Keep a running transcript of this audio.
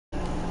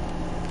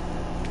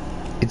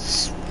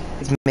It's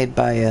made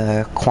by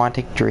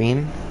Quantic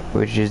Dream,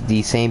 which is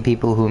the same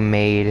people who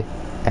made.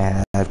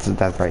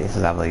 That's right. This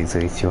is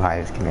obviously too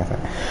high. Just give me a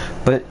second.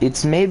 But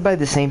it's made by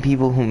the same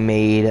people who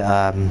made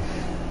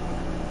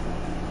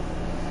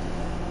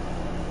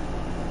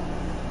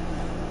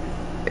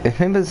It's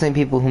made by the same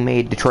people who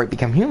made Detroit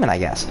Become Human, I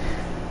guess.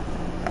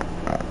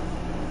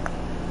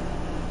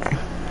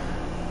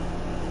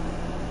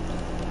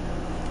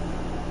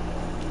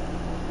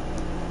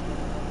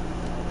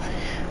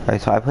 Alright,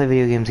 so I play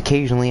video games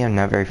occasionally. I'm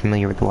not very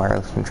familiar with the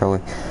wireless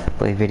controller. I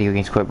play video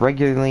games quite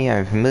regularly.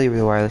 I'm familiar with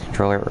the wireless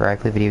controller. Or I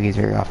play video games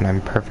very often. I'm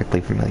perfectly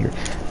familiar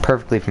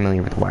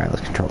with the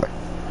wireless controller.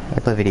 I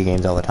play video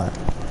games all the time.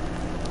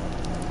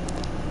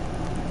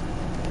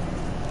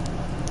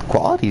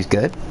 Quality's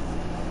good.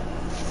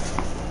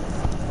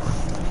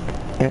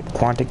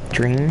 Quantic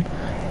Dream.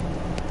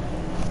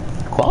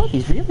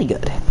 Quality's really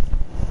good.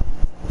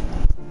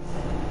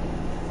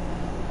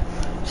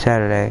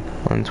 Saturday,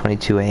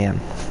 1:22 a.m.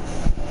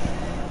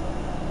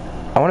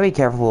 I want to be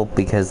careful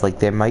because, like,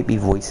 there might be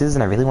voices,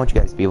 and I really want you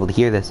guys to be able to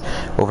hear this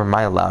over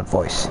my loud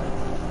voice.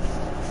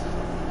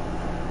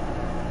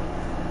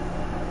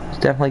 It's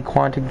definitely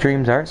Quantic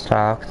Dream's art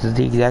style, because it's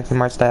the exact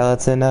same art style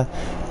that's in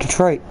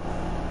Detroit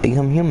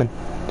Become Human.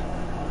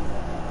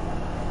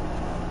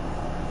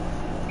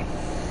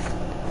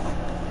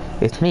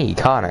 It's me,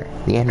 Connor,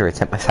 the android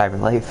sent by Cyber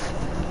Life.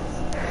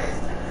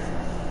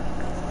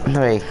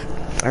 Anyway,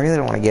 I really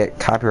don't want to get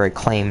copyright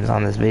claims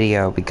on this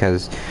video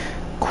because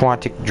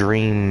Quantic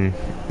Dream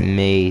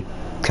may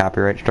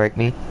copyright strike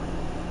me.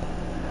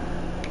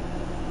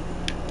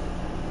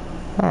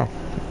 Oh,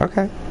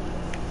 okay.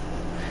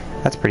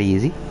 That's pretty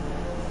easy.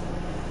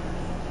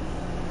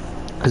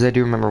 Because I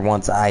do remember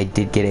once I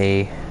did get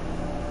a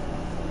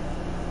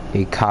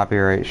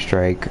copyright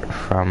strike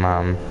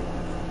from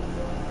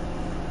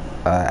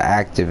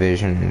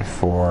Activision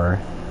for,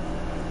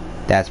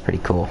 that's pretty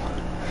cool,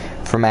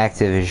 from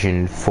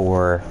Activision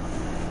for,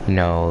 you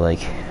know,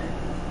 like,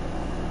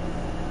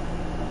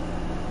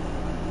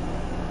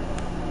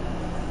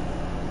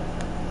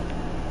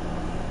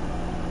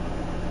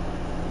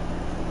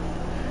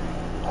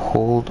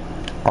 hold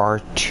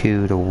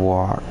R2 to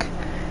walk.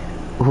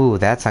 Ooh,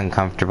 that's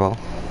uncomfortable.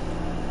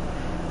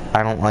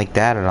 I don't like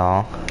that at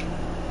all.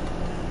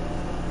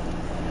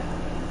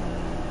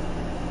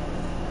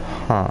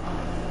 Huh.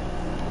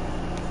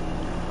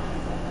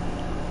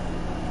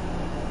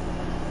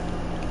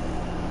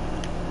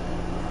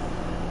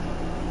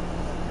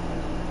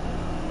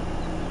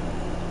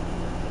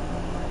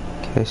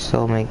 Okay,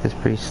 still make this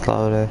pretty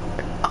slow to...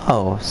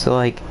 Oh, so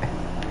like,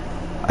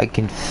 I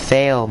can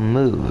fail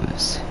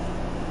moves.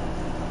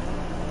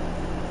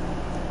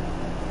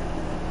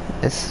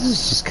 This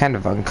is just kind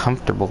of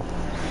uncomfortable,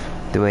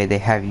 the way they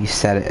have you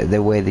set it,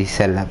 the way they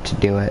set it up to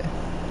do it.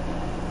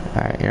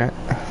 Alright, you know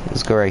what?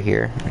 Let's go right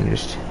here and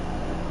just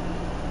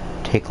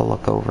take a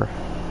look over.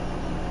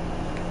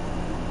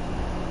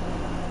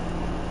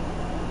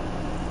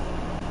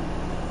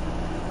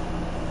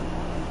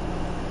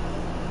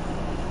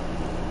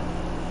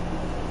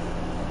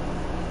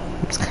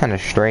 It's kind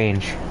of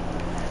strange,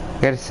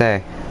 I gotta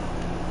say.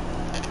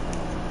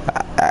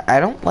 I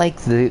don't like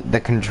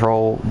the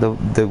control,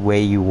 the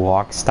way you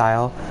walk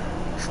style.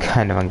 It's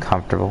kind of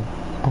uncomfortable.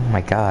 Oh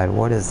my god,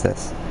 what is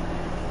this?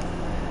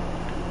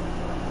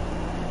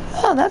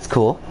 Oh, that's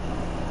cool.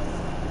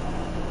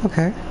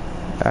 Okay.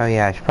 Oh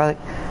yeah, I should probably...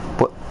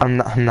 But I'm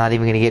not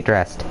even gonna get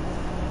dressed.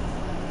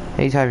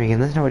 Anytime you can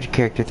listen to what your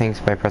character thinks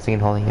by pressing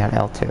and holding down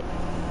L2.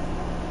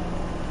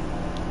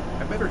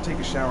 I better take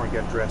a shower and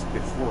get dressed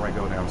before I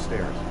go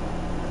downstairs.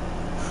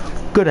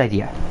 Good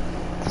idea.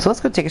 So let's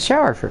go take a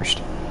shower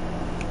first.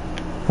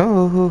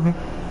 Oh,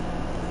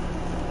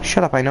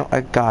 shut up! I know.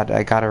 God,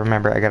 I gotta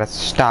remember. I gotta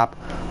stop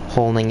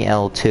holding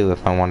L2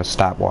 if I want to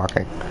stop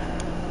walking.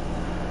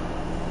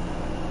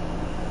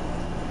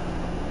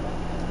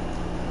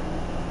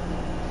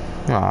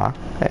 Aw.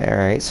 All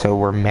right. So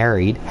we're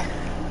married.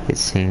 It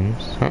seems.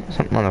 Oh,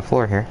 something on the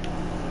floor here.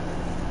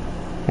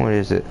 What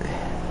is it?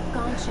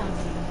 Gone shopping.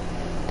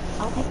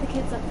 I'll pick the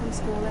kids up from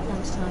school at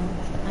lunchtime,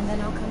 and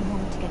then I'll come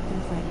home to get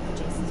things ready for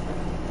Jason's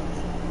birthday.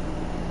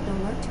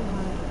 Don't work too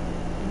hard.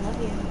 I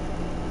love you.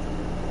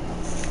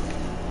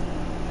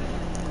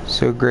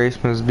 So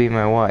Grace must be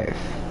my wife,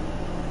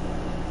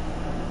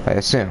 I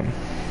assume.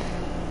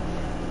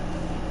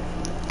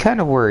 Kind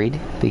of worried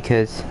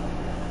because,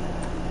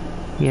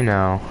 you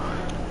know,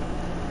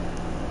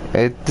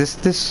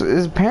 this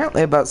is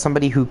apparently about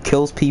somebody who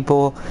kills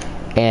people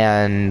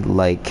and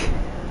like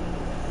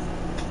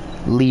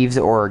leaves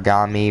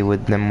origami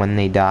with them when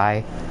they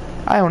die.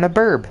 I own a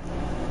burb.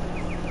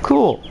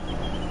 Cool.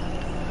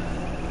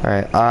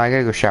 Alright, I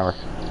gotta go shower.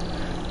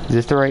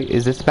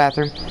 Is this the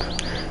bathroom?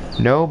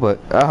 No, but,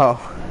 oh.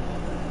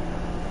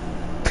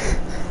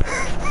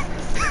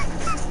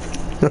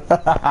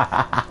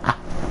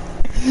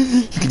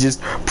 You can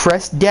just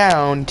press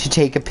down to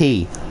take a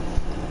pee.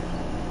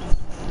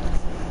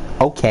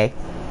 Okay.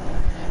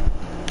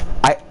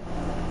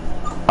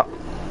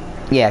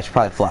 Yeah, I should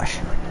probably flush.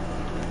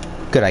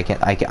 Good, I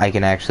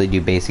can actually do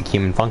basic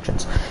human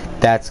functions.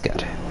 That's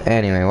good.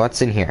 Anyway,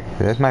 what's in here? Is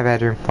this my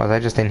bedroom? Was I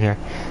just in here?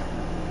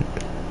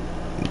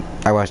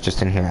 I was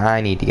just in here.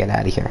 I need to get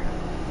out of here.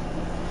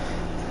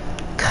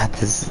 God,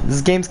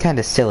 this game's kind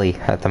of silly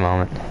at the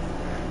moment.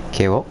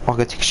 Okay, well, I'll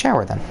go take a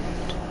shower then.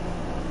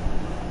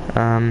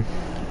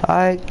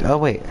 Oh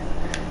wait.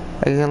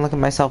 I can look at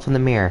myself in the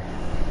mirror.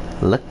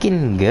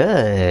 Looking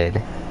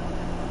good.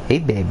 Hey,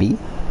 baby.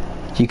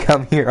 You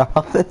come here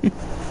often?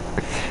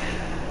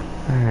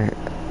 Alright.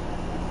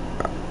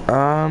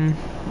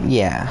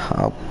 Yeah,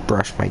 I'll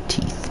brush my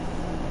teeth.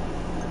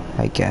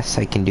 I guess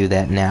I can do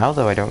that now,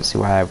 though I don't see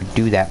why I would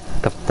do that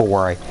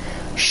before I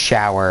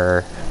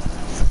shower.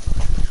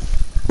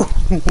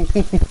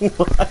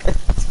 What?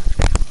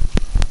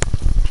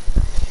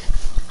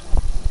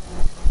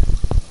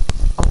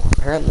 Oh,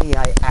 apparently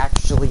I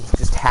actually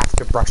just have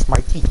to brush my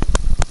teeth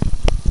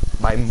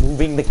by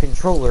moving the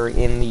controller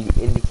in the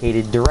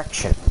indicated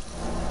direction.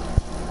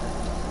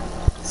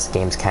 This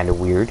game's kind of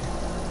weird,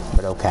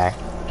 but okay.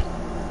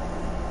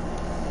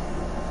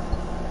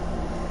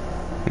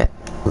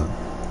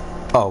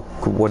 Oh,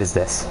 what is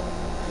this?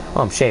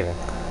 Oh, I'm shaving.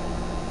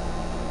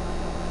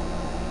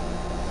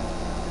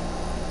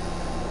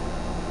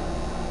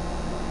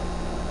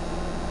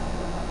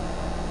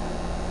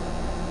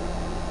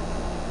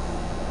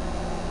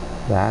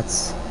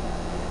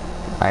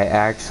 I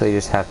actually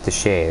just have to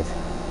shave.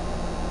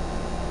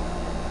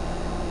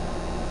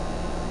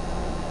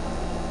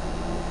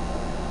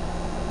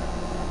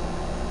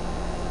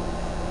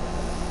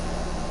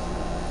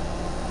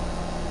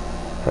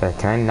 But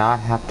can I not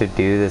have to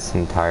do this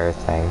entire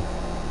thing?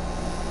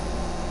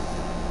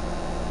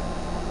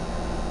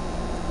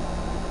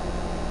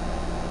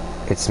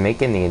 It's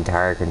making the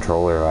entire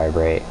controller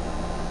vibrate.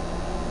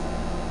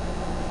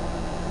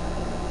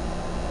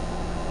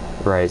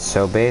 Right,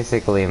 so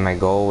basically my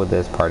goal with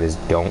this part is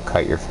don't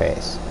cut your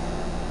face.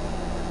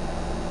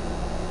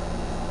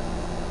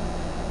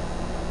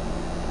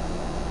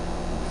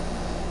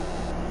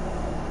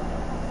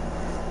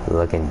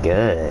 Looking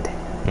good.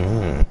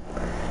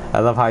 I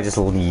love how I just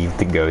leave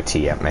the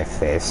goatee at my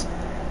face.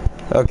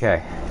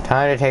 Okay,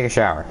 time to take a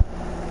shower.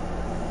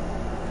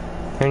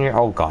 Turn your,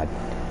 oh god.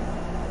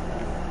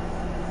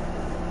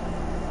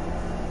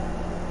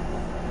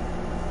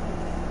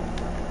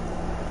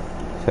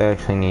 So I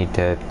actually need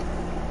to...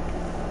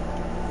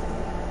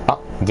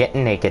 Oh,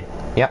 getting naked.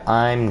 Yep,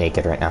 I'm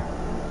naked right now.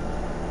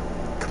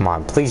 Come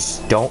on, please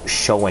don't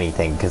show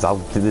anything, because I'll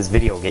do this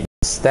video get...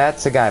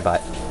 That's a guy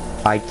butt.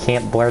 I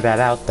can't blur that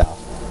out, though.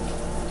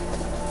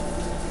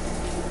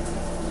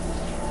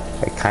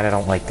 I kind of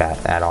don't like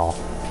that at all.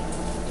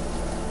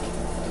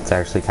 It's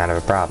actually kind of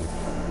a problem.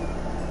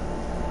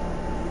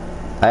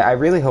 I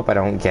really hope I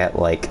don't get,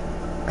 like,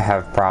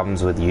 have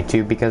problems with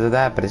YouTube because of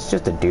that, but it's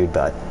just a dude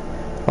butt.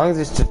 As long as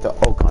it's just a,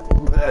 oh god.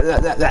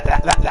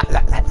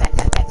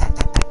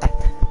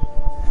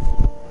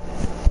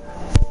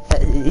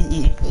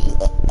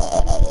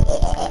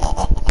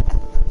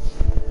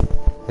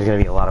 There's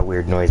gonna be a lot of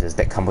weird noises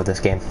that come with this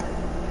game.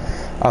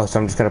 Oh, so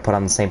I'm just gonna put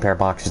on the same pair of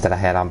boxers that I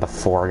had on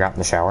before I got in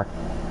the shower.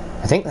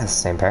 I think that's the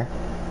same pair.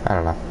 I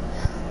don't know.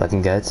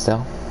 Looking good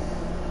still?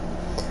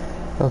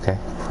 Okay.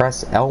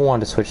 Press L1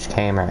 to switch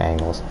camera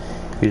angles.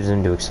 Use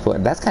them to explore.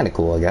 That's kind of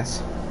cool, I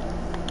guess.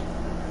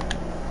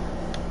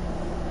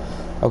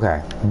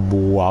 Okay.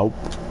 Wow.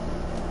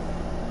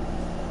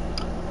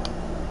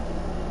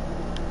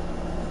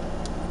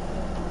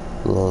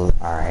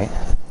 Alright.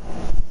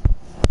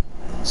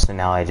 So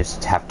now I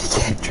just have to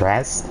get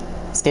dressed.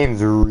 This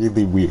game's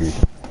really weird.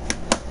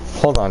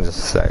 Hold on just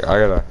a sec. I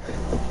gotta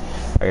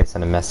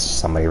send a message to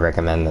somebody,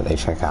 recommend that they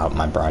check out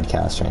my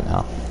broadcast right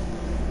now.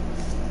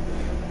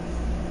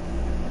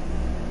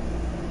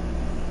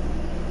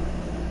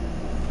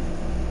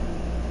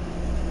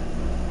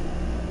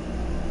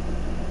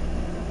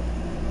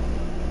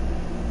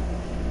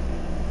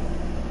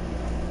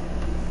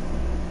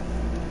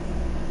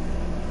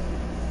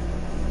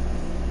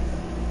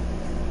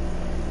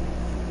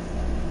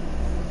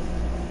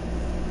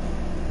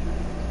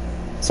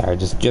 Sorry,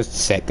 just a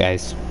sec,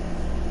 guys.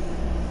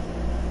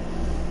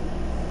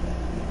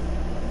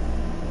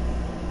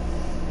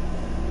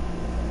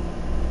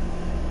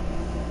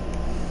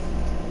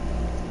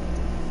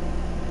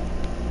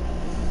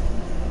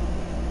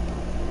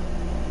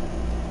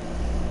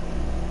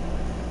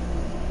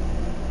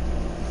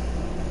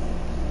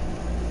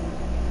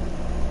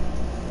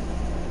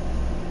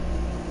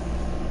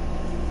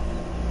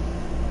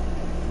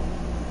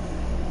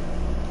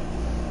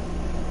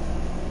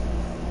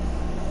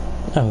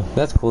 Oh,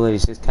 that's cool that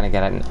he's just kind of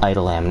got an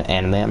idle anemone.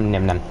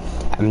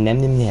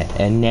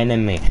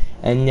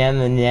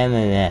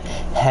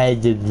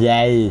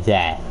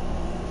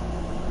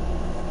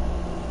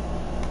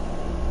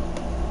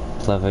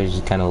 Love how he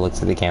just kind of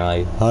looks at the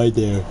camera like, hi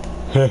there.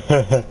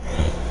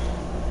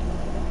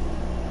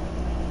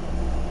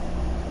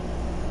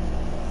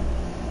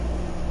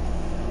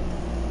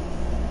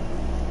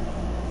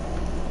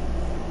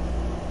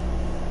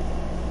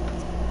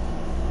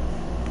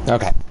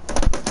 Okay.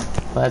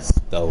 Let's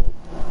go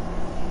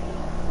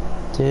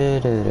Okay,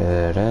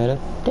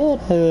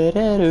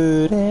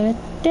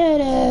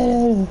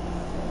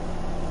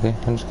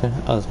 I'm just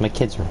gonna... Oh, it's my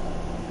kids' room.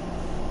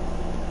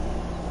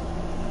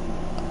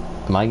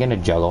 Am I gonna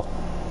juggle?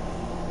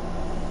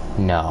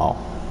 No.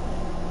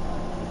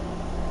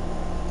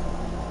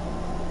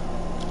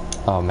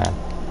 Oh, man.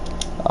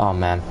 Oh,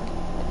 man.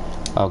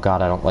 Oh,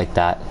 God, I don't like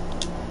that.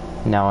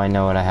 Now I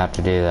know what I have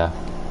to do, though.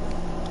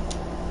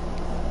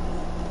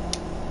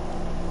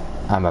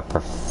 I'm a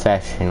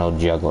professional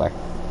juggler.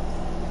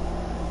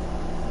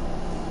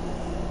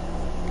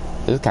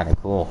 This is kind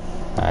of cool,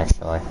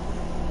 actually.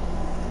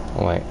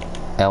 Wait,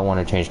 L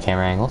want to change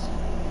camera angles?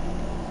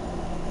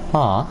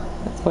 Aw,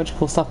 that's a bunch of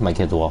cool stuff on my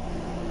kid's wall.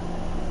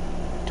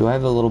 Do I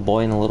have a little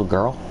boy and a little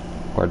girl?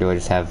 Or do I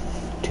just have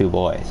two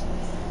boys?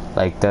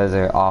 Like, those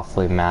are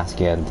awfully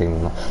masculine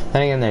things.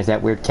 Then again, there's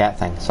that weird cat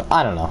thing. So,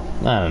 I don't know.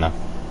 I don't know.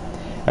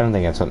 I don't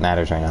think that's what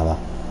matters right now,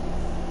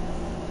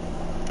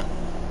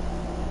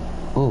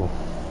 though. Ooh.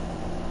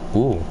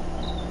 Ooh.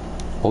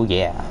 Oh,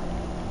 yeah.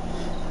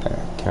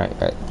 Can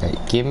I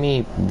give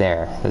me...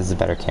 There. This is a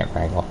better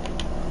camera angle.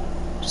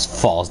 Just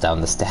falls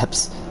down the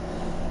steps.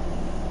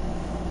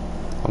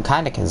 I'm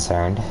kind of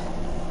concerned.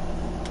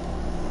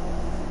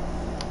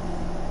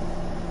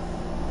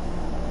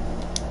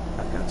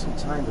 I've got some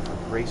time before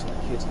Grace and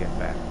the kids get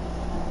back.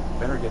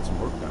 Better get some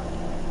work done.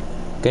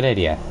 Good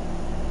idea.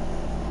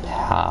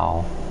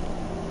 How?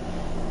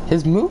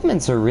 His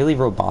movements are really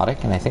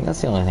robotic, and I think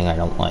that's the only thing I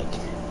don't like.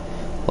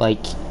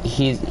 Like,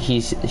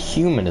 he's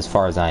human as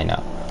far as I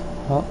know.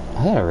 Oh,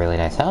 I got a really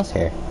nice house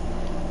here.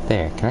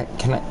 There,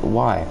 can I,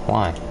 why?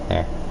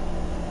 There.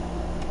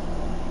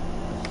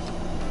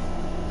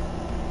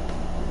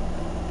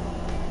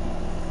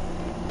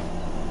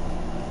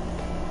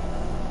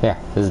 Yeah,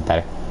 this is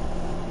better.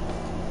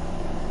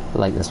 I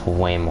like this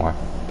way more.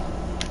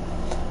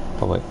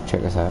 Oh wait,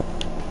 check this out.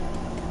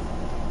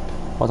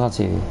 What's on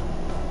TV?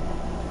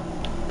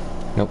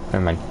 Nope,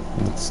 never mind.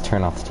 Let's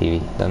turn off the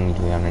TV. Doesn't need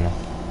to be on right now.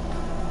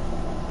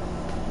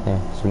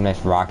 There, some nice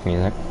rock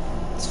music.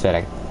 It's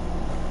fitting.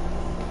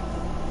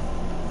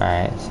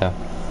 Alright, so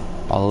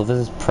all of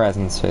his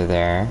presents are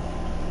there.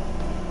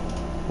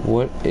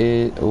 What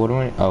do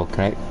I... Oh,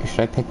 should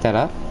I pick that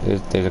up?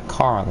 There's a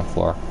car on the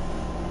floor.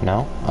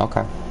 No?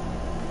 Okay.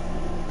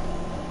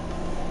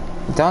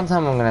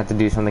 Downtime I'm gonna have to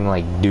do something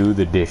like do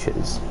the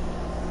dishes.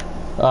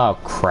 Oh,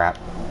 crap.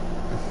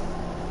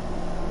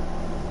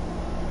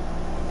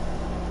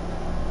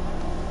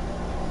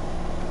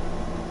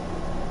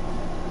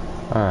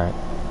 Alright.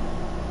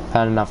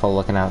 Had enough of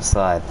looking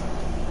outside.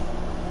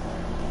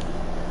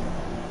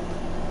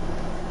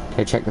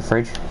 Okay, check the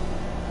fridge.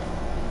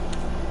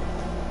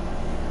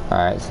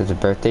 Alright, so there's a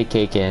birthday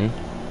cake in.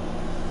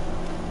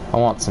 I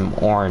want some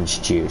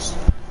orange juice.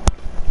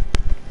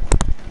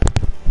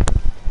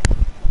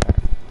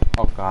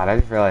 Oh god, I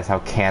just realized how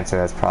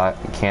cancerous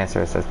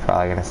that's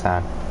probably gonna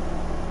sound.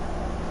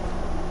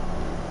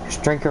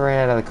 Just drink it right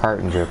out of the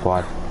carton,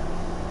 jerkwad.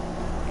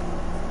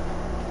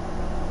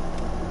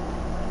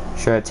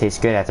 Sure, it tastes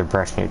good after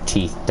brushing your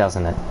teeth,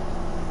 doesn't it?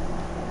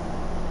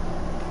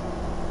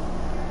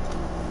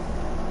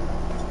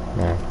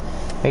 Yeah.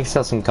 Make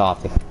yourself some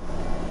coffee.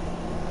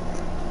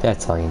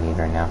 That's all you need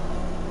right now.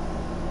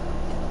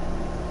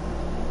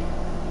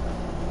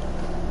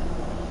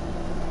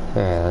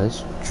 Yeah,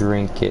 let's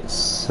drink it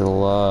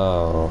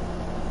slow.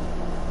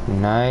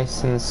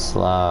 Nice and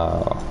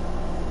slow.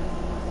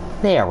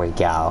 There we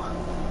go.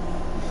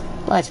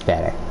 Much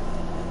better.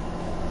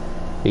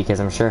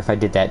 Because I'm sure if I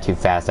did that too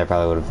fast, I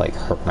probably would have, like,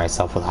 hurt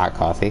myself with hot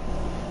coffee.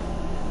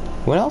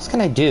 What else can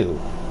I do?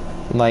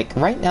 Like,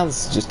 right now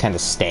this is just kind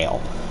of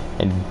stale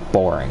and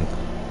boring.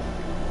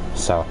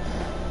 So,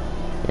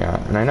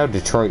 yeah, and I know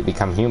Detroit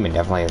Become Human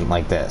definitely isn't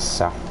like this,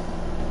 so.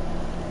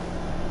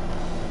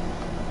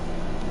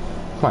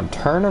 Come on,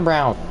 turn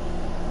around.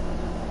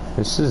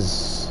 This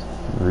is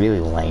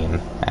really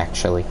lame,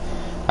 actually.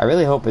 I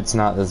really hope it's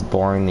not this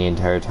boring the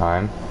entire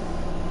time.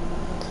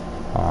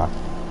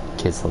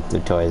 Kids lift their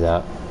toys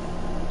up.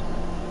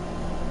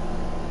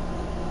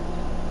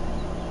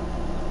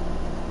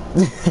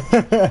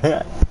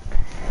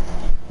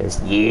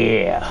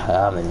 Yeah,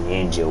 I'm a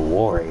ninja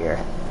warrior.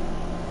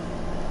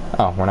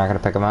 Oh, we're not gonna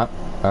pick them up?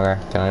 Okay,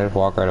 can I just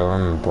walk right over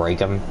them and break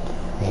them?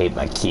 I hate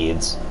my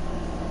kids.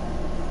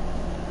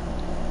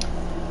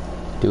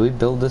 Do we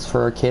build this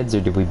for our kids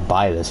or do we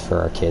buy this for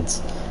our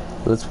kids?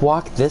 Let's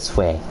walk this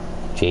way,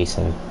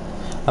 Jason.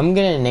 I'm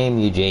gonna name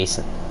you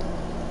Jason.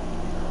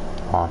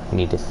 Oh, I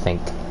need to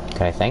think.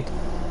 Can I think?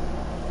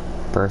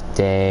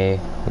 Birthday.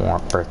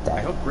 Want birthday.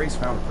 I hope Grace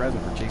found a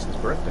present for Jason's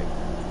birthday.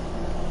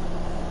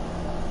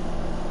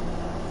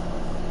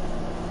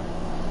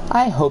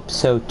 I hope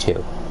so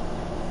too.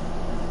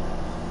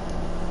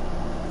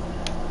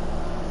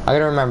 I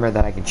gotta remember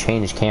that I can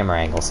change camera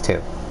angles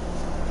too.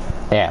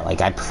 Yeah,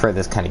 like I prefer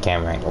this kind of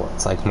camera angle.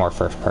 It's like more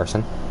first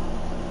person.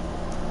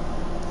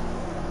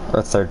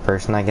 Or third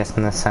person, I guess,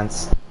 in this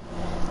sense.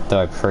 Though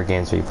I prefer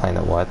games where you play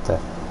the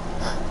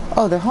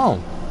Oh, they're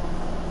home.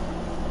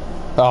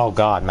 Oh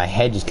god, my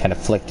head just kind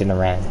of flicked in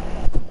around.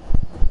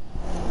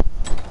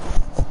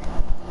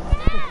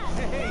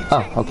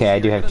 Oh, okay, I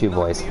do have two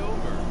boys. So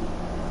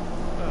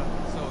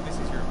this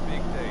is your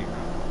big day,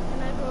 huh?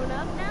 Am I grown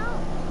up now?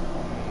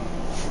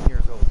 10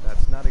 years old.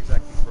 That's not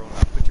exactly grown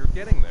up, but you're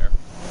getting there.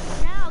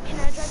 Now, can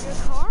I drive your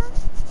car?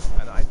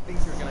 And I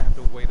think you're gonna have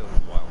to wait a little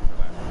while for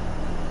that.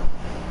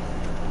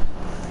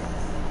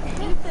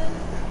 Ethan,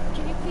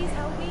 can you please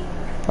help me?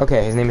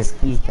 Okay, his name is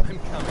Ethan. I'm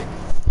coming.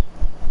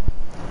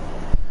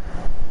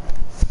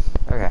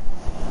 Okay.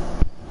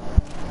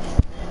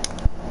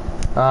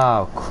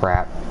 Oh,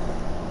 crap.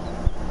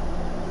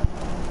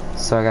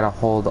 So I gotta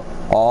hold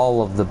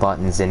all of the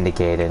buttons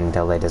indicated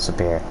until they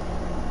disappear.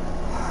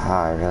 Oh,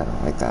 I really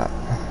don't like that.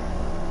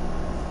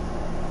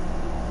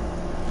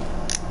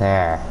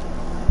 There.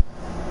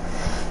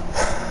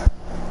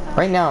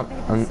 Right now,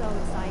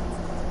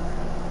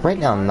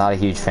 I'm not a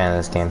huge fan of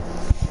this game.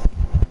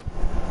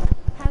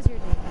 How's your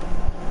day?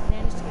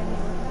 Managed to get any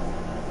work done?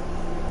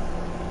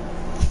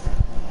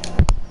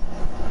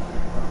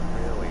 Not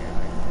really.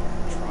 I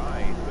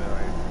tried, but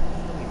I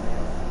really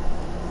nailed it.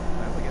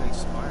 I have to get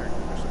inspired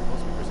because we're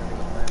supposed to be presenting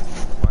the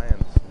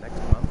plans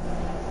next month.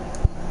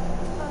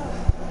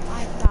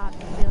 I've got a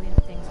billion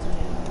things to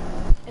do.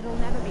 It'll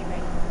never be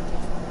ready for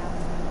Jason's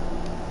house.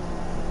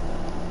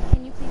 Can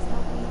you please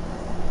help me?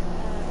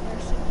 There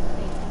should be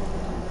plates in the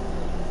room.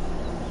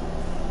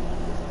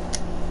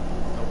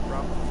 No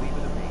problem. Leave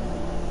it to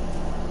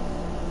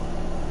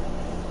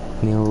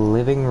me. The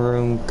living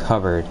room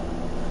cupboard.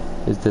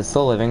 Is this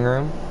the living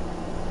room?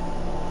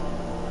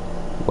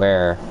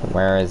 Where?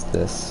 Where is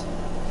this?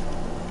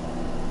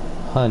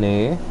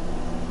 Honey?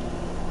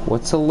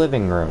 What's a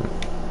living room?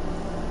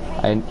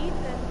 Hey, Ethan,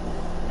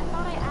 I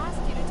thought I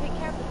asked you to take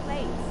care of the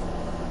plates.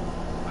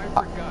 I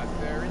forgot.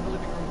 They're in the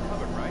living room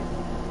cupboard, right?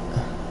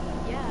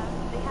 Yeah,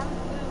 they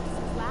haven't moved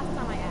since last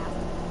time I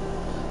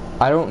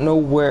asked. I don't know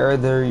where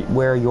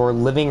your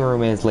living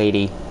room is,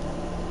 lady.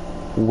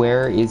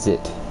 Where is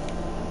it?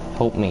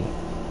 Help me.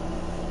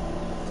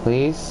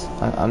 Please?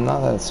 I'm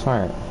not that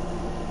smart.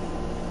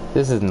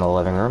 This isn't the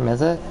living room,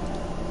 is it?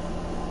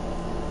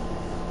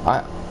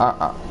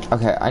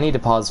 Okay, I need to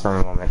pause for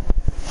a moment.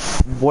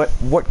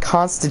 What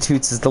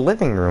constitutes as the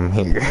living room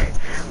here?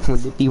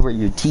 Would it be where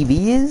your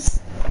TV is?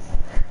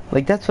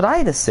 Like, that's what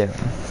I'd assume.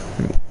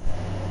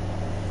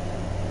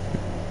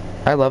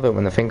 I love it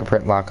when the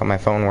fingerprint lock on my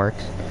phone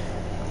works.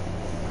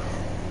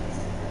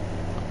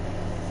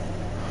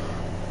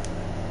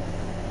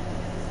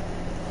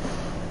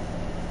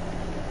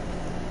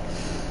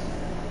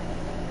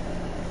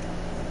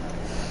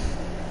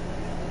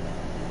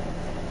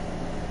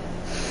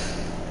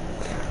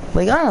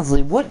 Like,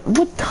 honestly,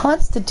 what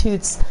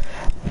constitutes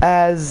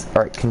as...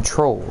 Alright,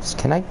 controls.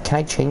 Can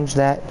I change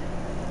that?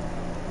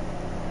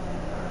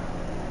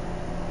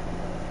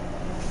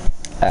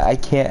 I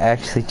can't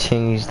actually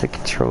change the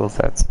controls.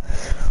 That's...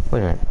 Wait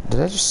a minute. Did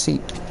I just see...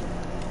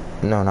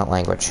 No, not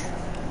language.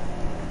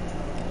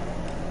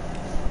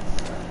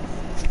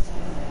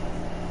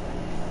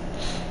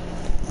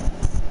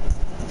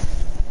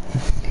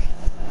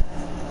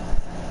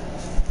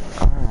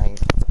 Alright.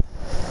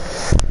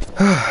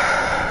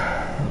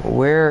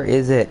 Where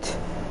is it?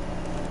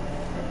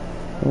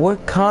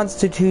 What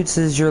constitutes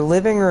as your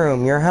living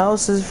room? Your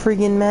house is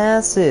freaking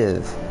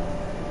massive.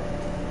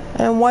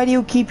 And why do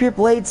you keep your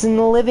plates in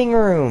the living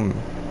room?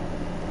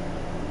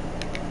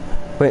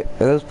 Wait,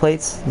 are those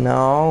plates?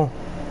 No.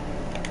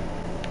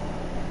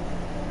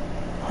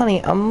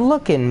 Honey, I'm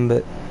looking,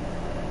 but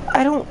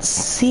I don't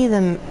see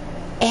them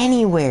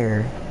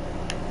anywhere.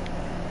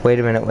 Wait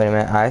a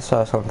minute, I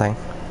saw something.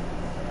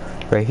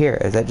 Right here.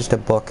 Is that just a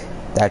book?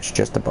 That's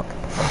just a book.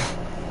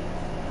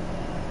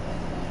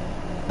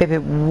 Baby,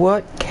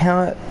 what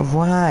count?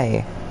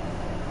 Why?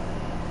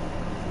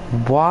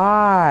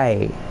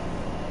 Why?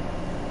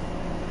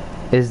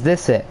 Is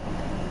this it?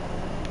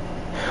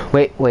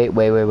 Wait. Oh.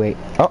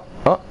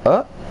 That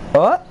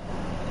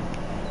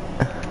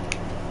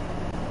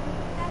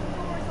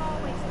door's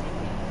always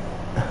ticking.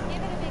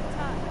 Give it a big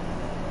tug.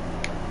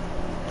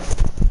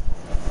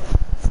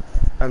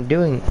 I'm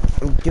doing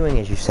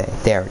as you say.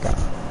 There we go. That's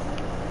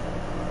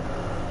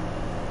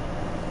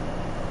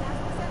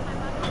what said my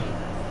mother gave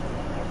us.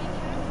 You be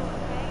careful,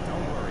 okay?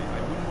 Don't worry. I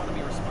wouldn't want to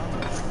be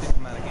responsible for a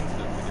diplomatic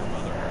incident with your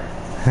mother.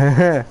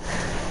 Hey,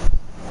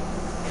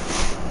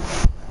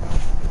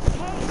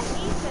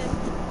 Ethan,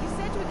 you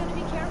said you were going to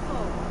be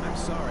careful. I'm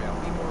sorry.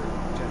 I'll be more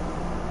gentle.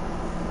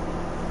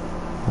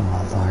 Oh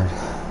my lord.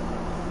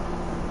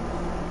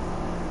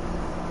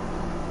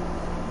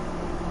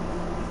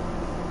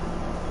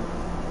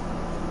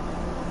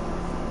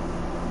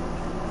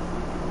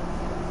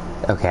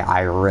 Okay,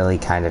 I really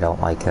kind of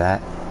don't like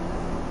that.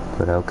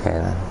 But okay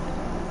then.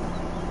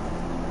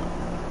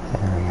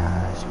 There we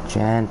go.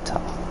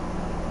 Gentle.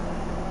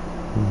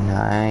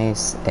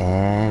 Nice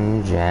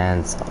and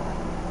gentle.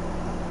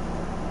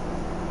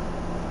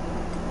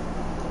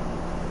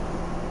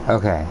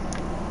 Okay.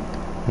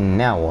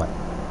 Now what?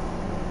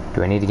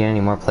 Do I need to get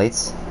any more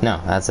plates? No,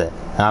 that's it.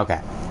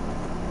 Okay.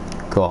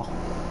 Cool.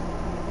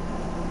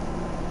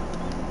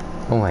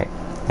 Oh wait,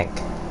 think.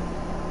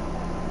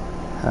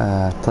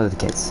 Play with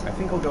the kids. I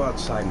think I'll go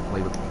outside and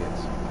play with the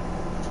kids.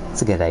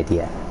 It's a good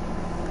idea.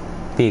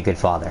 Be a good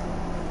father.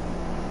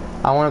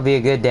 I want to be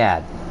a good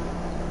dad.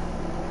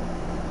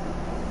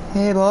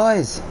 Hey,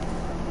 boys.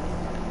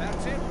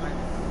 That's it.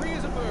 I'm free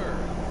as a bird.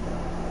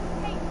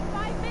 Hey,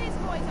 5 minutes,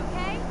 boys,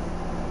 okay?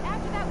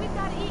 After that, we've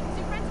got to eat, 'cause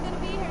your friends are going to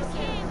be here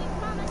soon. We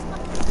promise.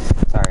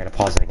 Sorry, I gotta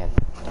pause it again.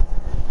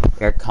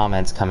 There are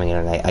comments coming in,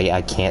 and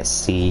I can't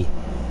see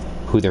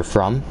who they're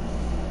from.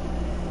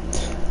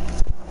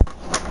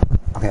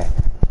 Okay.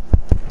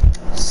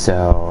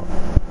 So,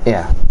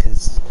 yeah,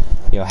 because,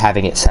 you know,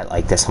 having it set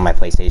like this on my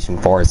PlayStation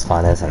 4 is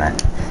fun, isn't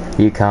it?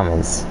 Few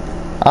comments.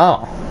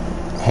 Oh,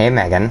 hey,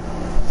 Megan.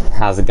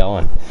 How's it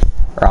going?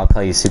 Or I'll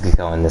call you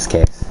Sukiko in this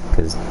case,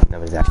 because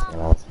nobody's actually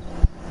gonna listen.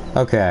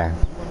 Okay.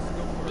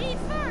 Me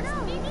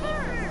first! Me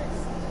first!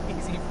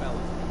 Easy, fellas.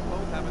 We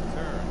both have a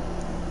turn.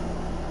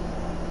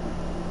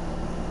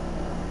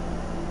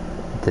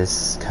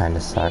 This kind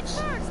of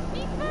sucks.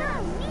 Me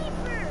first! Me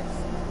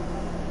first!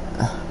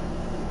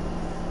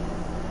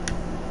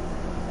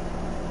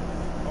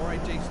 All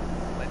right, Jason.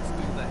 Let's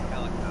do the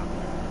helicopter.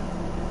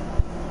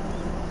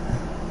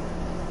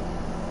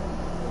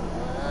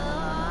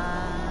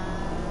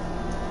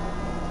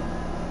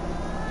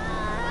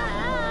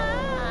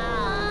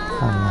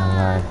 Oh my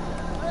lord.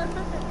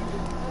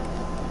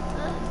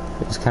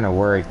 I was kind of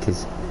worried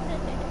because.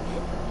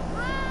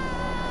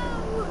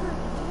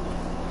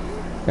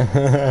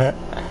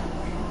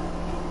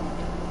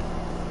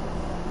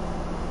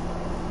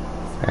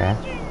 Yeah.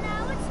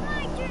 Now it's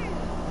my turn!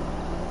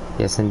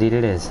 Yes, indeed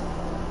it is.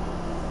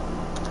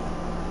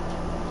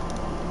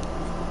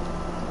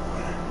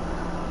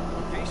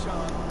 Okay,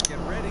 Sean. Get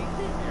ready.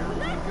 Here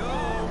we go.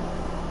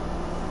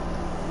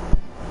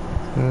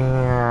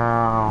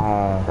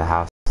 The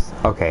house.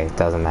 Okay, it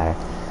doesn't matter.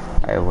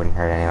 It wouldn't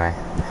hurt anyway.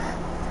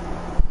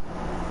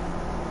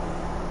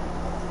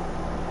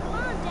 Come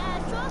on,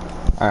 Dad,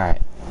 truck!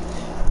 Alright.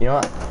 You know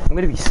what? I'm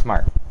gonna be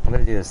smart. I'm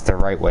gonna do this the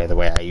right way, the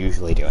way I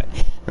usually do it.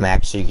 I'm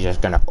actually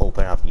just gonna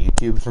open up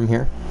YouTube from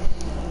here.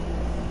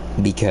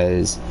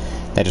 Because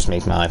that just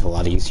makes my life a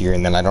lot easier,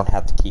 and then I don't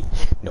have to keep,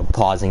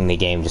 pausing the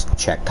game just to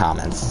check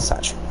comments and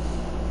such.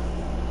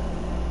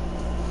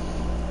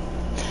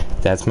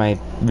 That's my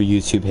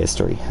YouTube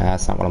history.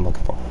 That's not what I'm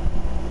looking for.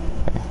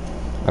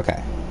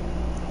 Okay.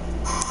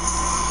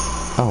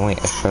 Oh wait,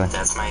 actually,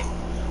 that's my.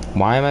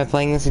 Why am I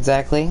playing this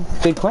exactly?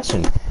 Good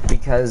question.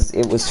 Because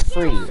it was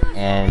free,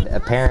 and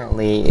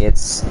apparently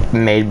it's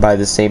made by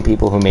the same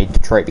people who made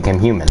Detroit Become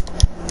Human.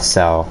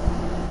 So.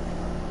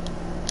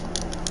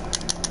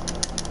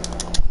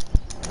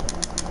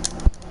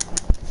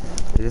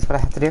 Is this what I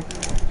have to do?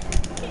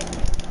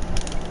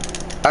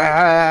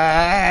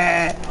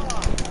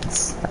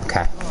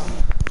 Okay.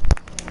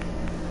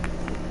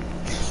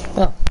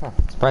 Well,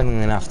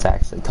 surprisingly enough, it's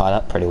actually caught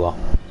up pretty well.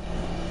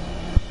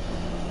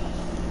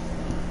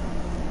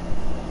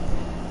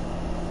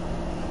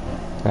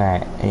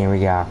 Alright, here we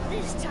go.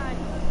 This time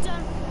we're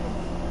done for.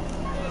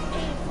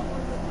 And for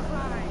the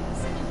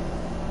crimes.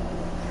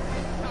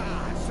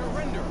 Ah,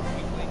 surrender,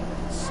 weakling.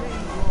 Say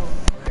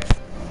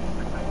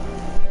your prayer.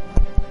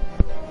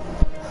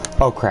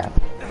 Oh crap.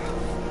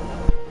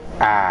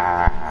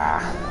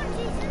 Ah. Come on,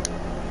 Jason!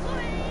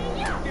 Hurry!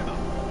 Give up.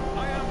 I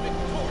am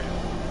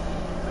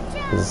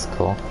victorious. This is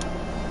cool.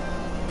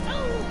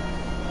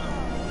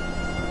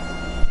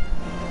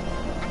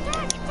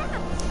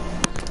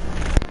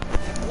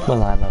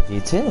 Well, I love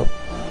you too.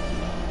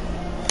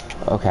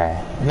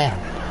 Okay, man.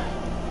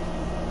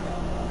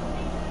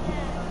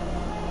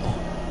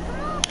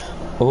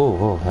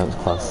 Oh, that was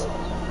close.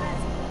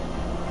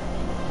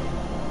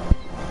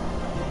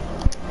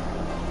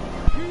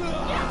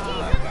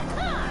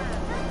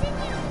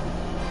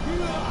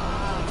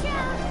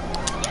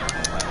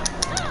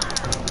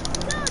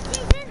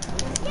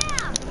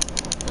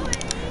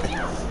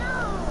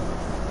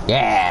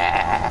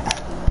 Yeah!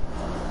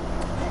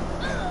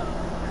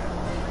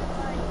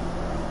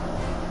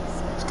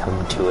 It's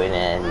coming to an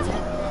end.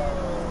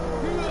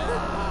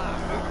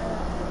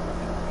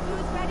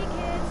 Who's ready,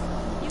 kids?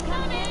 You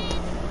coming?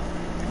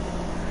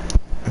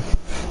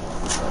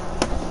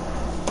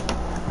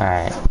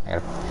 Alright.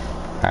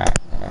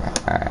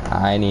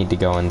 I need to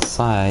go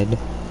inside,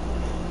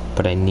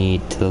 but I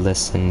need to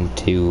listen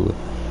to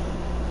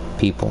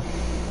people.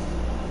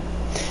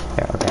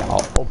 Yeah, okay,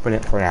 I'll open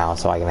it for now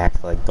so I can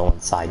actually go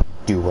inside and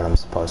do what I'm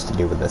supposed to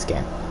do with this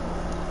game.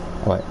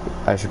 Wait,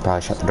 I should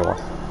probably shut the door.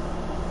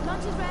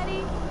 Lunch is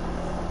ready.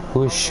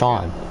 Who is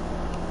Sean?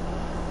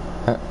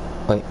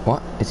 Wait,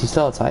 what? Is he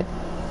still outside?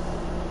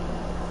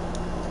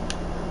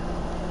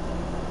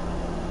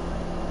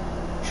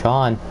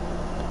 Sean.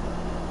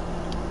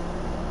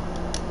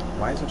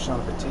 Why isn't Sean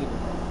at the table?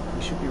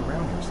 He should be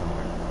around here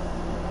somewhere.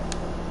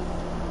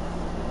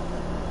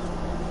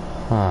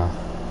 Huh.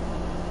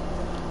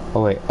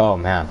 Oh wait, oh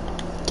man.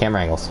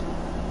 Camera angles.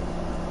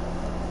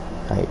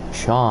 Right,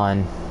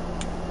 Sean.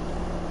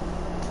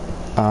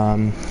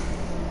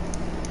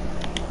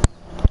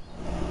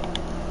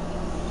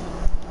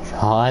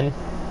 Sean?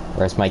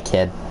 Where's my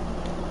kid?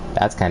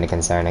 That's kind of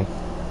concerning.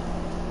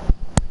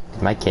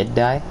 Did my kid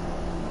die?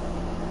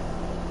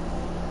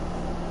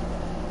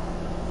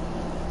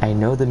 I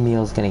know the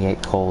meal's gonna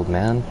get cold,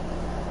 man.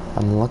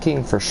 I'm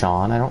looking for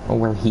Sean. I don't know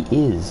where he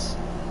is.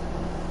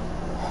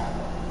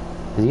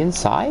 Is he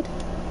inside?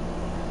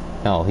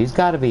 No, he's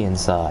gotta be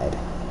inside.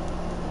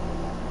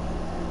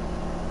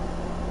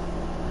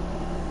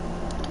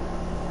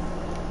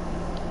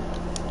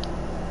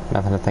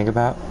 Nothing to think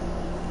about?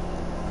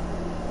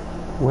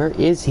 Where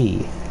is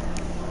he?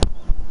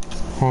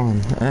 Hold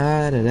on.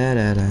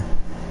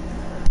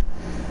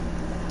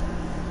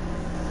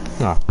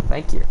 Oh,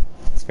 thank you.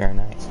 It's very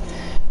nice.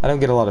 I don't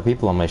get a lot of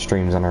people on my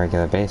streams on a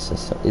regular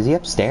basis. So is he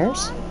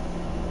upstairs? Sean?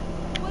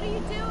 What are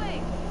you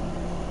doing?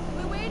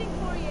 We're waiting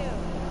for you.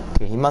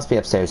 Okay, he must be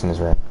upstairs in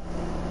his room.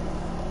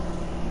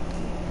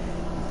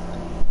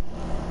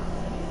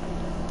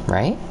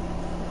 Right?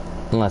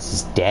 Unless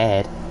he's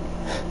dead.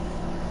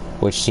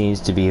 Which seems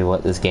to be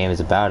what this game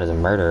is about, as a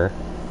murderer.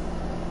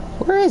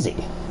 Where is he?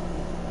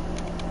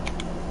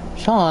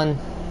 Sean?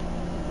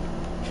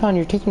 Sean,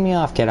 you're taking me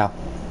off, kiddo.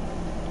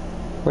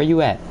 Where you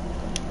at?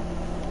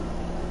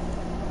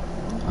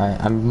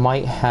 Alright, I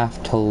might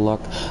have to look...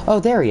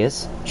 Oh, there he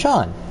is.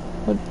 Sean!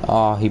 What?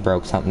 Oh, he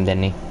broke something,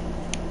 didn't he?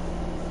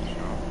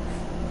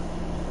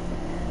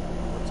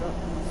 What's up?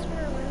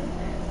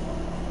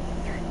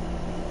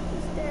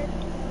 He's dead.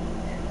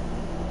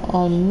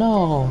 Oh,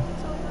 no.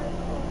 It's all my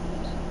fault.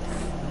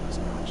 It's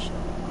not Sean.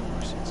 Of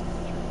course it's not.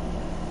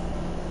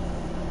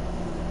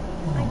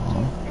 I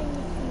did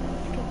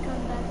anything to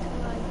come back to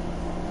life.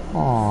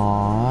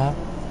 Aww.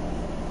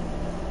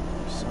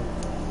 Your son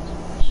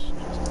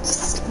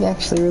is It's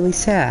actually really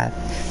sad.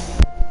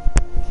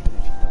 even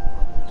if you don't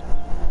want me to.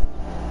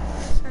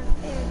 It's not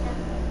fair, Dad.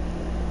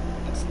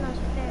 It's not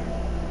fair.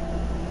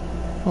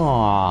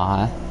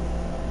 Aww.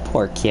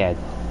 Poor kid.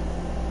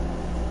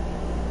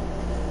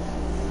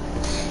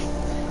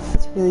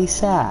 It's really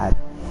sad.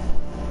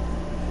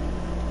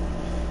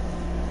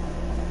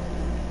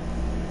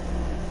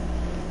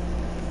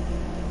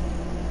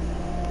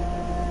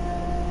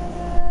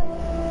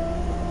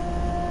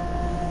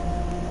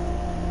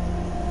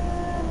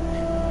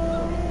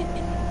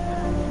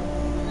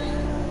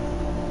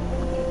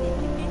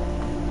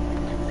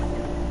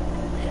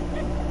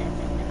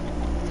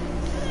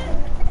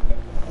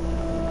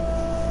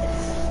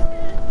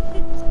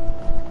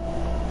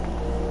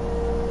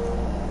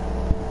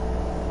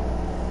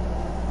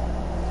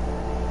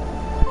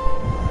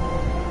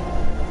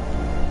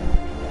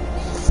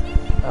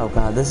 Oh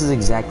god, this is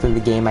exactly the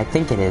game I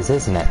think it is,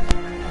 isn't it? I'd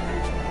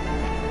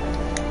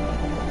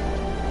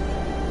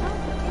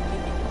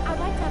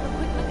like to have a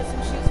quick look at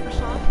some shoes for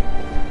Sean.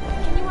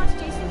 Can you watch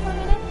Jason for a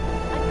minute?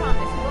 I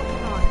promise, we won't be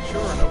long.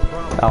 Sure, no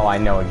problem. Oh, I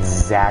know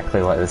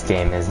exactly what this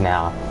game is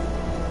now.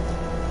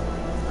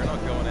 We're not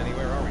going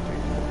anywhere, are we,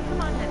 Jason?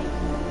 Come on, honey.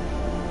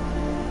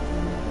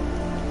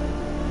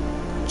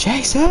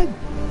 Jason!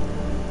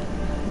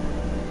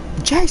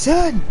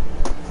 Jason!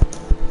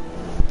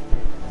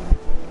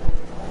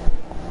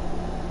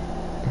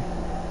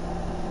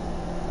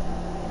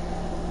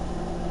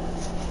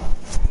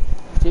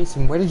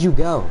 Jason, where did you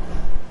go?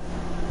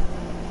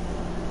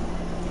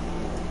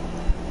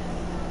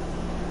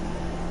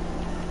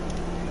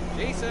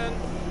 Jason!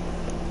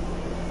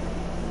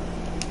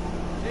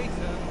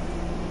 Jason!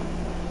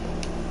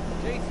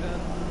 Jason!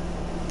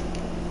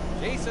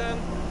 Jason!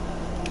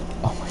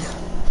 Oh my god.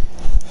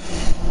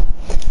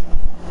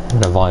 I'm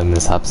gonna volume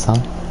this up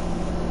some.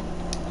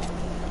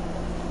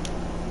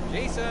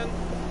 Jason!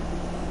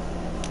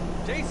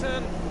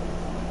 Jason!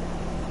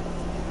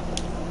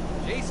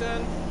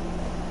 Jason!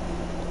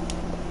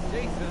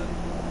 Jason!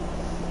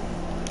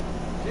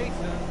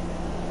 Jason!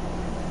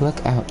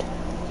 Look out.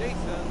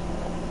 Jason!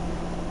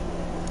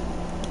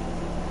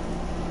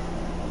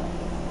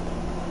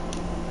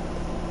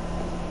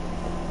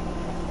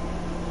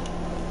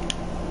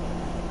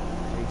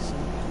 Jason,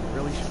 you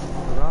really shouldn't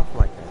run it off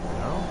like that, you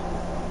know?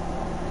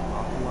 There's an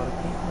awful lot of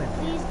people in here.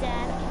 Please,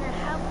 Dad, can I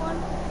have one?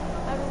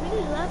 I would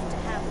really love to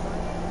have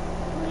one.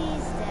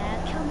 Please, Dad,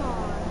 come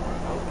on.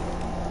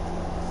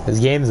 This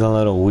game's a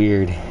little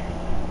weird. Hey,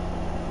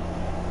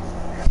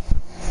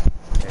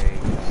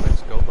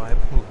 let's go buy a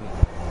movie.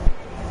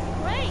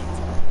 Great!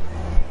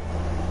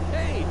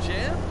 Hey,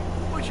 champ.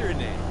 What's your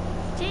name?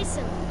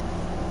 Jason,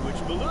 Which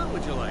balloon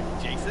would you like,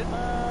 Jason?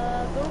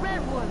 the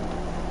red one.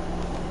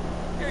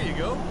 Here you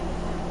go.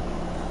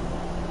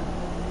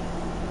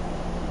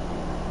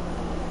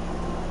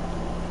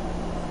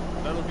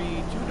 That'll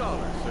be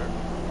 $2, sir.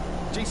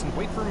 Jason,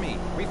 wait for me.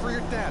 Wait for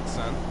your dad,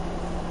 son.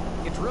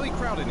 It's really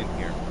crowded in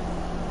here.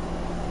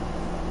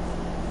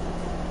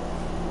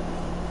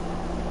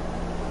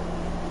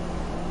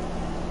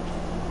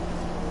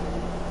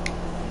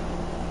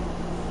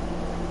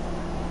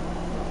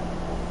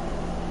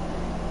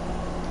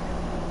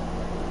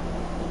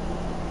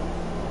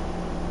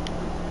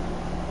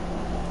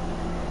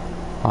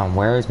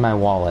 Where is my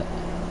wallet?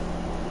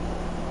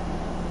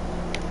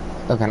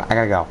 Okay, I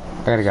gotta go.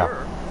 I gotta go.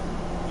 Sir,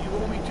 you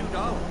owe me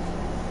 $2.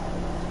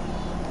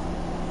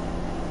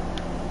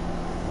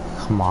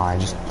 Come on,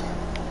 just...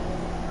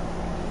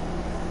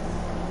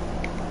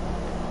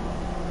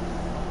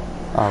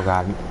 Oh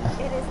god.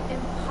 It is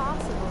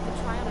impossible to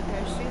try on a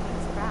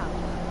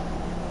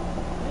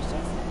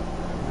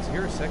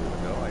a second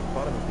ago. I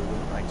bought him a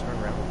balloon. I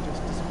turned around and it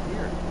just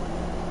disappeared.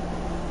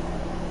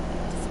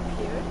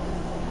 Disappeared?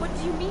 What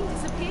do you mean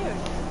disappeared?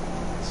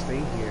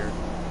 Stay here.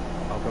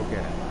 I'll go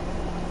get it.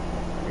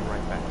 I'll be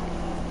right back.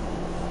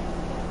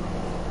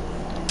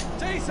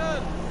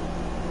 Jason!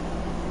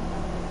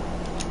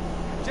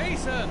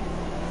 Jason!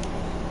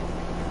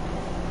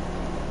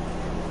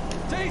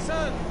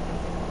 Jason!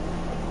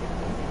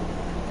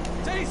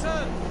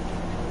 Jason!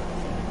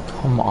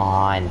 Come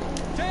on.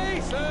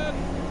 Jason!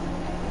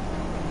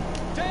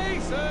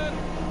 Jason!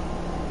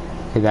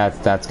 Okay,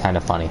 that's kind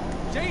of funny.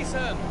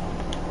 Jason!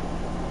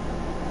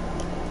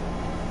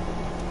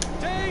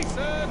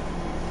 Jason!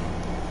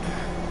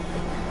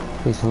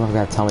 Please, for the love of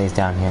God, tell me he's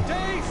down here.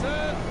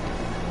 Jason!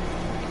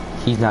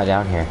 He's not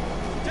down here.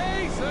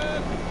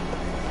 Jason!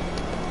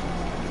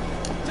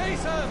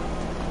 Jason!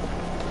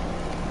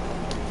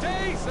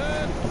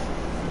 Jason!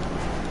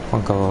 Come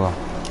on, go.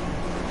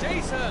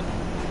 Jason!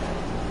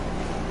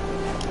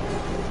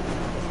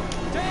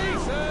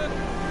 Jason!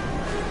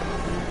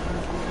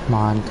 Come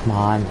on, come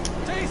on.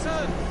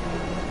 Jason!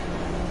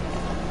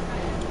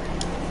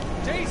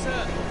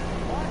 Jason!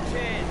 Watch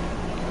it!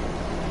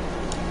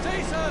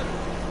 Jason!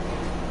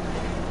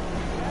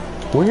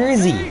 Where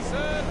is he?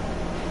 Jason!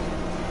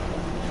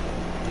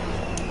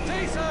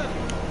 Jason!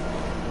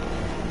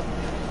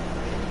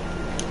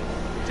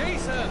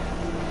 Jason!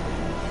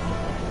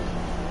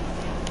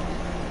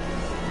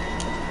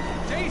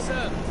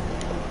 Jason!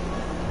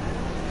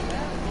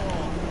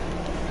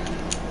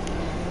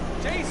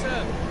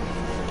 Jason!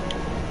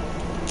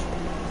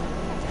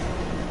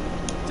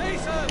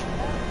 Jason!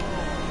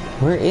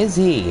 Where is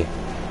he?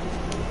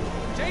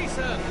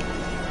 Jason!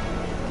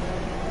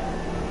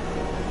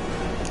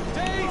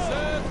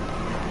 Jason!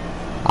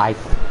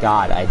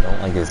 God, I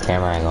don't like this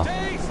camera angle.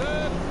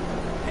 Jason!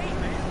 Hey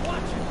man,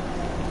 watch it!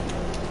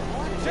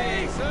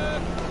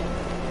 Jason!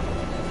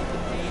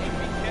 Hey,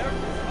 be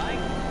careful,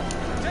 right?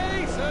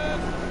 Jason!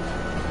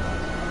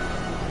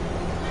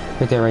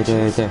 Right there, right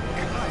there, right there.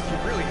 God, you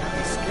really have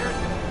me scared.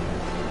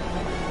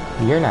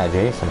 You're not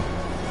Jason.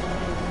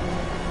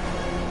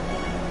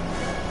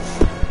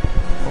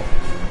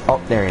 Oh,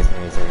 there he is, there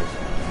he is, there he is.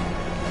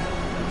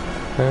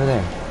 Right over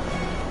there.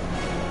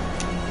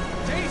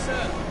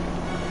 Jason!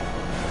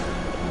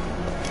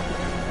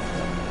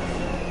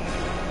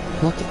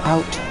 Look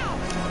out.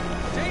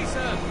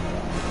 Jason!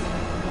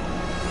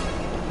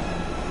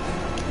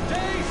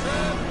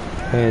 Jason!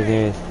 There he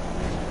is.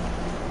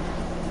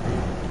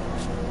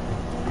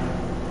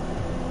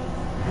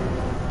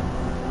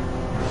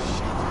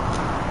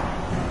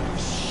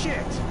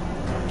 Shit!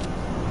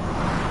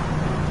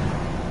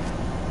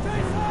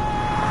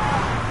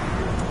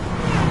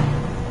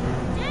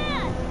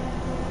 Dad!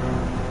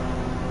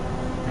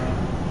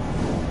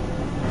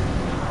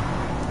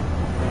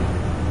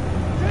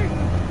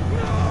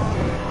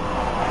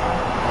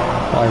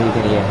 Oh, he's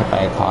gonna get hit by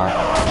a car.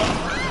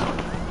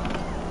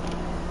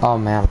 Oh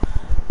man.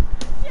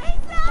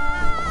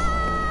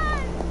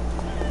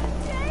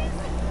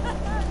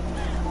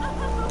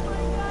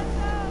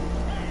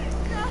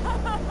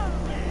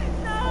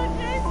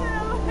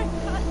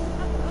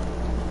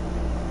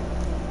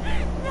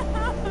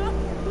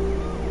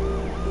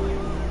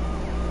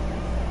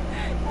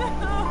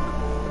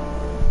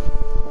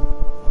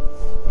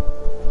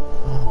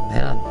 Oh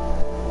man.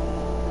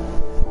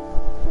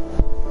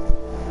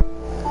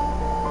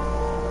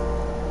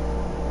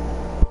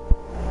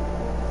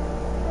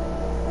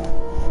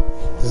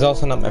 This is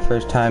also not my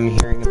first time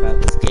hearing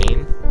about this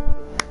game,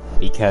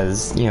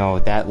 because, you know,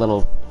 that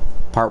little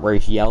part where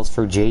he yells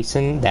for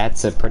Jason,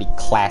 that's a pretty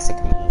classic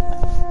meme.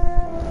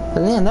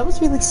 But man, that was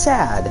really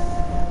sad.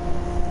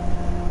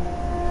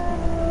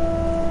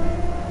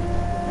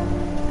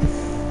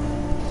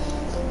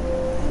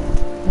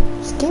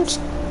 This game's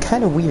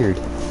kind of weird.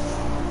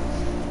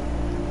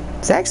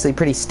 It's actually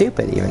pretty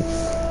stupid, even.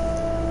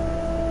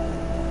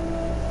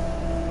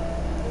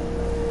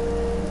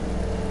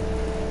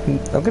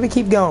 I'm gonna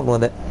keep going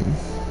with it.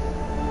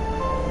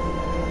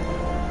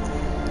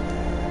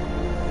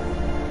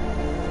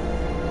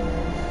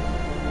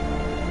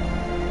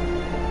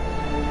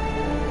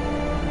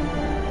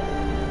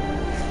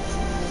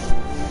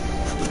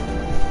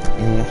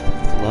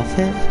 Love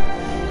it?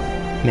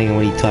 Megan,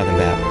 what are you talking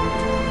about?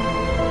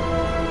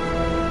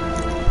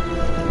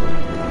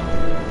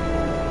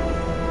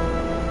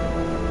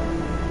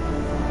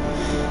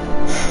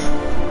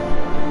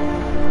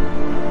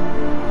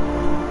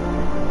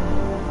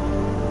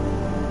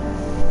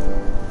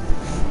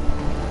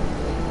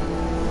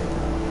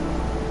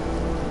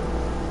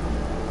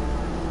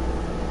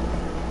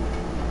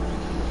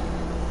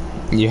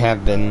 You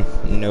have been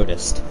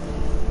noticed.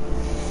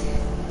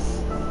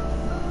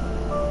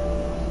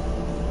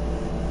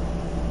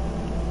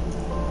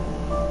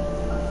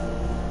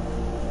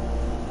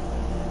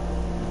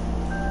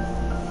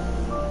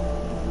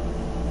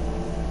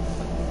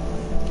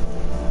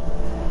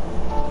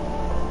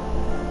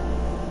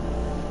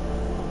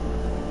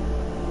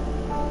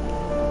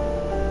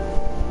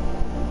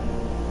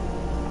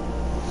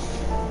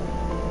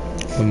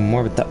 A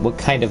morbid thought. What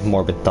kind of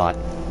morbid thought?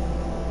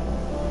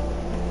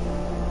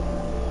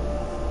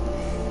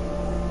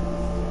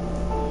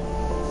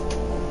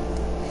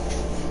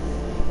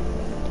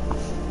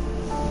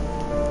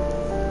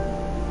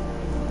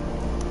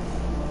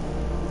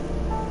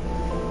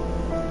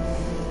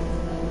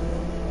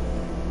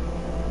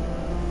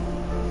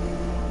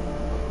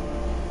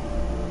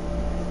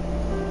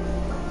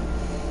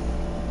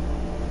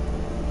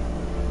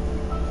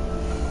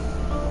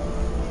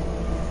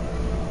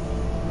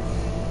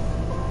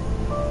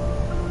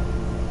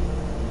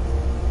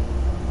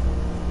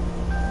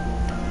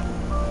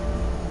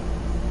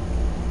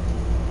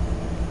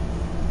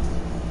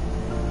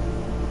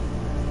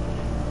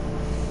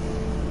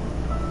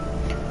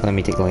 let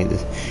me take a look at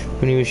this.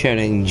 When he was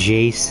shouting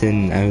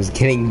Jason, I was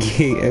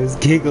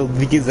giggled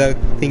because I was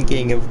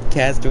thinking of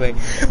Castaway.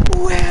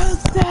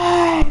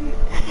 Wilson!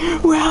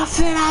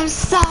 Wilson, I'm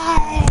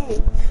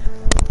sorry!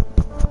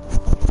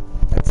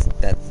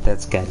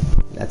 That's good.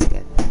 That's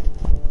good.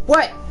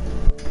 What?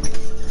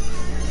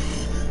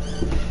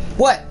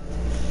 What?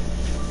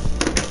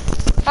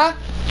 Huh?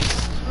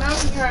 Now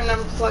can you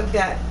unplug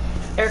that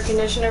air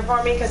conditioner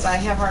for me? Because I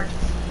have hard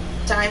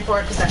time for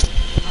it because that's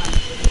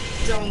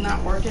still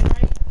not working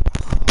right.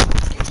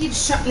 It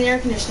keeps shutting the air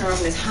conditioner off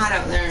and it's hot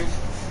out there.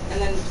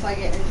 And then plug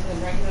it into the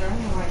regular. I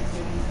don't know why it's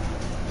doing that.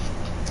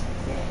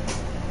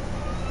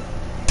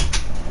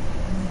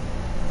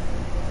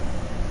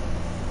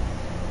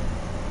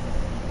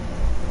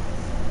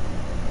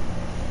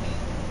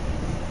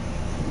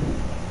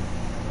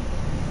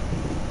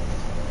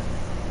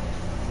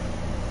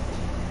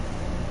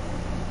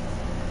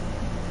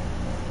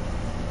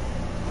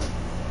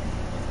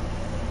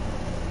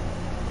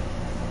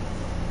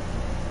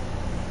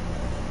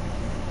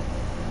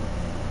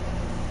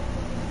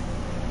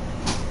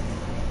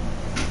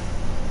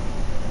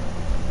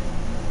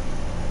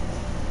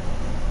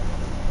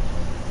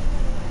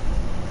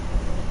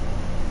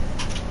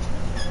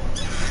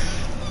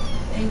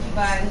 Thank you,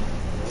 bud.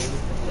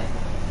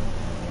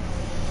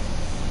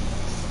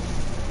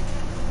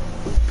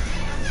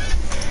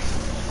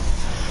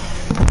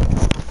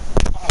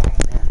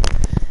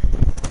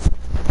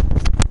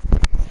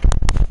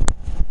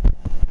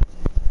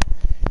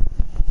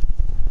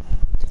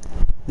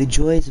 The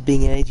joys of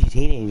being an edgy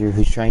teenager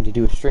who's trying to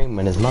do a stream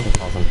when his mother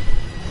calls him.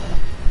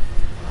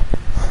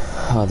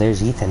 Oh,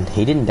 there's Ethan.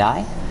 He didn't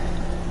die?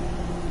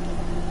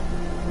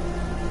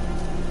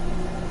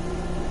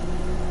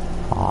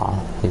 Aw,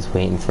 he's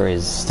waiting for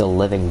his still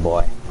living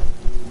boy.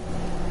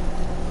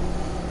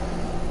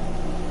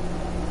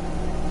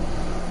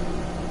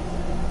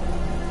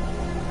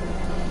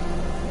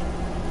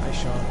 Hi,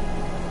 Sean.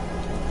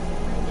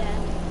 My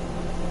dad.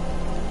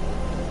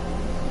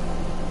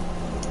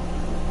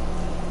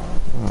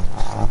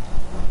 Aw.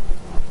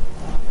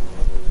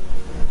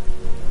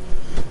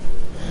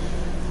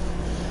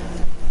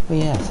 Oh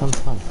yeah, sounds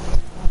fun.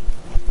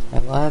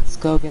 Alright, let's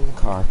go get in the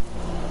car.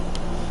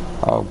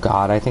 Oh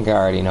god, I think I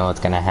already know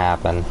what's gonna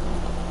happen.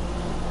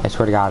 I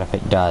swear to god, if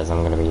it does,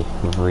 I'm gonna be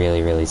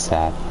really, really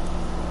sad.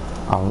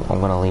 I'm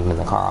gonna leave him in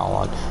the car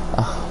all alone.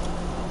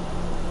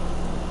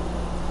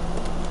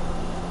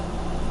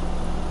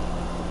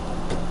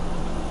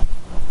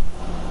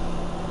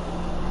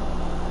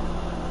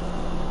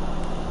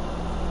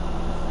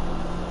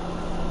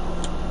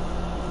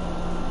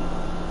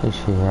 Make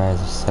sure your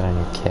eyes are set on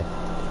your kid.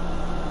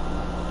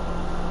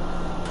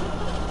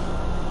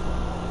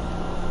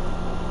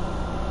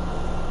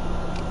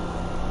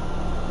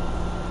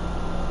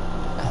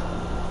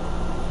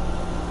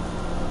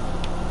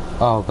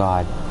 Oh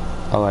god.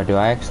 Oh, do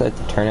I actually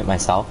have to turn it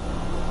myself?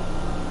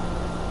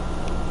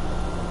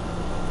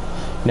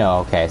 No,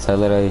 okay, so I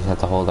literally just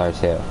have to hold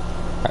R2.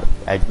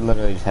 I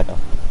literally just had to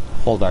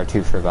hold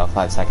R2 for about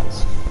 5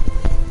 seconds.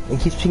 I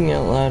keep speaking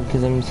out loud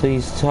because I'm so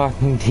used to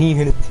talking to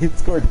you in a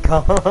Discord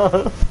call.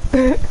 Oh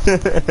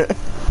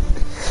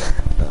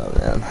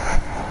man.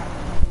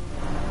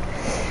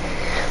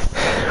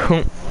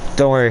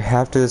 Don't worry,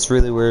 after this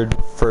really weird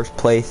first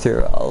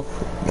playthrough, I'll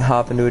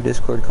hop into a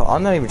Discord call.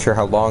 I'm not even sure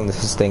how long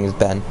this thing has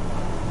been.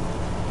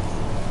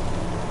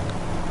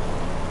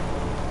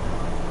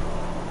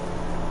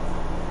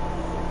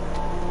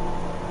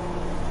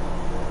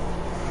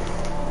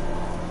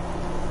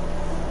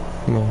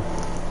 No.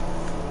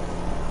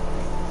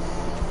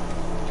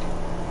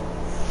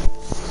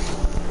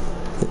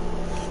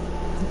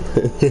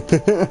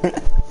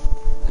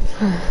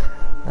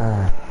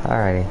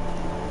 Alrighty.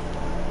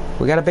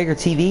 We got a bigger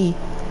TV.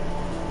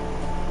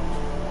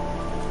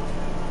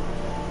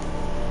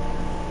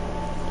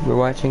 We're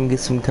watching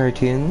some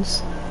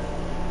cartoons.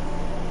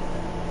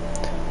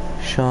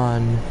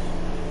 Sean.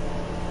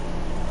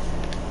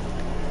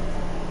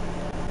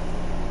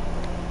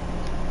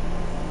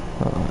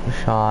 Oh,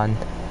 Sean.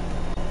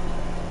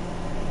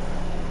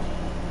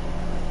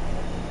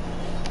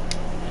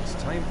 It's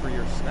time for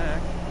your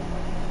snack.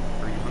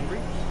 Are you hungry?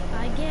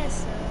 I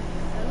guess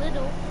a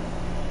little.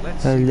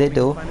 Let's A see what we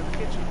little. can find in the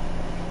kitchen.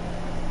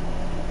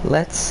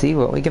 Let's see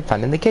what we can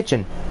find in the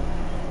kitchen.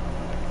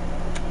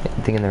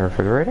 Anything in the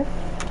refrigerator?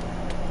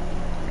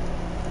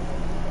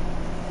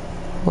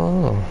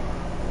 Oh.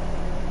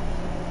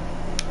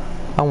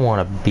 I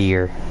want a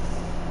beer.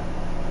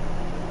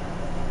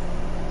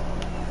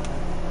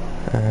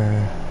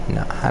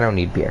 No, I don't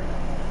need beer.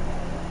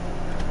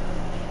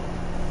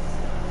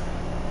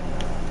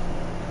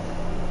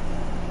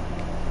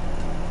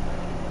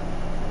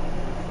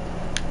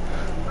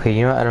 Okay,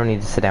 you know what? I don't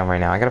need to sit down right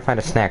now. I gotta find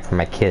a snack for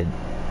my kid.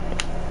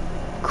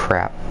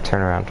 Crap.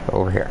 Turn around.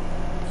 Over here.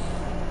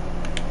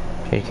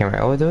 Change camera.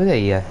 Oh, there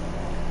you.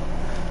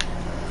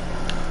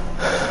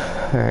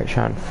 Alright,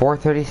 Sean.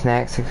 4:30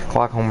 snack, 6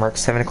 o'clock homework,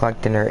 7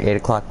 o'clock dinner, 8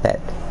 o'clock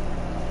bed.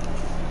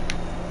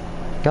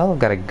 Y'all have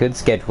got a good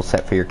schedule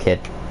set for your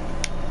kid.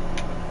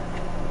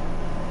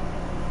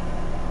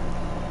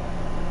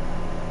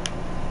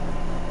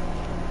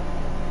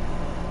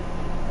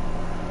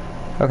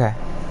 Okay.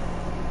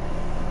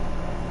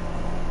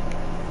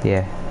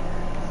 Yeah.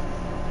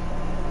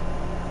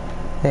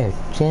 There,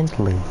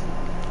 gently.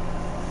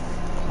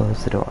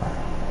 Close the door.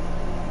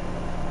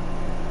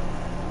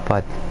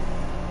 Bud,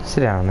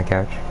 sit down on the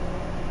couch.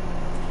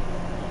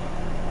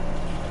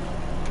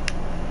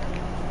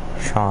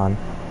 Sean.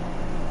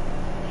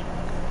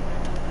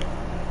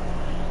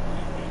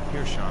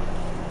 Here, Sean.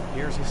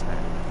 Here's your snack.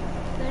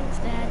 Thanks,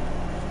 Dad.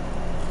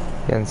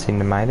 You haven't seemed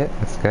to mind it.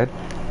 That's good.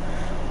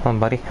 Come on,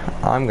 buddy.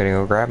 I'm gonna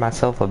go grab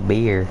myself a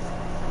beer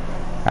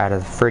out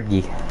of the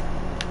fridgy.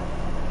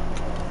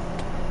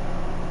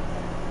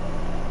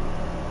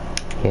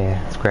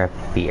 Yeah, let's grab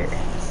a beer.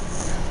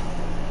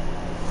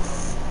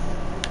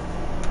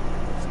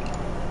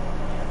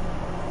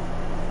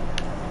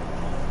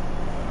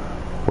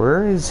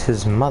 Where is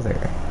his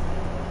mother?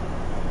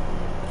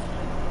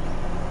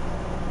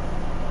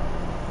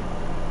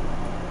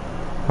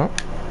 Oh,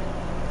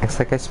 looks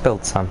like I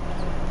spilled some.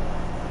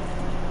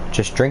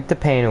 Just drink the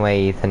pain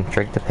away, Ethan.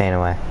 Drink the pain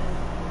away.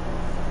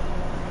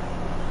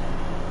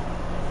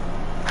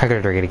 I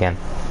gotta drink it again.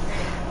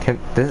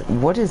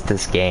 What is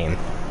this game?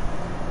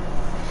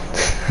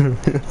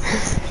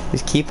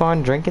 Just keep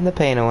on drinking the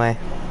pain away.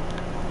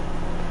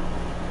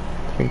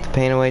 Drink the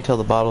pain away till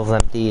the bottle's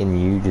empty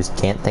and you just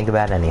can't think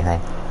about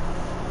anything.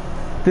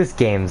 This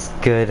game's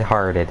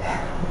good-hearted.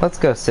 Let's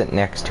go sit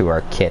next to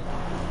our kid.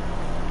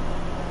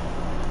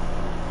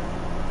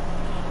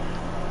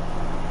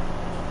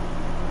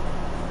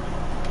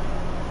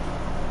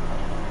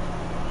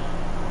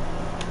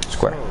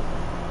 Square. So,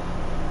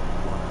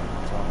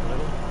 wanna talk a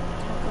little?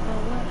 Talk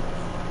about what?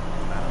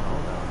 I don't know,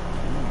 about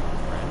you, your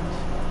friends.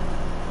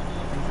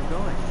 How things are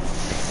going?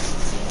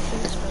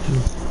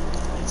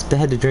 It's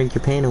bad to drink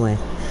your pain away.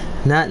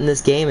 Not in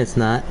this game, it's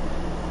not.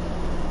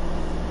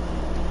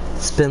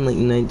 Spend like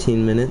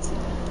 19 minutes.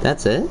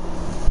 That's it?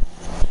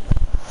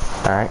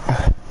 Alright.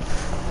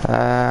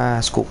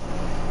 School. How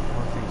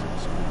are things at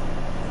school?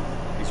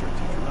 Is your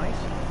teacher nice?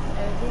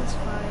 Everything's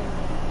fine.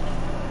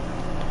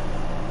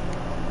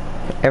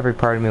 Every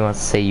part of me wants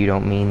to say you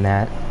don't mean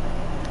that.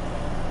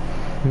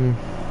 Sean, do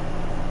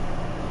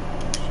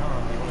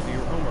you want to do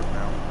your homework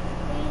now?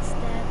 Please,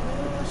 Dad, let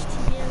me watch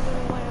TV a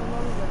little while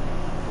longer.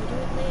 We'll do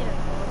it later,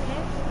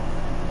 okay?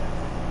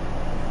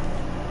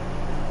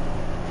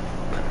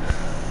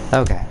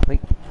 Okay. Wait.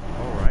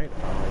 Alright,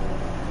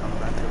 I'll come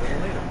back a little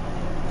later.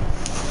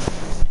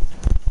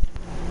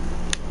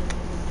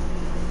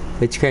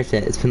 Wait, scratch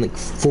that. It's been like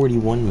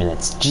 41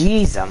 minutes.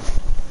 Jeez,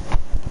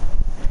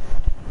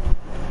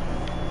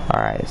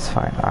 Alright, it's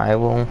fine. I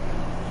will...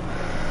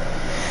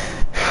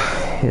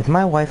 Is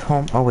my wife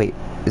home? Oh, wait.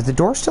 Is the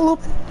door still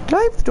open? Did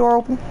I have the door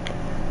open?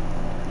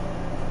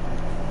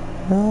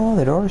 No,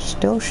 the door's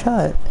still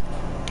shut.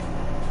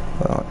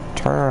 Well,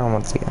 turn around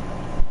once again.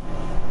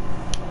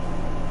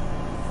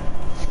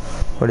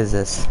 What is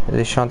this? Is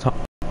this Sean's home?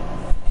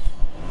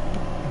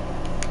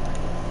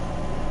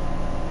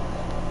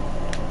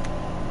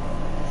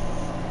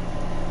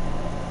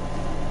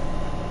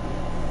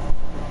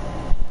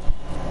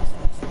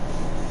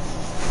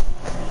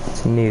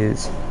 It's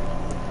news.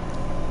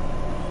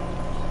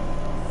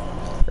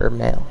 Or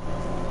mail.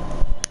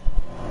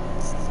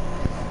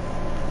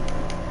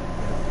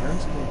 When the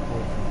parents came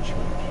home from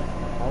church,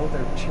 all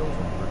their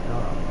children were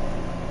gone.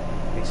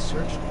 They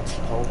searched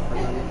and called for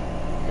them.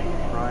 They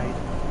cried,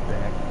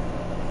 begged,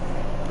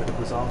 but it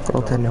was all to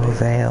Go to no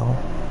avail.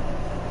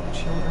 The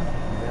children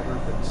have never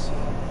been seen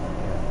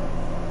again.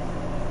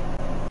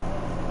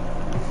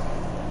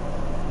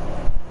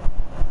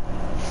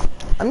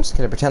 I'm just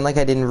gonna pretend like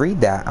I didn't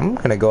read that. I'm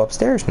gonna go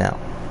upstairs now.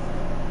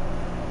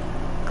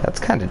 That's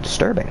kind of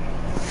disturbing.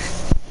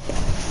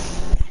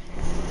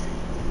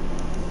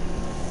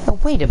 Oh,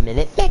 wait a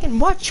minute. Megan,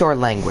 watch your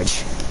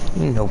language.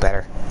 You know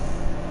better.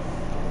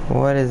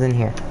 What is in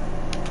here?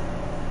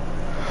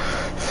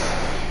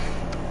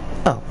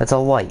 Oh, that's a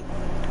light.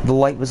 The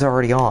light was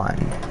already on.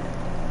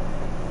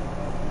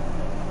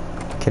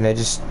 Can I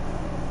just...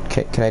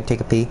 Can I take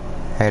a pee?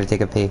 I gotta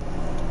take a pee.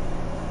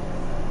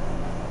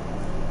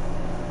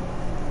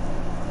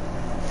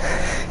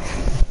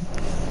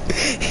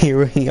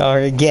 Here we are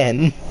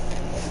again.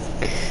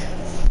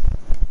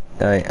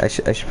 I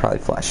should probably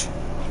flush.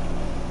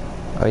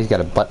 Oh, he's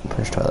got a button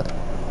push toilet.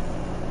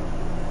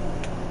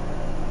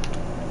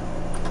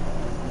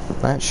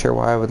 Not sure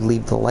why I would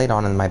leave the light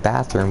on in my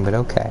bathroom, but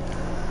okay.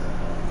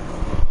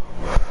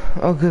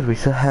 Oh, good. We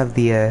still have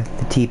the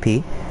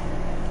TP.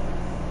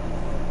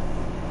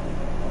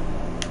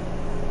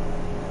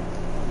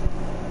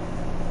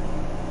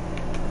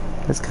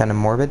 That's kind of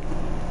morbid.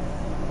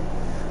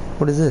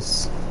 What is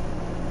this?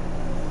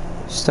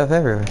 Stuff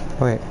everywhere.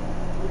 Wait.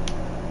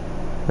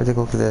 Let's take a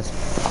look at this.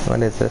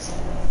 What is this?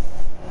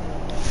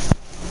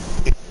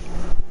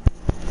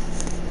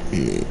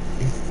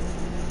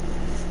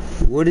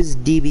 What is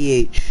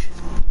DBH?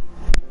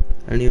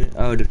 I don't even...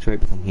 Oh,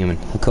 Detroit Become Human.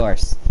 Of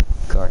course.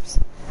 Of course.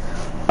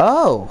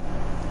 Oh!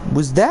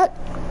 Was that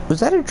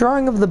a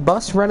drawing of the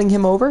bus running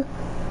him over?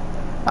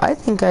 I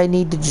think I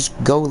need to just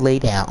go lay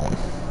down.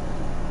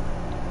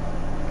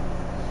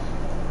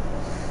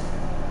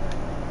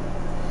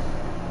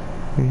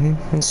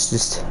 It's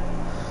just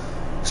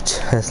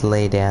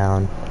lay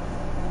down.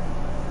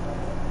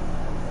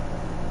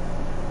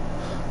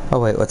 Oh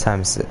wait, what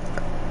time is it?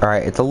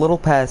 Alright, it's a little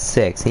past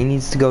 6. He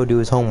needs to go do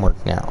his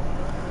homework now.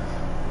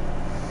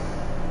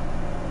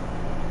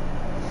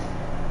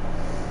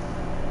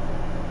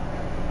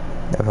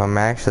 If I'm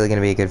actually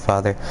gonna be a good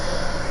father,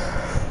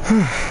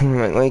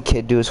 let my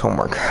kid do his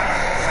homework.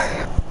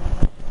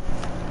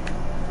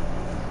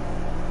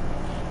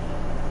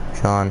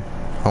 Sean,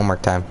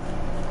 homework time.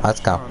 Let's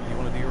go. You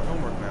want to do your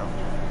homework now?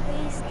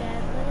 Please,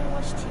 Dad, let me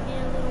watch TV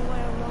a little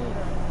while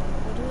longer.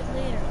 We'll do it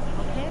later,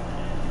 okay?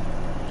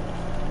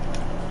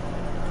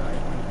 I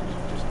think we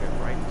should just get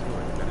right to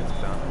it. Then it's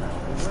done and out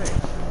of the way.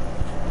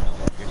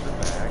 Get your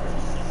bag and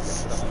get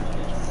set up in the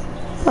kitchen.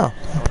 Oh.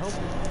 I'll help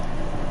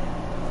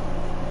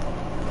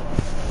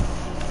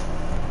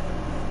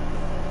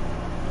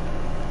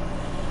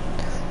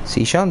you.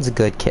 See, Sean's a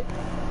good kid.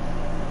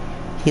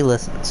 He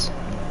listens.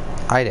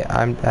 I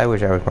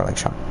wish I was more like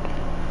Sean.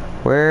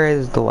 Where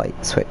is the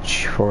light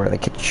switch for the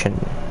kitchen?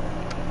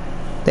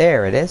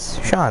 There it is.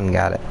 Sean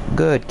got it.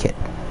 Good kid.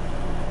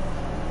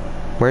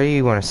 Where do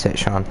you want to sit,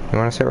 Sean? You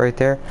want to sit right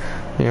there?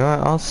 You know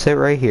what? I'll sit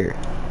right here.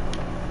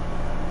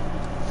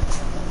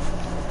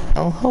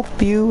 I'll help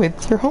you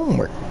with your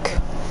homework.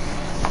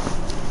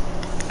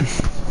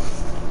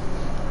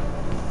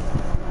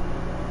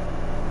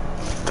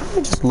 I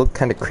just look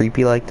kind of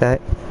creepy like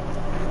that.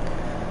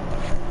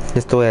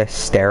 Just the way I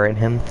stare at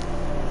him.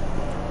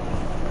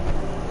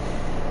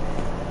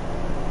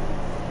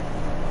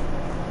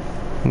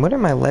 What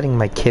am I letting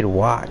my kid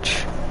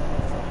watch?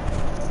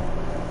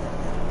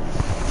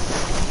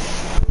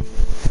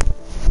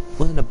 It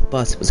wasn't a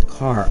bus, it was a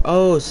car.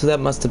 Oh, so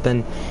that must have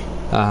been,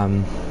 that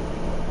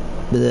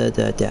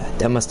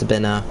must have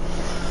been,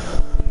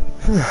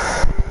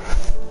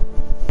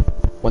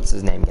 what's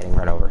his name getting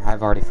run over?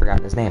 I've already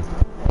forgotten his name.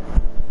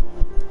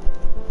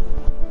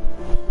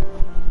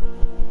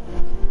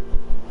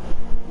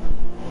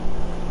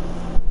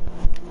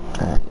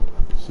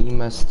 He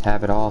must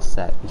have it all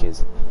set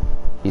because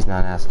he's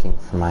not asking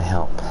for my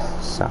help,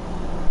 so.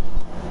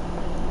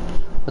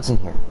 What's in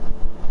here?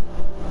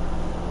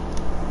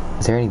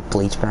 Is there any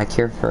bleach back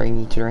here for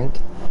me to drink?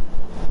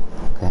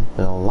 Okay,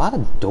 there's a lot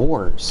of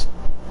doors.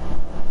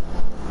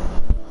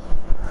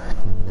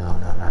 No.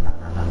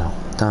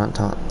 Don't.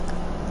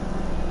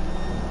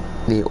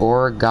 The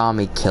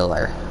Origami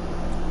Killer.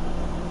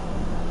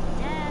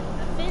 Dad,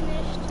 I'm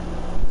finished.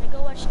 Can I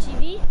go watch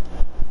TV?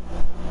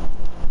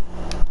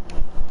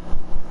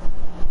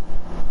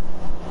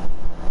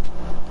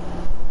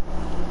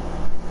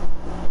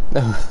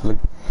 Look,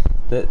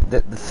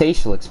 the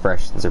facial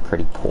expressions are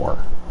pretty poor.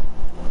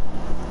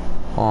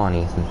 Hold on,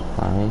 Ethan.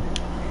 Alright.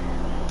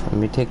 Let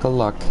me take a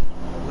look.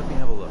 Let me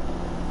have a look.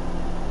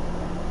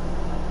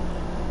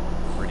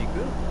 Pretty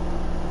good.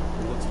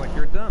 It looks like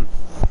you're done.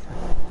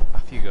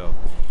 Off you go.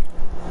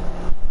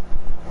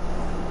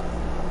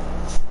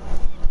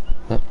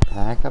 Yep,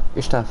 pack up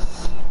your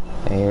stuff.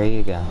 There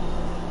you go.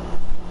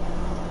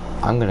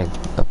 I'm gonna...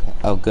 Okay.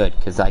 Oh, good,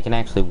 because I can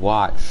actually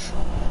watch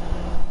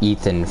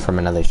Ethan from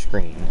another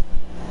screen.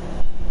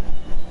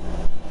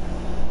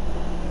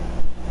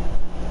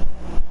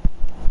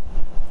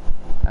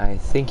 I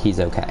think he's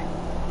okay.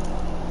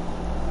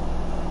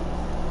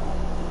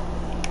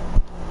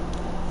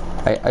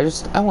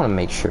 I want to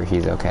make sure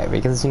he's okay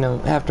because, you know,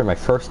 after my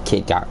first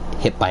kid got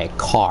hit by a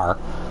car,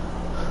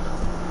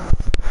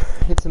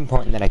 it's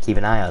important that I keep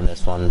an eye on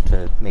this one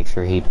to make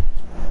sure he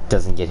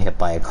doesn't get hit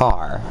by a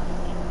car.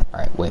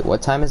 Alright, wait,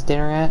 what time is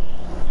dinner at?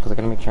 Because I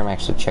gotta make sure I'm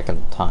actually checking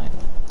the time.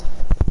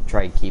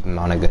 Try to keep him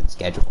on a good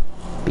schedule.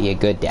 Be a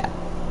good dad.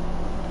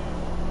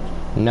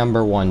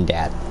 Number one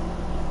dad.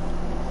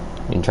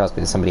 And trust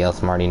me, somebody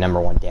else I'm already number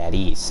one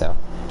daddy, so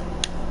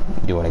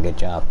you're doing a good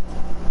job.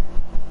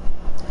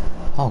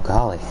 Oh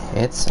golly,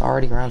 it's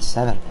already around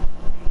 7.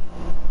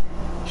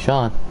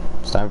 Sean,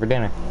 it's time for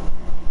dinner.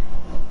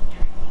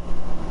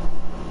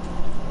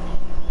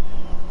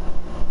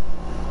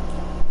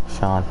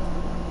 Sean.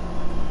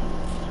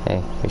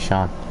 Hey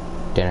Sean,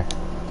 dinner. Do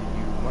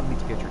you want me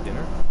to get your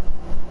dinner?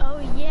 Oh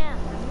yeah,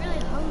 I'm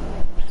really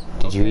hungry.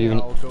 Did you even?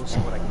 I'll go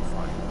see what I can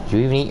find. Did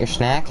you even eat your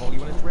snack? Call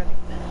you when it's ready.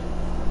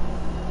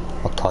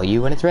 I'll call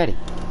you when it's ready.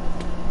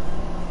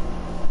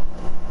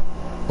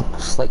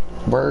 Looks like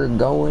we're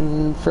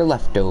going for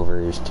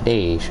leftovers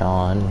today,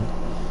 Sean.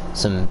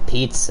 Some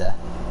pizza.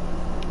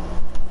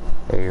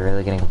 Are you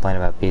really gonna complain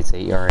about pizza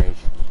at your age?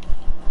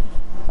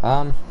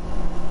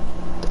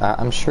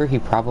 I'm sure he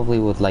probably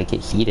would like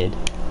it heated.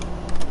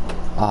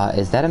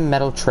 Is that a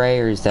metal tray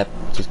or is that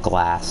just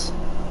glass?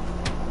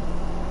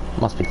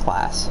 Must be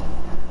glass.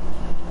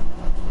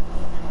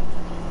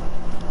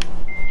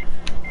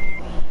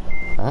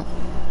 Oh,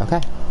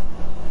 okay.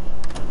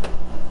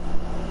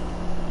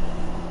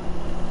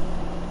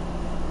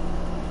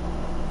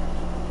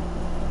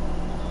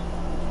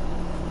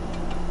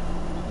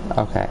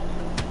 Okay.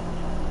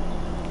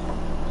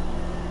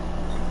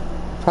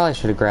 Probably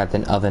should have grabbed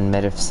an oven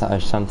mitt or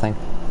something.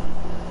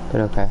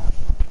 But okay.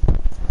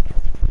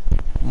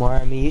 More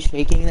of me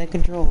shaking the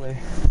controller.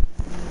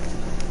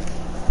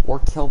 or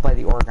killed by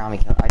the origami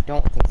killer. I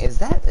don't think... Is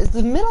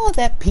the middle of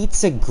that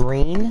pizza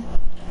green?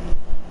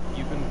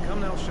 You can come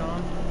now,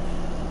 Sean.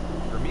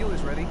 Your meal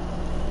is ready.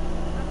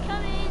 I'm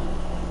coming.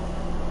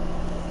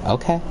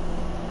 Okay.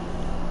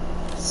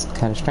 It's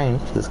kind of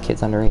strange. This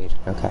kid's underage.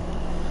 Okay.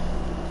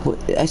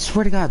 I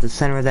swear to God, the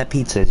center of that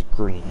pizza is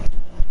green.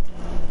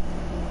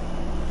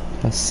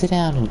 Now sit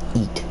down and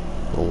eat,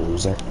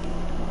 loser.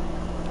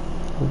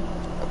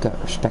 I've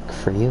got respect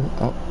for you.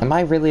 Oh, am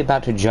I really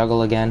about to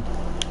juggle again?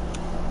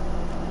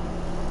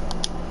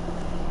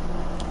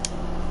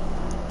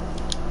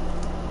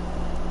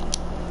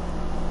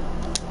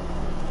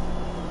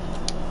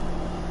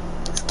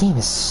 This game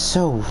is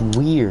so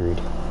weird.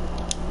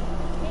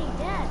 Hey,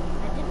 Dad,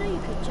 I didn't know you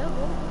could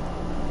juggle.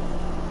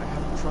 I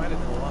haven't tried it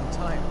in a long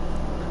time.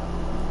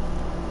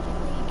 Do you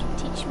think you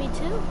can teach me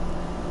too?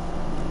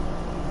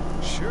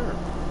 Sure.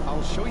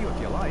 I'll show you if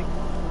you like.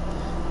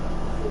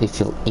 If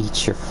you'll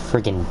eat your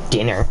friggin'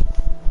 dinner.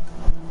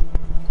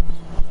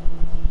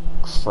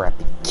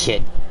 Crappy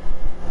kid.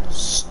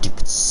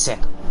 Stupid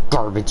sack of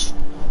garbage.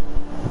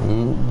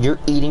 You're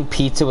eating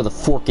pizza with a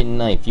fork and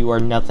knife. You are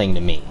nothing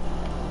to me.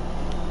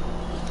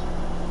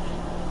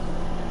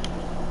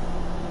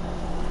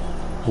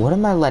 What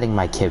am I letting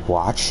my kid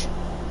watch?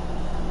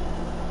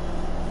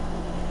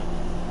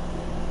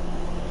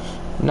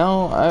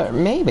 No,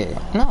 maybe.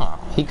 No,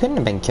 he couldn't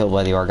have been killed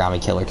by the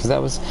origami killer, because that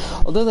was...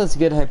 Although that's a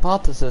good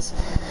hypothesis,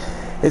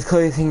 it's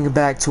clearly thinking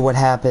back to what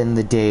happened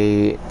the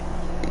day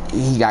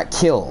he got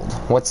killed.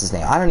 What's his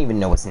name? I don't even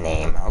know his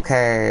name,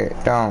 okay?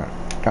 Don't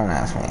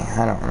ask me.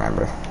 I don't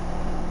remember.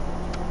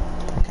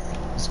 Okay,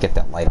 let's get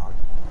that light on.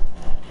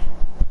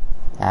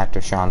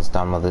 After Sean's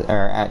done with it,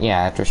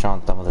 after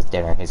Sean's done with his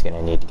dinner, he's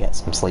gonna need to get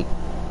some sleep.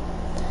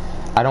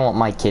 I don't want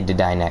my kid to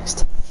die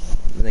next.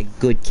 The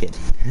good kid,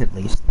 at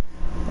least.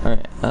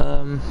 Alright,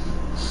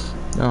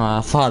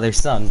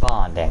 father-son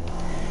bonding.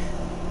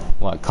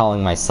 What,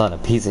 calling my son a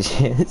piece of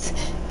shit?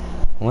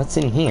 What's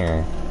in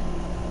here?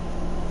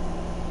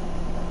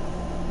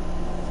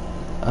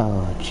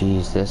 Oh,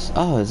 Jesus.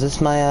 Oh, is this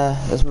my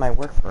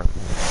work room?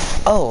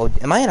 Oh,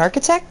 am I an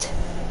architect?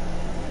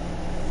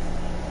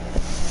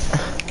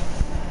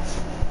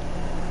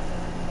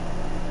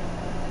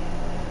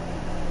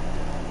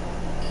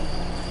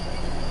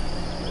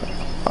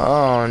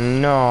 Oh,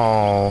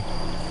 no.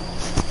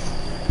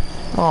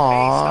 Aww.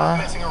 Hey, stop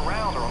messing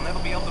around or I'll never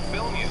be able to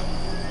film you.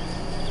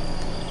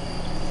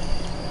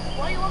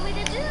 What do you want me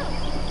to do?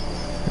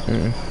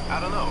 I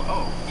don't know.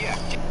 Oh, yeah.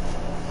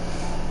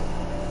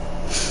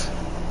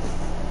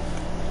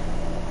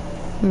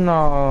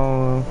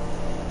 No.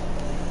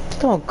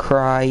 Don't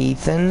cry,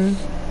 Ethan.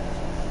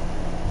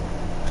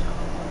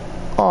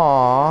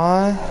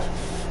 Aww.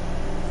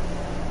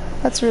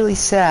 That's really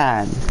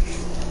sad.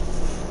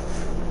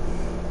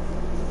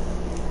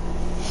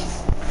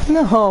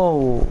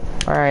 No.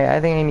 Alright, I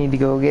think I need to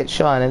go get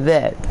Sean in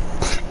bed.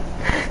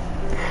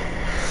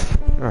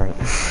 Alright.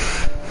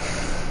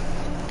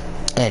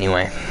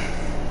 Anyway.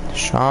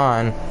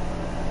 Shauner.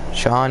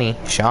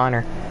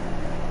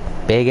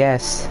 Big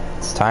S.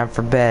 It's time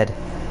for bed.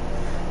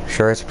 I'm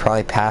sure it's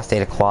probably past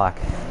 8 o'clock.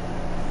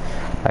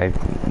 I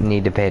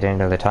need to pay attention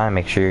to the time,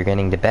 make sure you're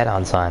getting to bed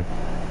on time.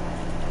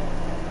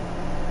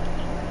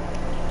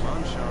 Come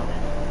on, Sean.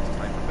 It's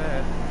time for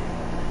bed.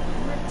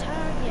 I'm not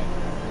tired yet.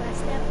 Can I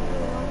stay up a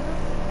little longer?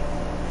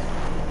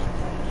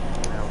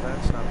 Now,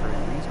 that's not very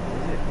reasonable,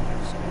 is it? We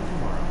have school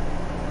tomorrow.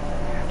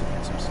 You have to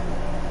get some sleep.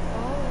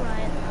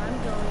 Alright, I'm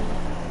going.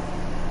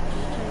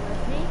 Can you play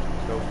with me?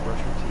 Go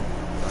brush your teeth.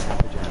 Put on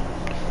your pajamas.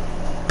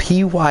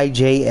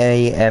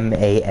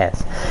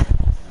 Pyjamas.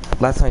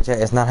 Last time I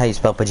checked, it's not how you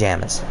spell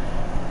pajamas.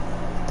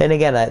 Then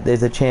again,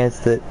 there's a chance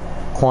that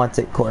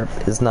Quantic Corp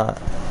is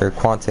not, or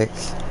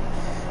Quantix.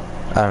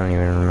 I don't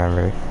even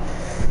remember.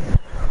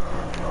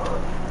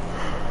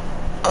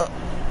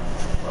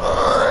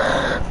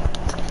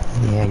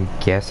 Yeah, I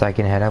guess I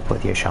can head up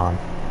with you, Sean.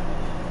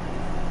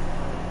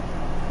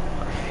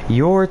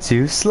 You're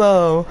too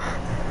slow.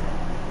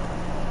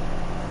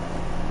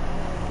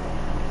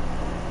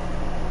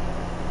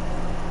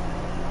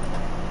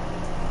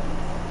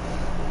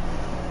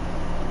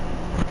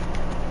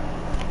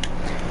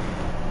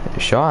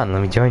 Sean,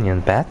 let me join you in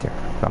the bathroom.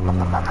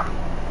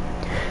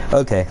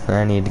 Okay,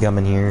 I need to come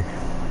in here.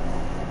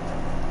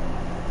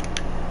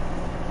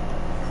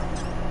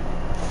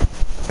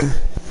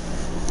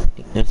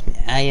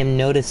 I am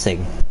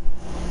noticing.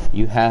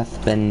 You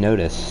have been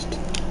noticed.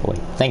 Wait,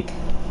 think.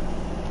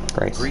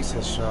 Grace. Greece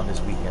has Sean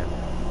this weekend.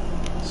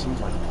 Seems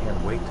like he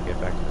can't wait to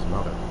get back to his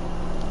mother.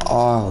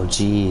 Oh,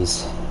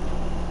 jeez.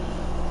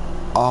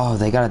 Oh,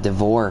 they got a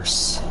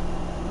divorce.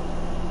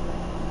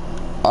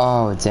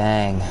 Oh,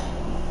 dang.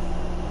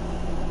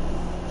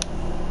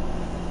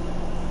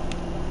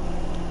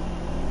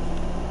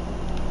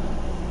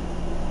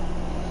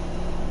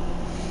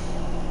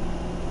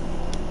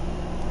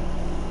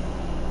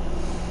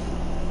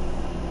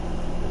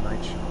 Good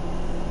night,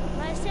 Sean.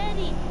 My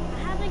teddy! I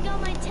haven't got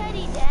my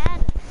teddy,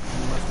 Dad!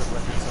 You must have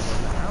left it somewhere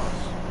in the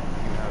house.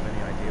 Do you have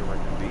any idea where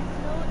it could be?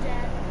 No,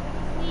 Dad.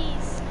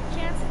 Please, I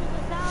can't sleep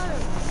without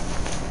him.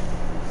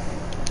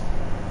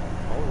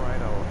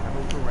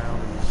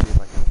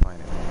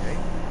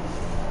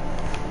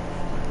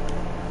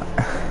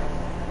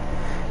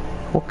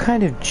 What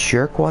kind of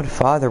jerkwad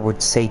father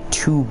would say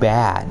too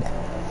bad?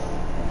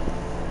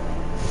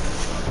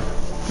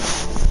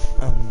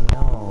 Oh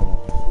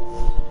no.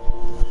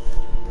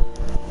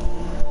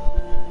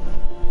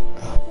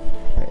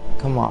 Right,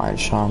 come on,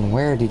 Sean,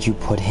 where did you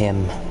put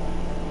him?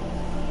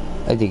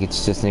 I think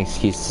it's just an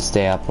excuse to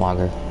stay up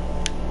longer.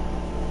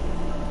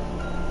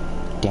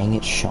 Dang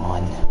it,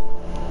 Sean.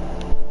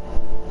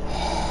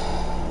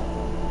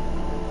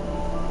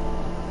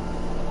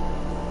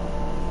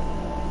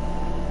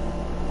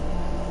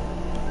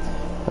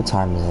 What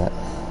time is it?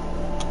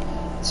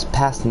 It's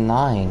past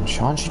 9.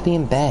 Sean should be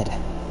in bed.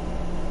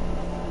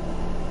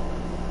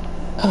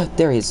 Oh,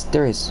 there he is.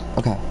 There he is.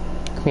 Okay.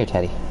 Come here,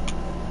 Teddy.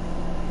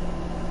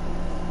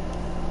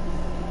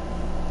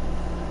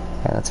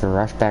 Okay, let's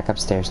rush back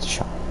upstairs to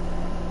Sean.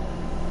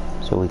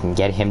 So we can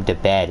get him to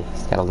bed.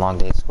 He's got a long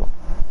day at school.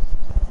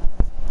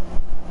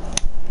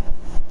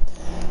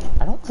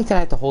 I don't think that I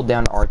have to hold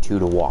down R2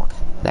 to walk.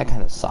 That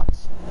kind of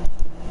sucks.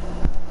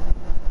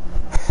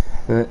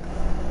 But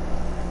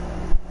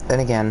then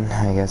again,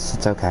 I guess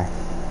it's okay.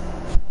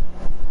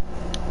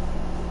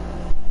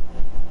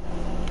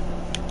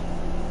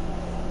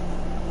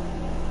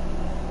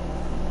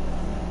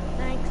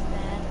 Thanks,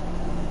 Dad.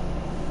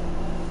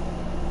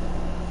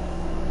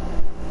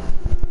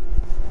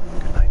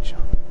 Good night,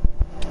 Sean.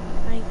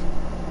 Night.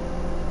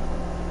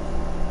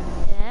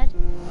 Dad,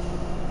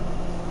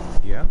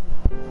 Yeah?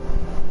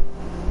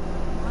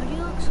 why do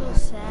you look so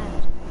sad?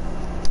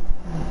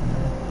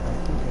 I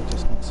think I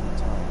just need some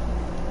time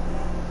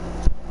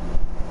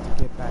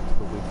to get back to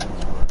the way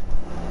things were.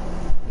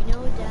 You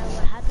know, Dad,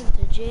 what happened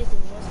to Jason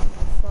wasn't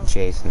your fault.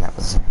 Jason, that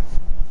was...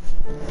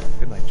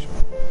 Good night, Sean.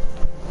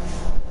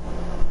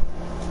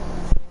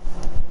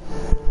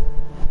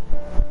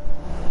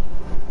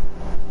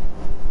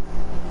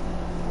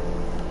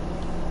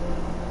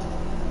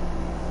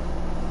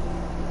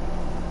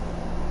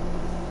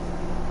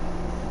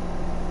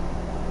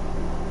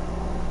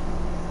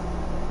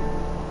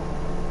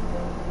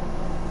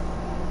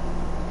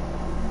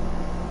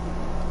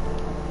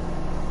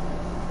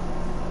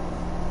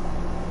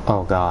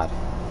 Oh, God.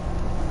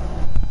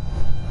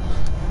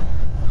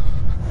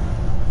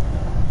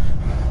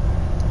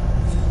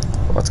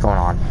 What's going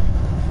on?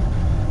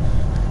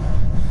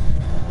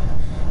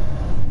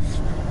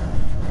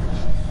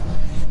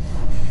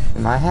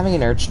 Am I having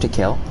an urge to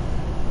kill?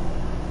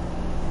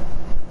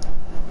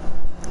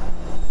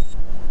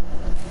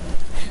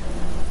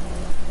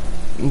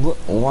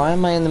 Why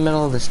am I in the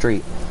middle of the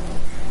street?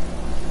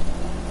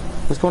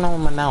 What's going on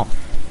with my mouth?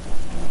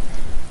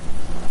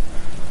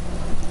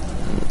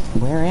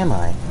 Where am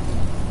I?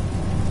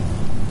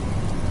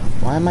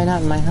 Why am I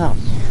not in my house?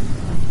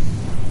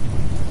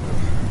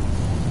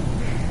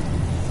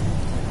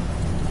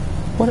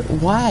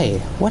 Why?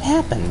 What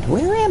happened?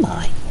 Where am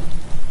I?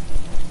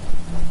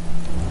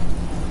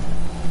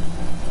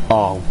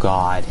 Oh,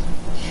 God.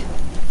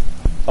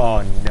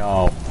 Oh,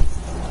 no.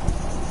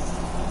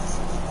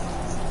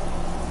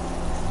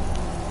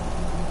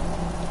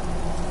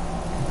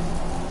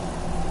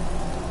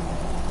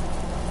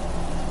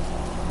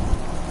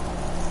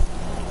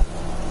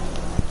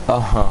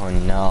 Oh,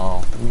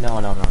 no. No,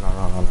 no, no, no,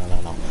 no, no, no,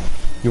 no, no.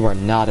 You are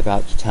not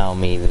about to tell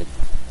me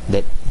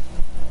that...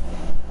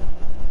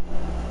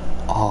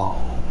 Oh,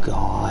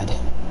 God.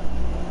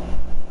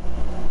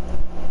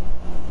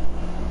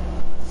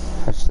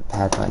 Touch the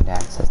pad button to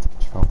access the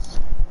controls.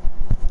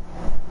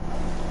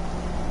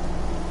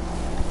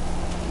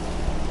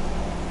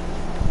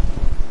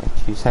 Like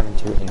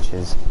 272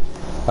 inches.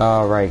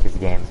 Oh, right, because the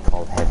game is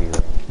called Heavyweight.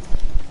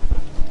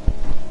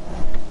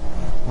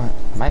 What?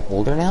 Am I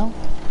older now?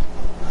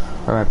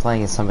 Or am I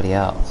playing as somebody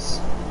else?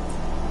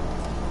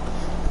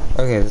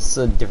 Okay, this is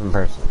a different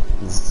person.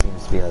 This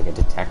seems to be like a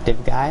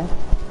detective guy.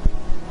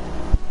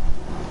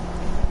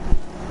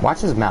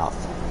 Watch his mouth.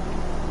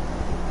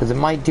 Because it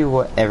might do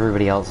what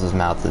everybody else's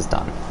mouth has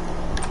done.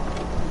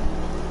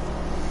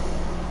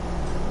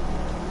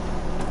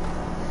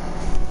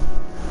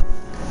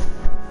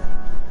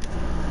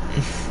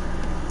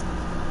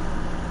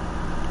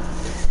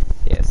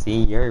 Yeah,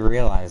 see, you're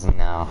realizing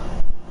now.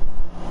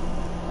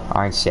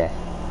 Aren't you?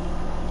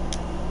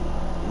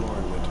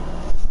 Lauren Winter.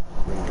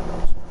 Ring your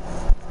bells.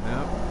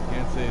 No,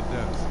 can't say it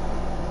does.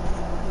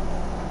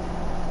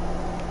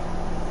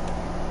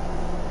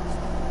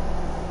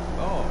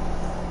 Oh,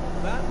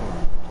 that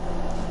one.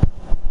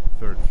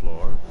 3rd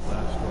floor,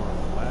 last door on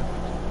the left,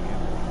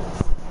 end of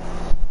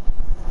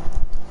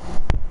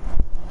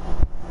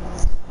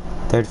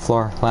the 3rd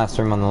floor, last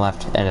room on the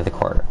left, end of the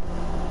corridor.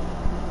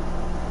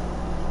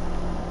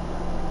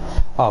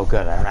 Oh,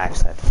 good, I don't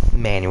actually have to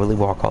manually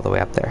walk all the way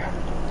up there.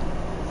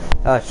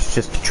 It's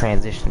just a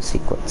transition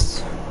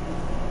sequence.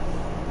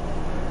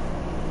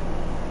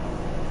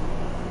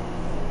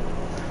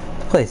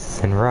 The place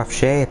is in rough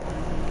shape.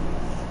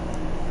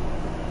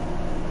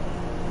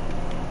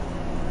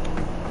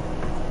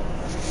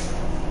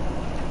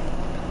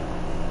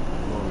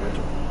 Lauren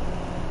Winter.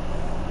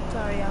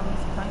 Sorry, I was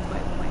trying to my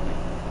appointment.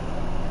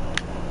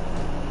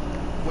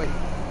 Wait.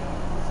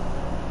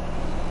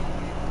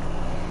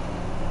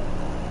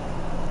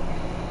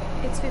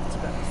 It's $50.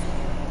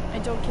 I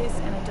don't kiss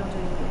and I don't do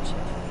any weird shit.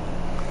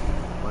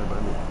 Fine by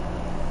me.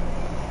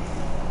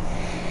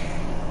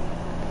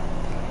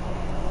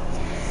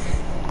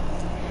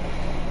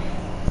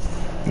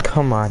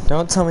 Come on,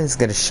 don't tell me this is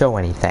gonna show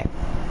anything.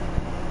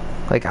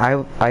 Like,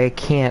 I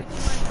can't. On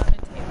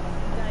the table. You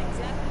got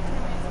exactly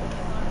 10 minutes when the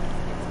alarm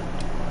gets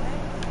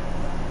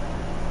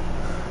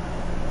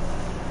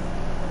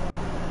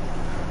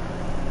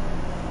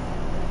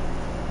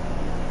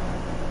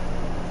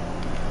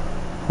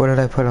What did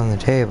I put on the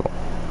table? You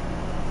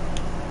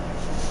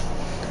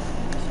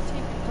should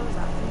take your clothes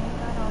off. We ain't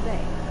got all day.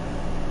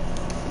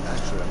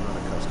 Actually, I'm not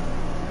a customer.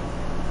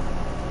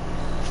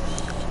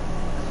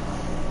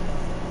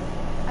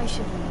 I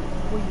should leave.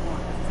 What do you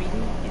want? A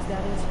freebie? Is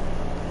that it?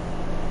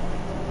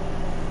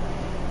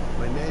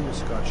 My name is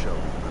Scott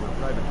Shelby. I'm a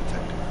private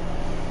detective.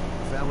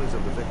 The families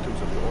of the victims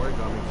of the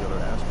Origami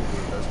killer asked me to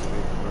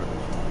investigate the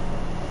murders.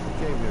 I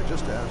came here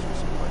just to ask you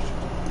some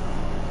questions.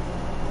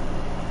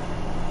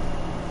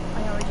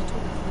 I already told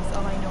the police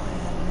all I know and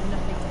I have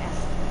nothing to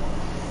ask.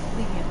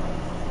 Leave me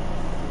alone.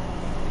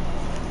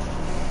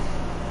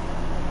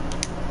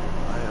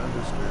 I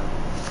understand.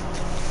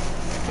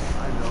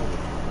 I know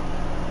what you want.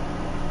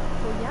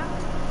 Oh yeah?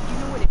 You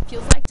know what it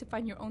feels like to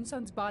find your own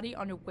son's body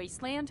on a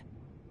wasteland?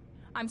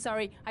 I'm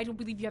sorry, I don't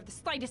believe you have the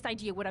slightest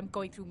idea what I'm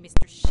going through,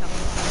 Mr. Shelby.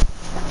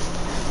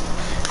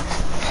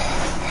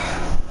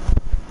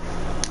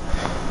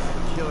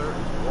 The killer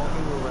is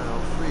walking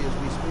around free as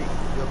we speak.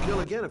 He'll kill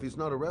again if he's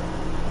not arrested.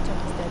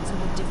 Chucky's dead, so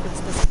what difference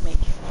does it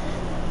make?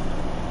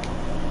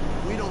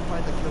 If we don't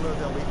find the killer,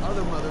 there'll be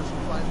other mothers who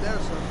find their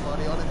son's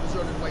body on a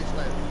deserted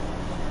wasteland.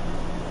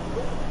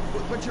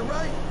 But you're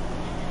right.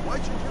 Why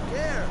should you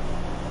care?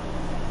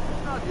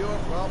 It's not your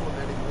problem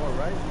anymore,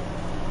 right?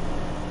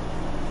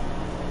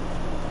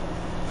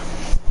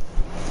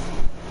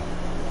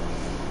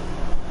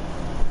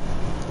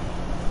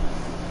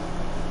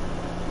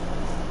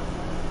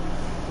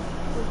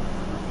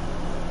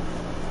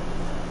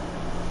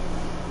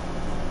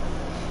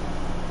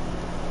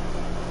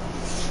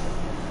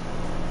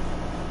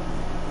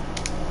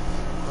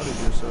 How did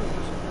your son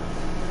disappear?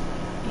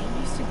 He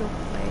used to go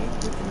play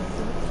with the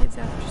neighborhood kids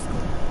after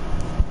school.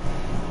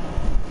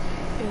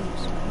 It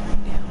was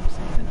pouring down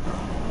something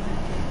awful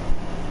that day.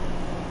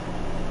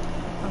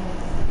 I won't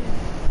forget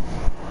it.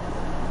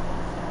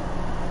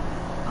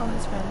 All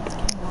his friends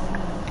came along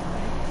and went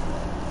away.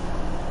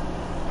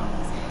 All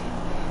except him.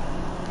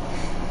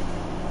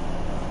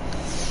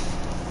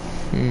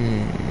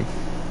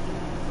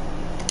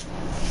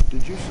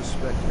 Did you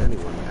suspect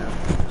anyone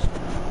after this?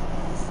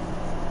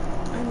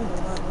 I knew a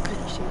lot of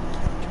pretty shady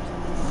characters in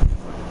the movie.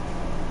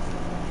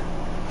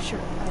 Sure,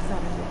 I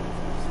thought I would at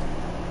first.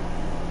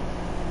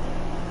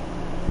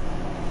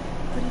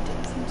 But it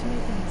didn't seem to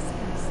make any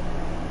sense.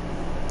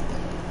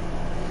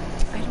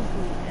 I don't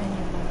believe any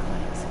of my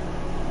clients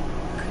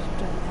could have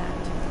done that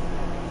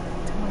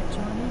to my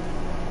Johnny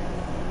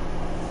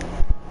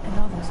and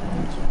all those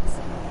other kids.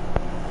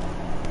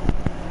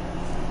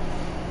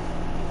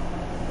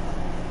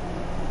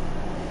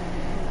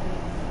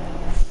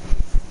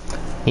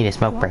 Need a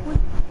smoke Want break. one?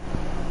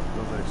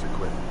 No thanks, I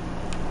quit.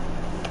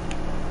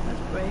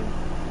 That's brave.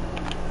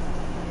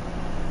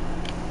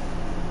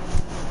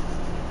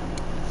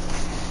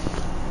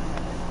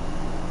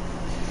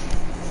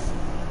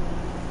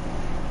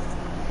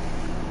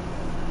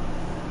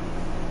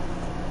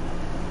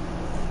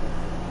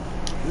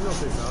 You know if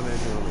they found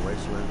anything on the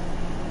wasteland?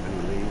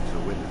 Any leads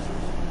or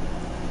witnesses?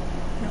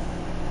 No.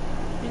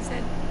 He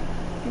said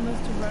he must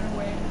have run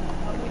away and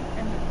probably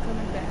ended up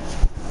coming back.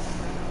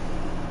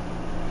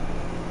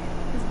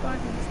 His body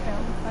was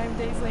found 5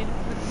 days later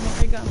with an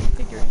origami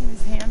figure in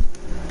his hand.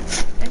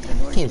 And an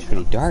orchid Seems pretty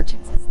on his dark.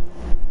 chest.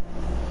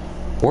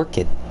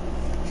 Orchid.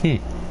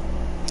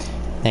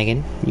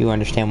 Megan, you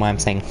understand why I'm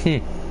saying Is that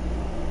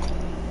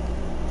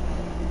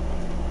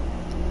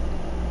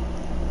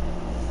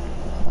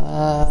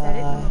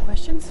it? No more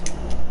questions?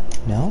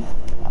 No,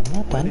 I'm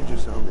not When done. did you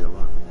sound the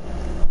alarm?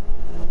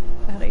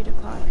 About 8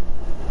 o'clock.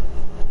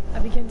 I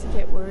began to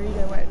get worried.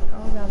 I went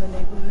all around the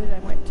neighborhood. I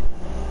went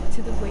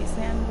to the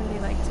wasteland where they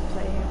like to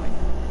play. I went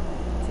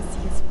to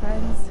see his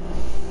friends.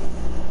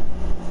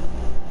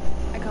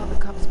 I called the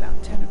cops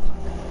about 10 o'clock.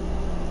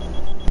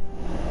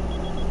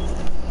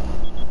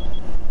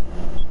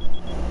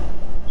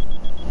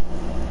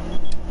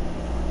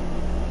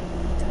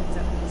 Time's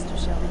up, Mr.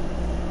 Shelby.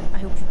 I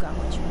hope you got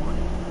what you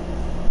wanted.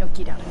 Now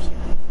get out of here.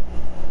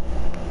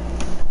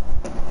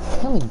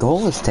 The only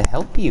goal is to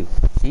help you.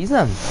 Seize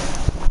them.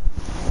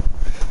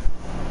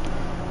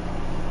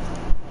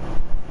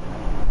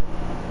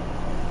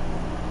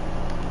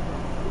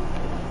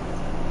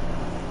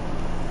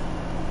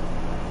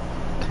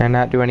 Can I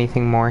not do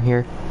anything more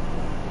here?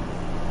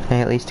 Can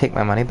I at least take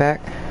my money back?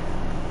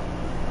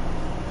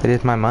 It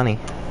is my money.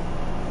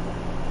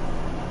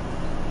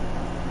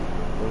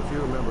 Well, if you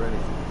remember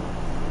anything,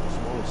 the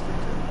smallest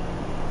detail.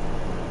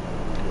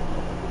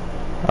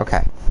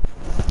 Okay.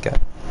 Good.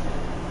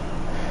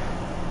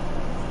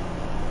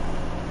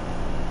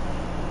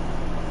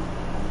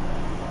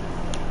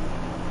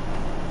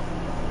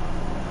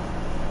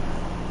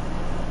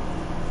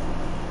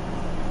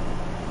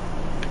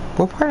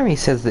 What part of me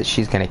says that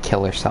she's gonna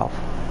kill herself?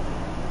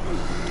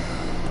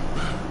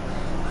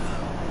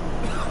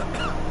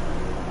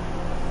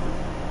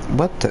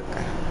 What the?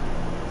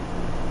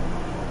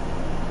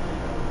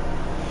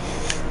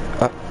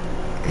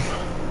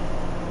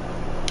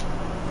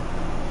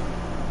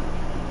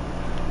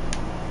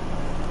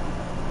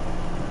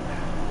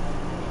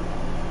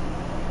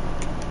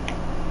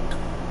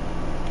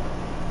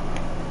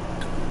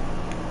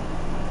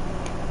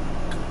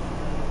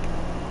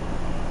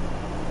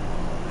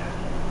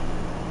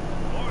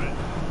 Lauren!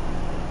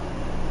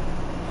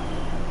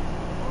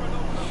 Lauren,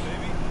 open up,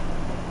 baby.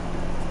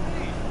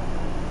 Hey.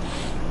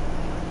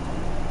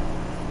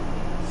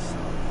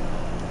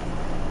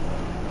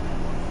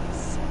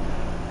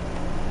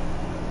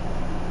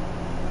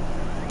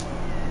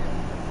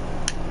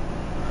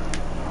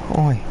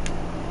 Oi.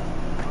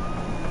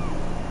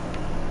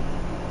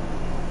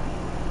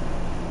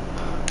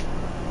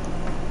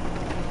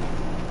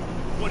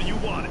 What do you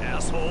want,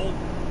 asshole?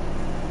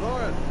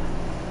 Lauren,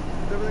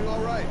 is everything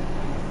all right?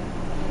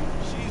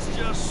 She's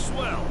just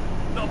swell.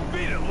 Now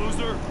beat it,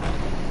 loser.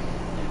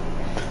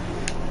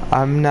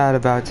 I'm not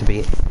about to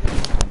be.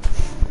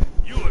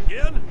 You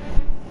again?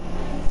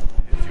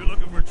 If you're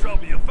looking for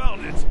trouble, you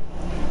found it.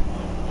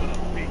 I'm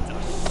gonna beat the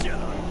shit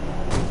out of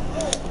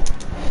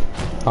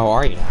you. Oh,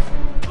 are you?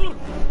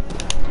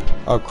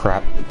 Oh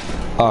crap.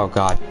 Oh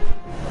god.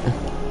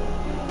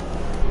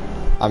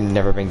 I've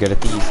never been good at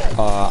these.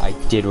 I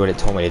did what it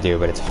told me to do,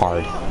 but it's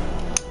hard.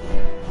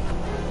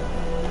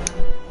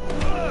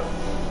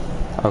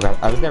 Oh god,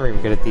 I was never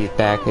even good at these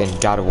back in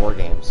God of War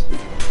games.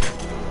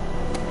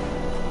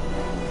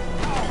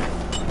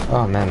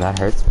 Oh man, that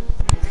hurts.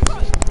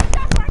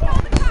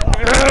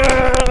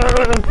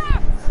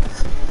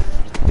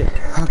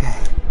 Okay.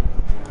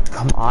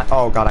 Come on.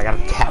 Oh god, I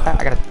gotta tap that.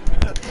 I gotta.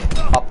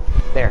 Up.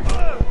 There.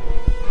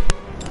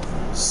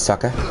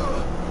 Sucker.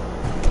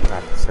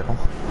 Alright, circle.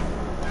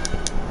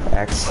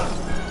 X.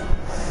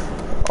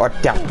 Oh,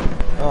 down.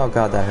 Oh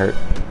god, that hurt.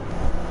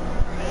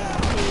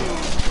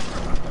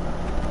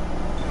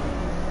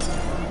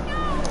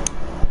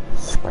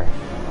 Square.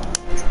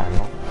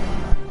 Triangle.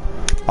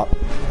 Up.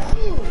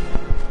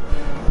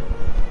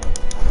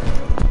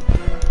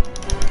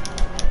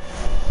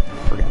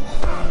 Forget.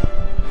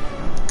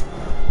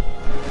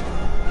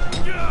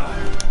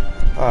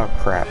 Oh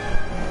crap.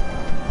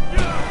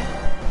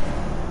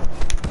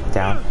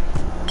 Down.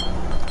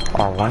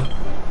 R1.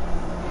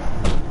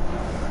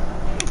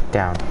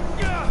 Down.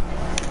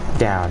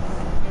 Down.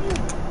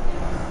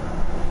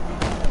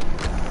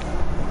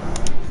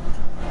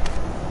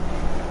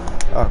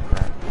 Oh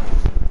crap.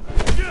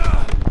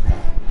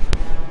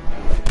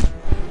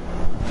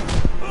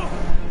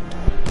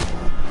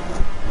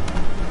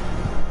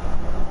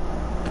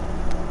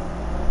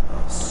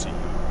 I'll see you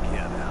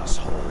again,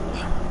 asshole.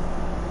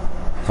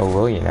 Oh,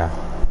 will you now?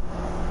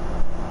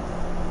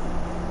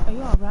 Are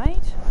you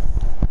alright?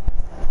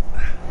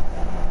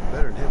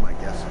 Better than him, I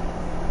guess.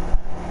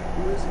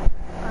 Who is he?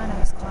 An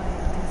ex-client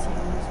thinks he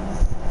owes me.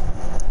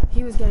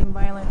 He was getting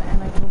violent,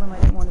 and I told him I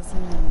didn't want to see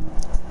him anymore.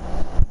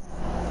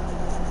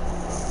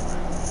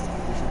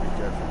 You should be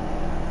careful.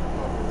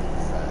 Not really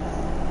bad.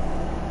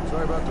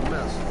 Sorry about the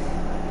mess.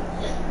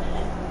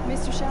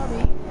 Mr.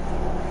 Shelby,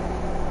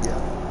 Yeah.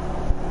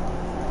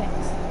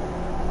 thanks.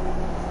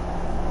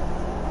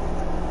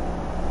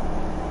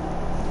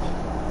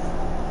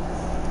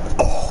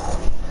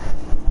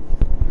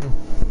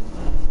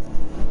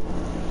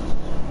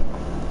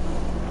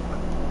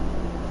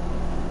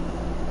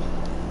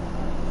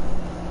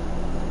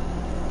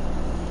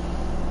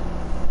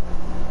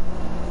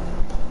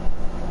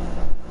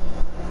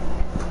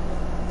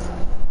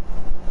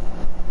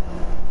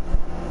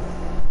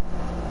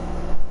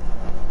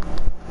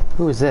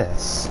 Who is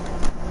this?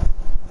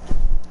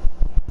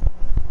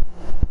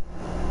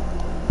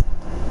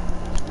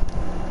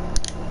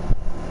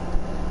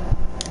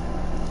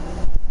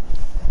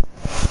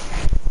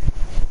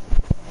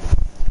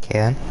 Okay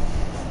then.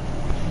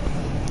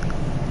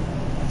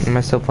 Am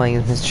I still playing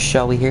as Mr.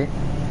 Shelby here?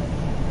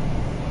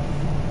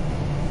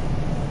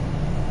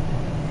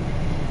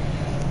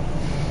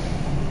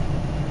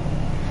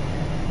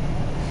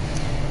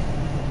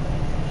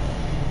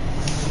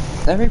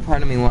 Every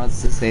part of me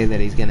wants to say that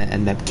he's gonna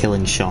end up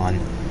killing Sean.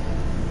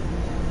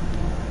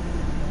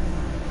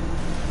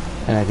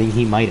 And I think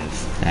he might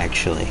have,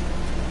 actually.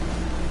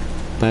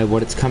 But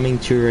what it's coming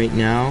to right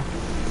now...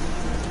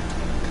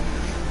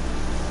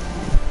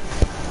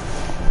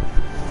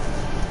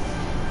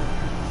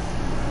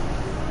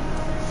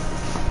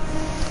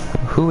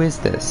 Who is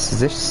this?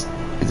 Is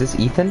this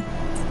Ethan?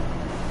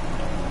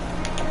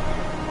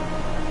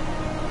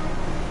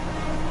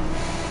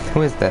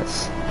 Who is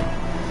this?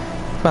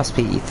 Must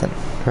be Ethan,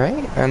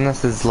 right?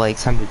 Unless this is like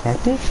some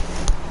detective?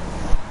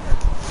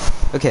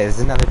 Okay, this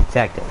is another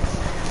detective.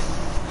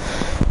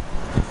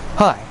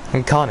 Hi,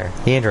 I'm Connor,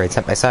 the android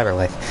sent by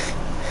Cyberlife.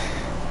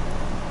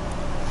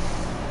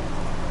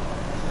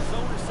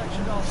 Zone is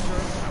sectioned off, sir.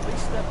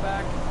 Please step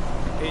back.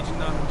 Agent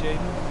Norman Jaden,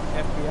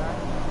 FBI.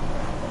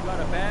 You got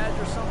a badge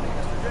or something,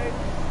 Mr. Jaden?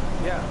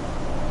 Yeah.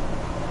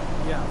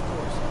 Yeah, of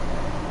course.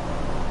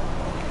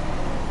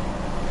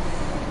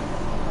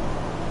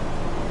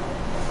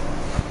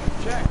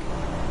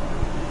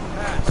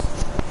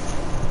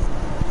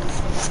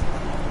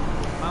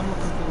 I'm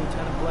looking for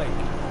Lieutenant Blake.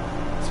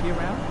 Is he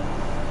around?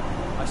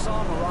 I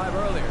saw him arrive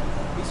earlier.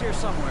 He's here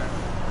somewhere.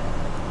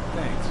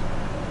 Thanks.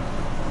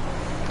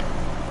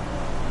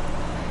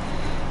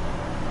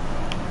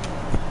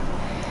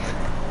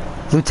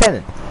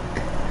 Lieutenant!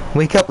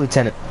 Wake up,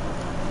 Lieutenant.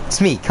 It's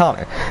me,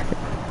 Connor.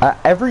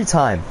 Every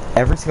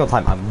single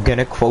time, I'm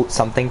gonna quote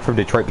something from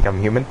Detroit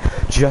Become Human,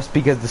 just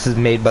because this is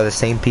made by the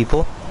same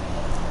people.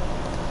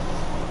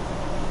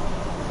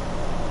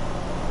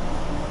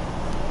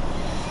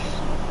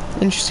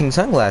 Interesting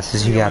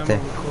sunglasses you got there.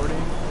 Recording,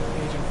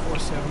 Agent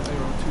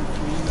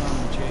 47023,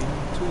 Norman Jaden,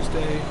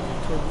 Tuesday,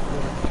 October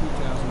 4th,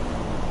 2004.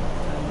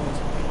 Time was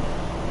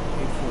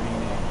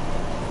 8:14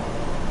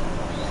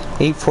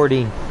 a.m.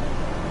 8:14.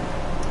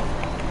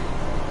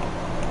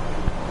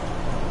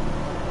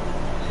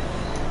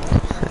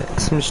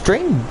 Some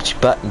strange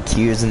button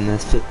cues in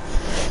this.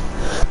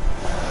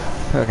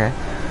 Okay.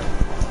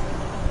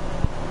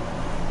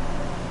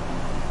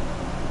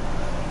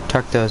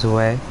 Tuck those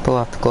away. Pull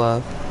off the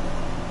glove.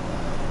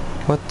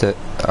 What the?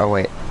 Oh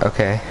wait.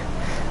 Okay.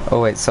 Oh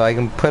wait. So I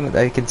can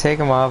take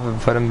them off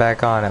and put them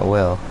back on at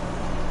will.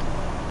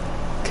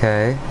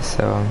 Okay.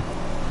 So.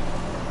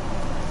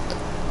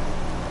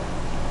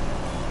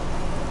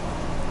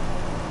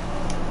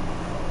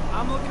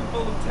 I'm looking for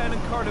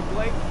Lieutenant Carter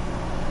Blake.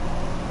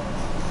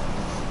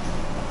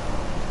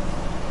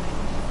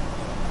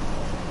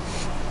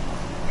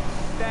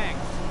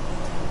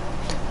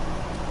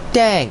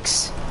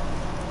 Thanks.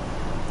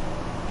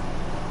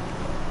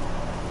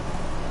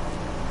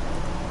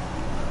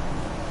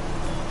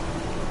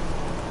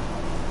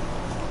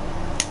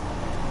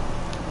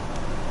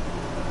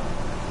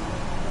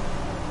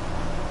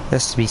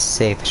 Just to be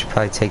safe, I should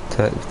probably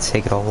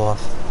take it all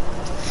off.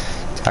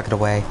 Tuck it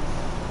away.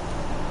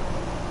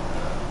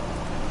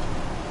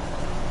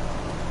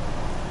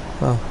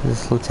 Oh,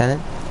 is this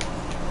Lieutenant?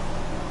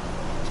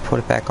 Let's put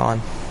it back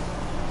on.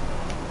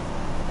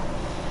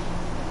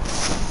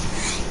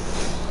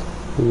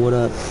 What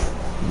up?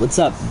 What's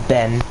up,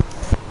 Ben?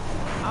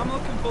 I'm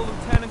looking for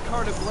Lieutenant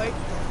Carter Blake.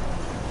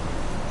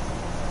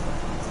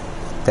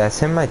 That's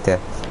him right there.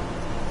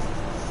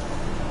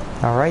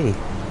 Alrighty.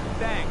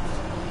 Thanks.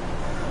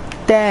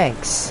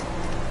 Thanks.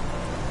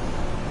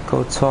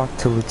 Go talk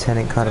to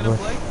Lieutenant Carter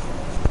Blake.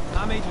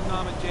 I'm Agent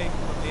Norman Jaden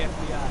from the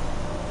FBI.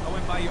 I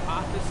went by your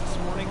office this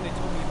morning. They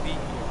told me to be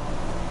here.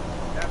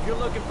 Now, if you're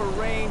looking for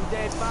rain,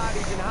 dead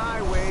bodies, and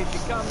highways, you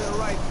come to the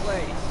right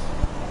place.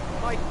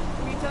 Mike,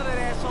 can you tell that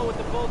asshole with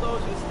the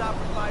bulldozer to stop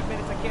for 5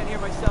 minutes? I can't hear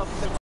myself.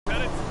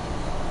 Lieutenant?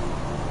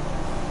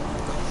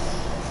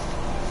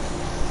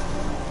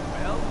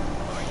 Well,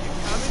 are you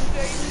coming,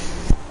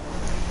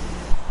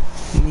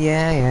 Dayton?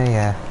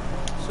 Yeah.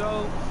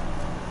 So,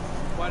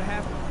 what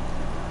happened?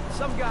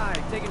 Some guy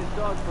taking his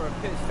dog for a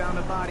piss found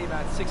a body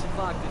about 6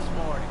 o'clock this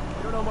morning.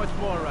 We don't know much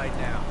more right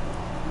now.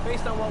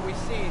 Based on what we've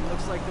seen,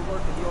 looks like the work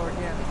of the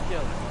Origami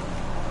killer.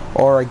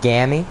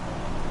 Origami?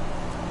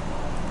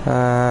 Do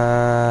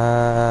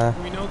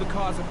we know the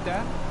cause of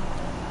death?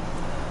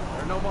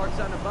 There are no marks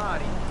on the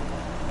body.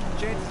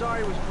 Chances are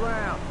he was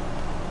drowned,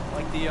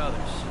 like the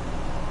others.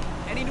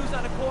 Any news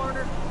on the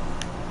coroner?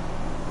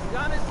 He's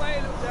on his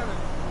way, Lieutenant.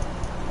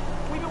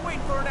 We've been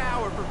waiting for an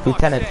hour, for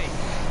Lieutenant. fuck's sake.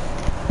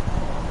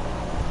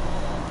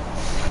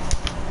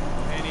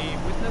 Any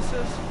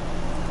witnesses?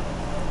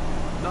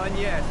 None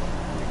yet.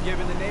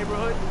 Given the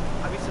neighborhood,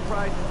 I'd be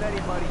surprised if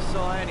anybody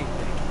saw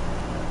anything.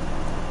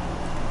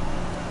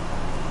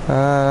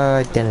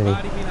 Identity.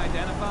 Body being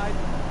identified?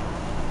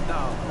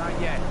 No, not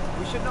yet.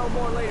 We should know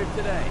more later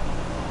today.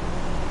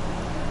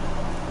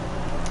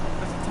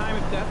 Has the time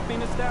of death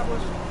been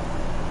established?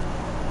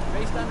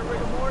 Based on the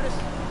rigor mortis,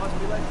 must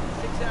be less than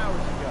 6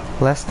 hours ago.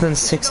 Less than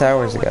 6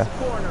 hours ago. The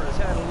coroner has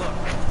had a look.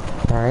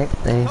 Alright,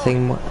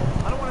 anything more?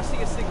 I don't want to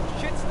see a single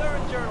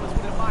shit-stirring journalist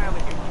within a mile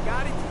of here. You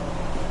got it?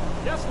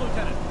 Yes,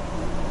 Lieutenant.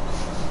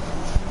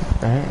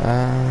 Alright,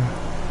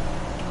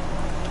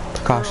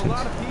 precautions. There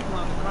are a lot of people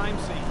on the crime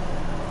scene.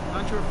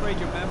 Aren't you afraid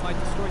your men might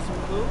destroy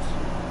some clues?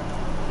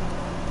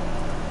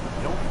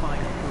 You don't find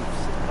proof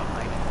sitting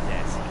behind a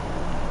desk.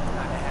 We're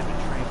not having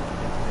trampled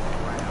into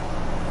the ground.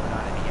 We're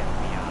not in the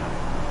FBI.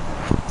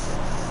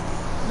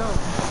 No,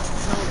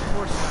 of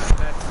course not.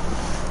 That's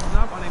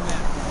not what I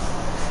meant.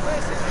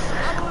 Listen,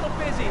 I'm a little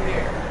busy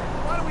here.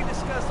 Why don't we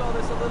discuss all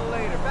this a little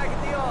later, back at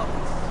the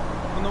office?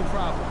 Well, no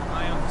problem.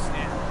 I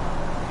understand.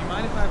 Do you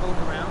mind if I have a look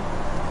around?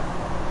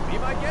 Be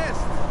my guest.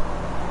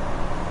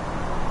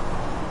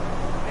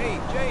 Hey,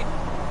 Jade,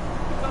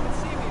 you come and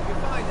see me if you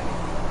find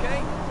anything,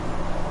 okay?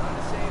 We're on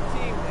the same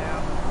team now.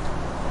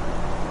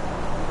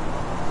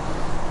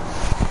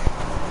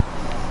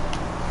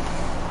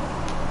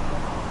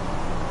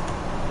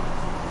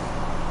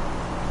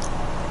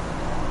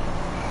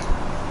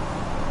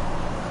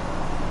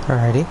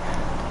 Alrighty.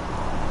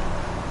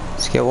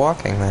 Let's get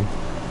walking then.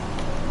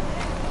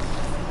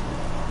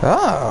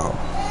 Oh!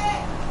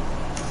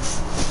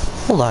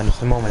 Hold on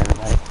just a moment,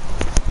 everybody.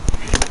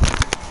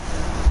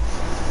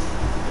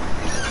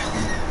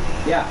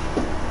 Yeah.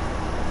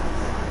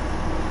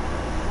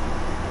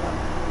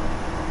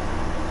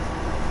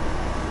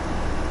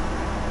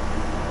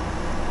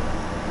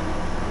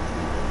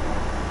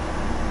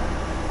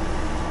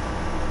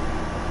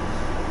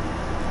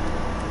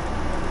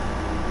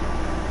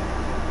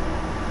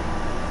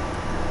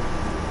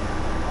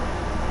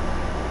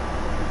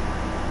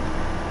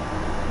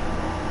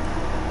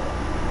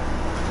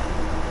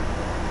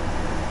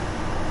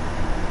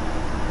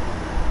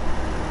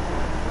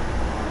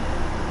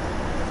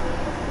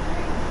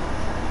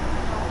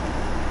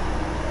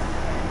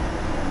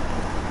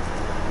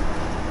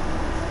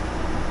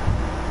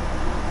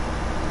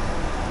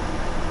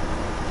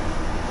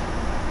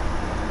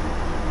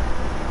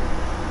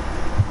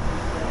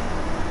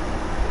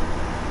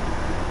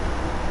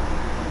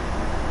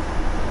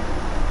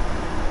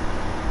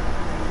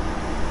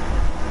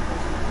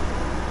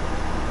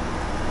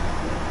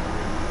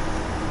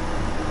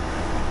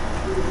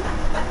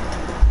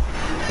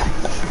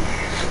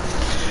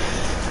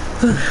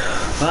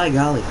 By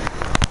golly.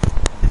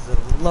 This is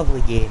a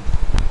lovely game.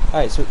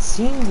 Alright, so it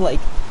seems like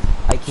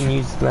I can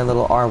use my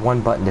little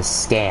R1 button to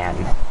scan.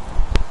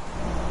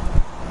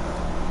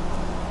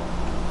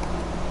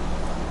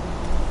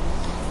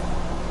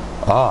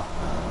 Oh.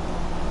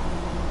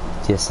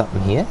 There's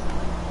something here?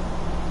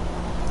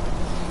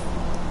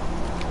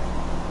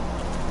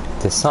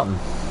 There's something.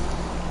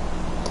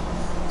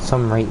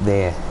 Something right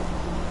there.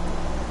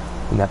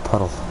 In that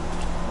puddle.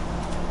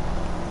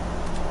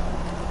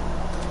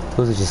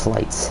 Those are just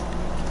lights.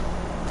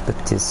 But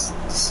there's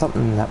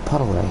something in that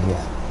puddle right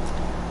here.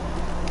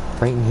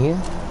 Right in here?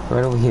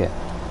 Right over here.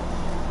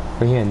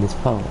 Right here in this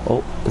puddle.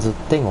 Oh, there's a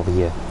thing over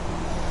here.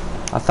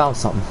 I found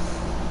something.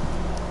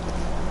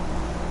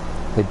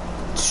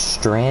 A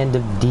strand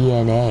of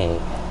DNA.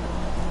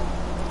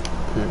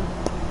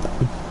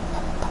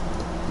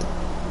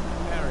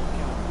 Eric,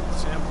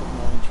 sample of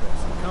no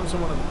interest. It comes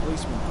from one of the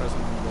policemen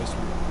present on the waste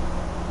room.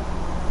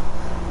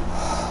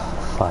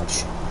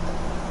 Fudge.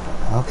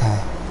 Okay.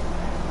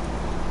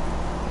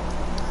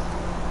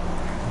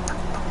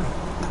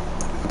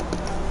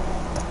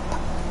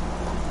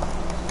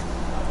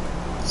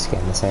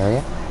 Scan this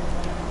area.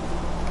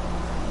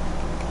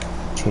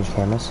 Change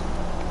cameras.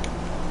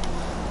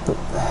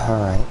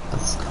 Alright,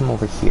 let's come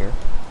over here.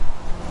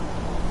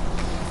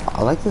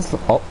 I like this.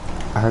 Oh,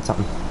 I heard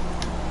something.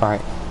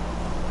 Alright.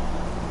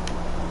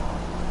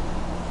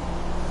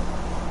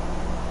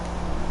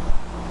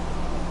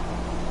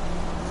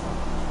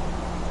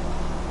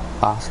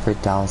 Oscar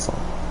Dalzell.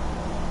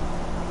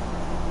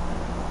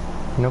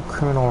 No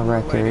criminal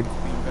record. The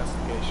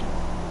investigation.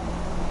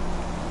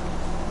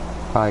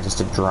 Probably just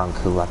a drunk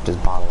who left his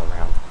bottle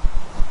around.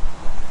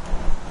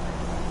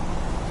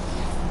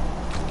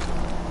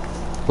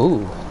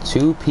 Ooh,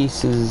 2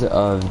 pieces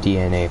of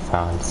DNA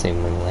found,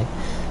 seemingly.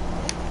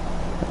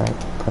 Alright,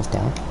 press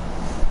down.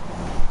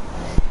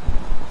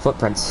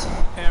 Footprints.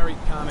 Harry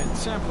comment,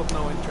 sample of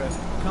no interest.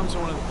 Comes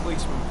from one of the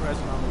policemen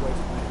present on the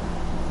wasteland.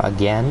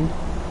 Again.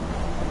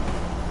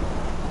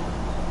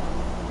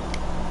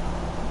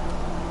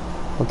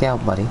 Look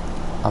out, buddy.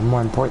 I'm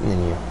more important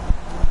than you.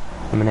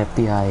 I'm an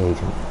FBI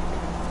agent.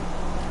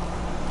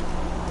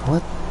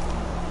 What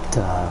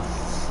the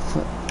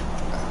fuck?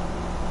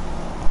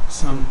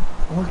 Some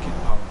orchid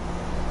pollen.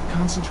 The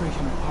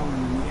concentration of pollen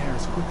in the air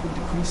is quickly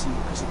decreasing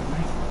because of the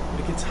rain, but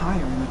it gets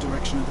higher in the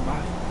direction of the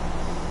body.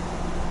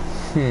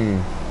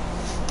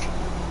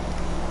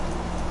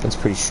 That's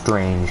pretty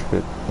strange,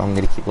 but I'm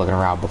gonna keep looking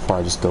around before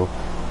I just go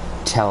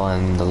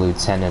telling the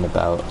lieutenant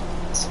about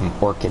some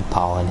orchid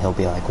pollen. He'll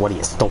be like, what are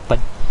you, stupid?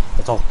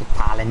 There's orchid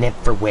pollen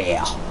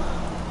everywhere.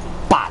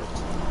 Body.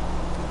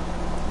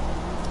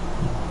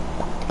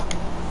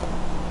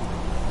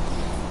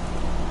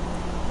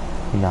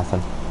 Nothing.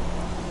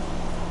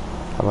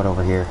 How about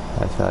over here?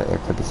 I feel like there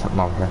could be something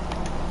over here.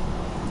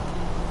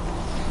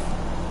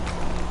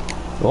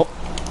 Oh.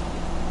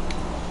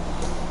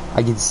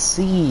 I can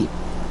see...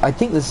 I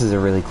think this is a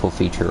really cool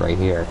feature right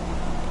here.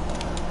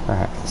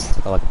 Alright, let's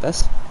take a look at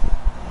this.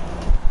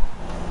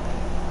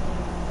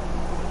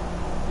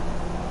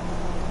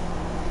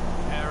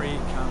 Harry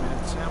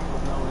comment, sample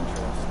of no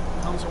interest.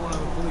 Comes from one of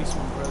the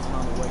policemen present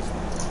on the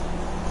wasteland.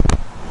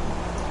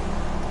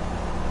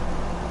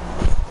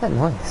 What's that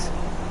noise?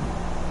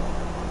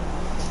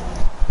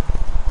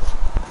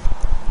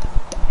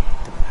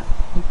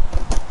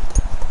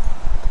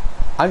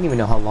 I don't even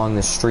know how long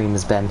this stream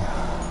has been.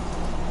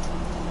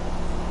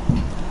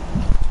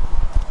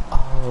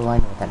 Oh, I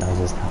know what that noise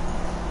is now.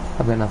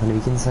 I've got nothing to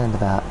be concerned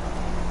about.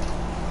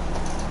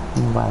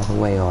 Move out of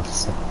the way,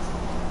 officer.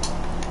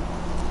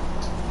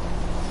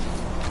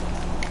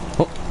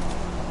 Oh.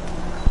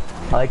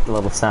 I like the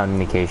little sound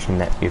indication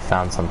that you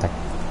found something.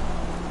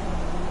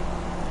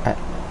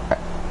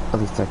 At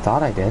least I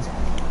thought I did.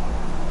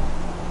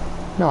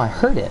 No, I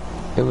heard it.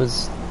 It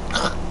was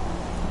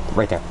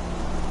right there.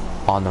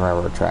 On the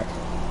railroad track.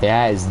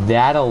 Yeah, is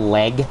that a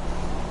leg?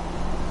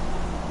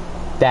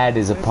 That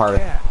is a part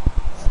of...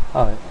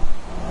 Oh.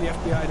 The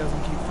FBI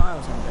doesn't keep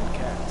files on dead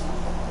cats.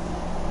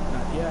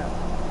 Not yet.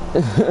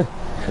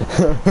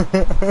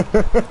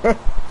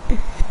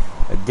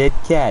 A dead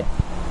cat.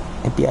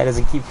 FBI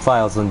doesn't keep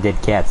files on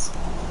dead cats.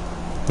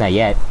 Not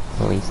yet,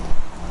 at least.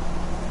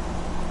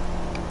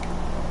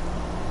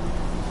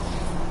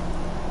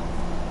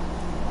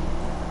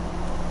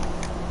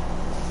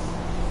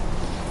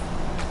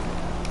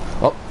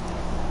 Oh.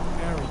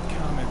 Harry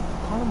comment.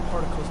 Pollen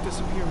particles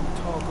disappear in the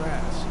tall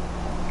grass.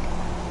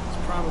 It's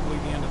probably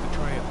the end of the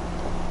trail.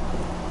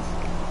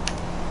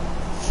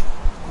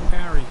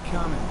 Harry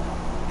comment.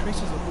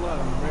 Traces of blood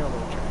on the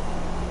railroad track.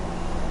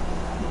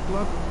 The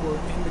blood report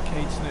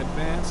indicates an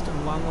advanced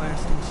and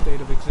long-lasting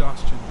state of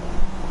exhaustion.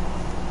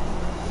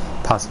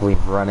 Possibly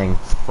running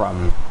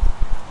from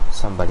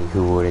somebody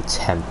who would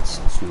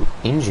attempt to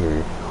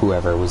injure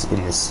whoever was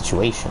in this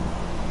situation.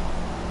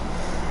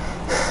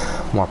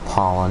 More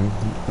pollen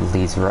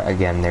leads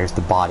again. There's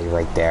the body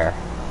right there.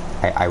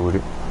 I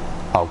would.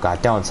 Oh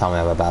God! Don't tell me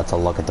I'm about to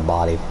look at the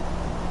body.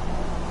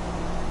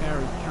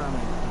 Harry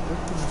comment. The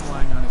victim is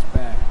lying on his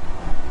back.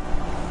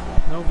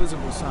 No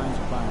visible signs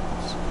of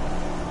violence.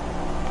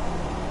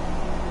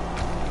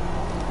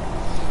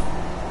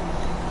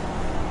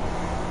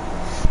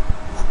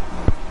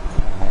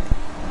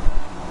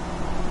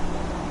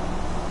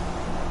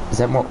 Is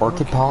that more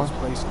orchid pollen? Was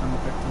placed on the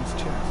victim's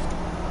chest.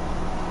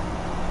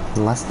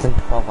 Less than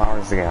 12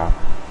 hours ago.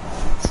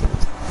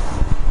 Seems.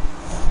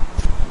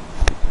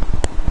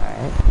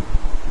 Alright.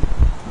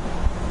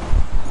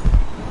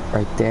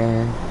 Right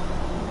there.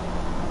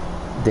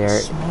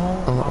 There.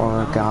 An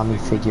origami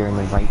figure in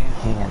the right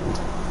hand.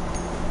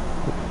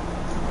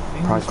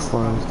 Probably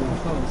closed.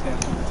 Closed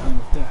after the time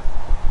of death.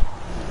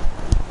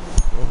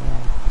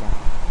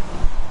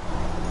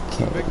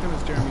 Okay. The victim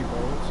is Jeremy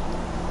Bowles.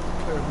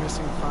 Declared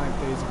missing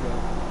 5 days ago.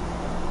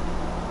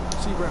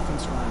 See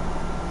reference line.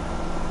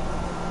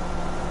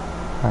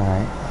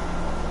 Alright.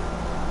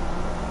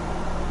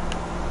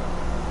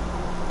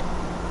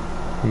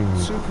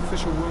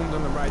 Superficial wound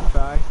on the right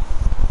thigh.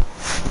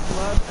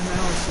 Blood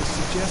analysis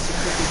suggests it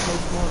could be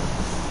post-mortem.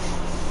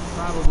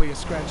 Probably a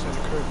scratch that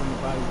occurred when the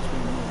body was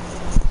being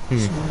moved.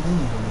 Small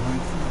wound on the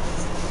right thigh.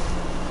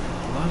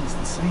 Blood is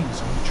the same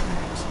as on the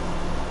tracks.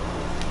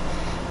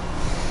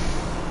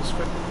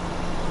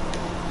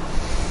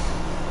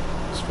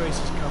 His face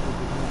is covered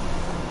with wounds,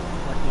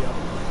 like the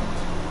other victims.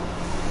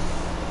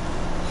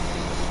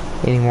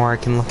 Any more I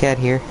can look at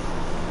here?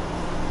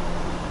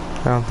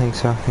 I don't think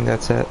so. I think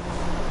that's it.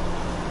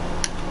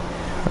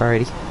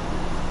 Alrighty.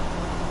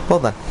 Well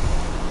then.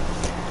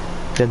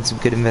 Done some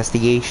good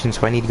investigation,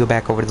 so I need to go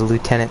back over to the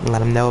lieutenant and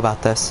let him know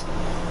about this.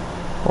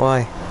 Why?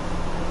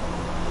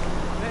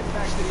 Head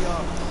back to the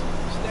office.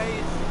 Stay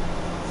in.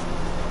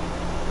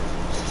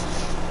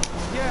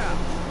 Yeah,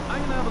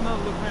 I'm gonna have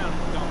another look around if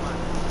you don't mind.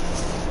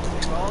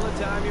 Take all the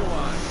time you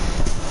want.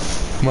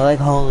 Well,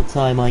 like all the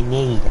time I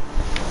need,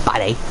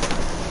 buddy.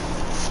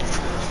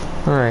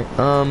 Alright,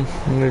 I'm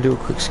gonna do a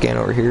quick scan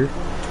over here.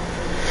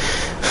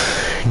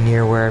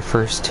 Near where I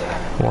first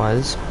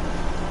was.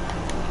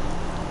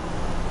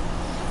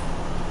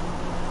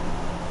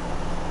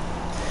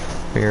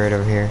 Be right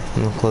over here, a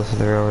little closer to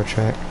the railroad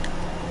track.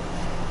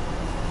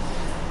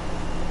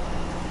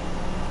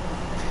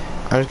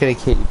 I'm just gonna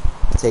keep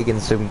taking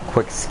some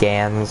quick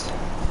scans.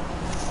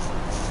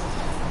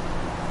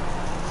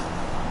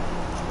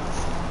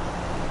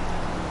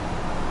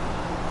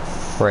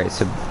 Right,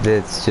 so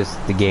it's just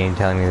the game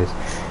telling me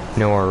there's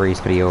no more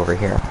reason to be over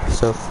here.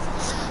 So,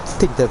 I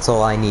think that's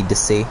all I need to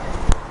see.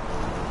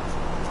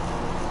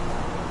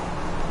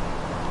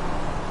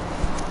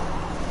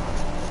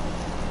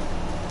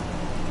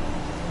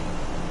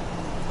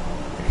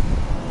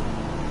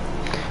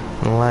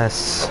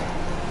 Unless...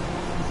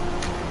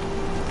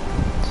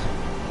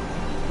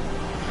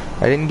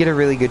 I didn't get a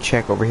really good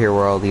check over here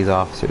where all these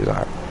officers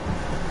are.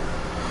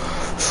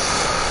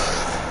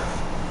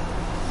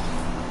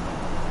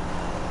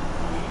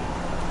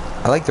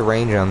 I like the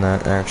range on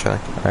that, actually.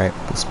 Alright,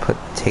 let's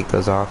take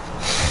those off.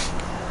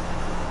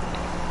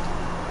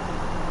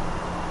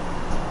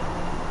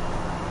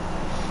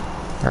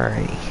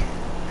 Alrighty.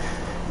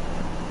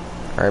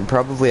 Alright,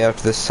 probably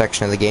after this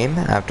section of the game,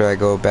 after I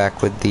go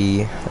back with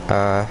the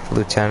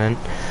lieutenant,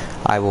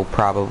 I will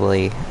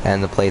probably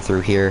end the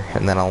playthrough here,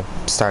 and then I'll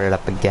start it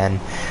up again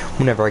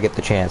whenever I get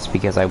the chance,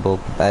 because I will.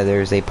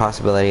 There's a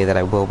possibility that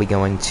I will be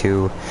going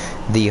to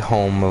the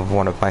home of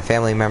one of my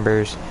family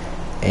members,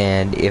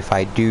 and if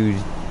I do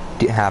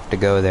have to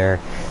go there,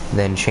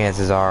 then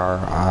chances are,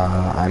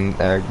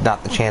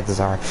 not the chances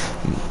are,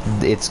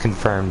 it's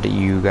confirmed that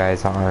you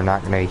guys are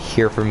not going to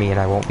hear from me, and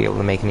I won't be able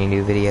to make any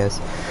new videos.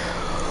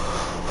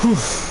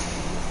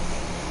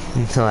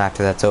 Until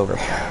after that's over.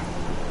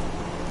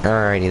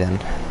 Alrighty then.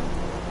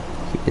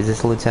 Is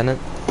this a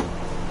lieutenant?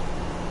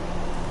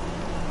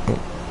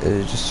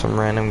 It's just some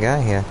random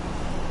guy here.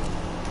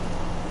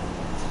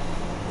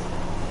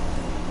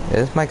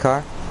 Is this my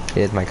car? It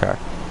is my car.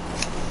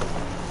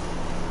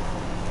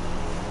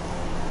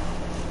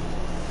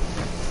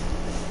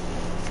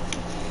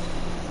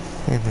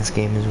 And this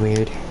game is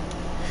weird.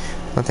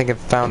 I think I've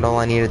found all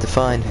I needed to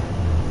find.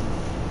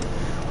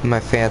 My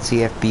fancy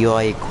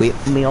FBI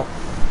equipment.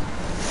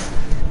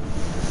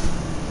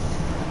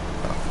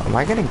 Am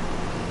I gonna...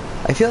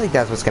 I feel like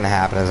that's what's gonna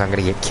happen, is I'm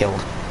gonna get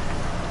killed.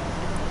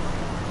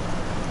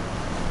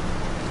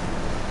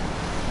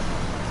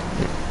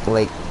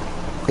 Like,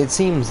 it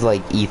seems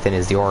like Ethan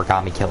is the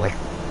origami killer.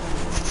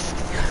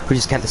 Who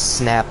just kind of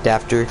snapped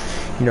after,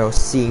 you know,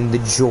 seeing the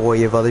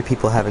joy of other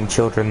people having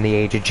children the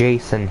age of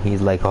Jason.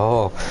 He's like,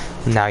 oh,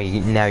 now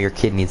your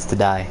kid needs to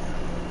die.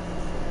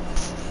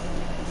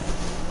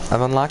 I've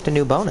unlocked a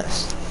new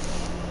bonus.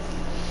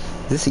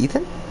 Is this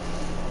Ethan?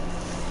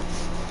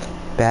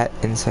 Bat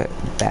inside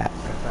bat.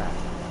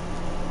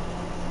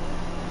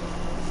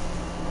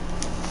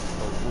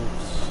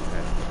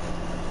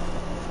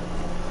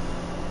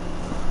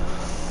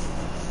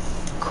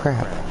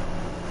 Crap.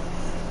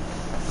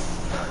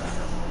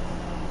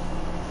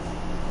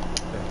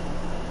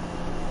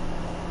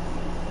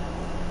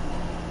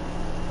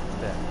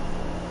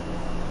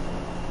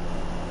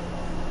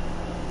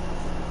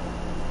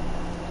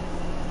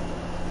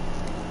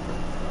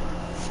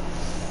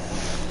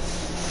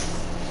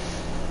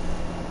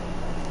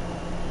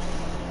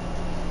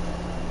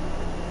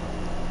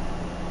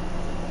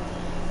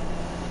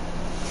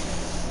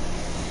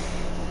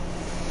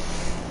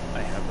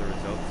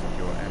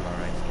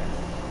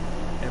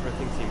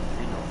 seems to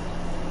be normal.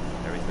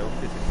 There is no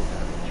physical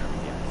damage from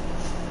the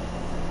accident.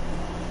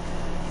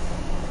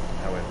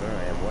 However,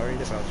 I am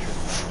worried about your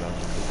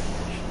psychological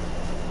condition.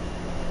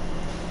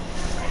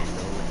 I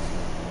know it's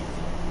not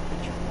easy,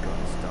 but you've got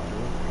to start to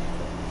agree.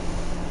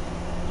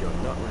 You're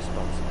not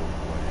responsible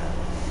for what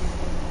happened.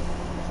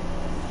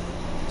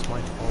 It's my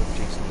fault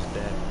Jason is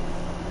dead.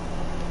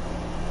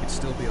 He'd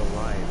still be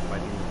alive if I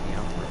didn't look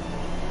out for him.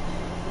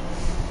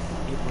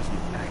 It was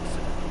an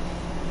accident.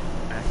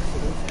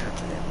 Accidents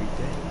happen every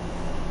day.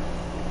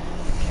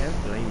 You can't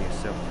blame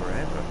yourself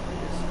forever for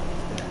your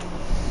son's death.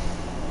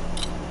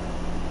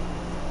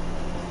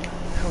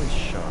 How is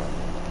Sean?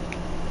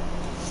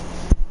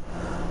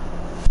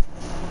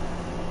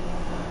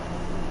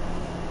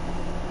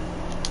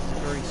 He's a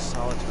very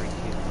solitary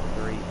kid,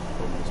 very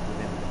focused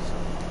within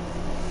himself.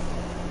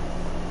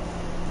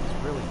 He's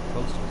really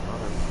close to his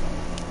mother.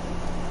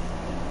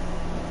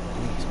 He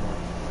needs more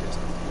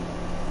distance.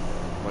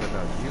 What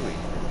about you,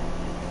 Ethan?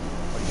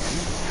 What do you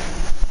do?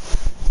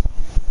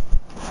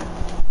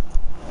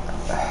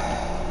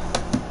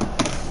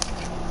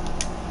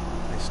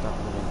 I stopped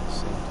living at the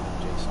same time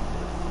Jason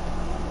did.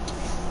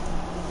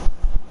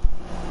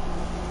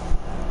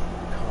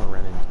 Car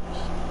ran into us.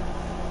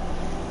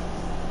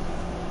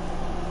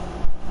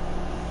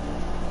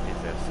 Is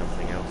there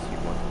something else you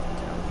wanted to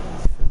tell me,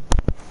 Ethan?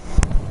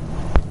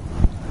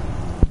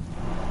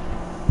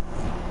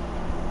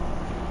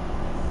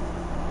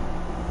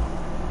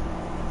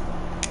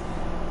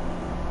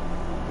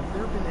 Have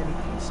there been any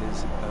cases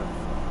of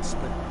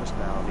split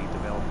personality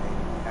developing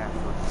after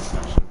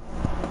concussion?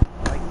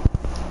 Like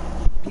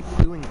people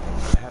doing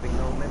things but having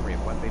no memory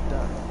of what they've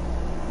done?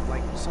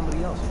 Like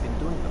somebody else has been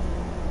doing them?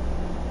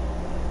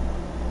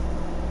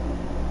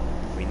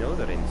 We know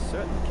that in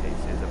certain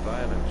cases, a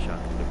violent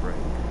shock to the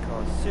brain can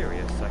cause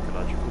serious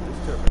psychological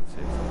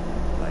disturbances,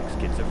 like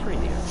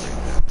schizophrenia, for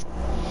example.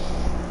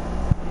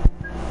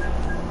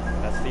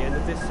 That's the end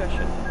of this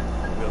session.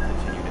 We'll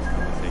continue this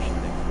conversation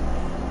next week.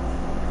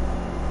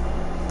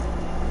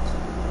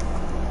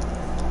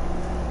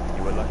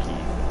 You were lucky,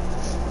 Ethan.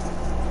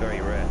 It's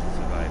very rare to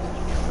survive such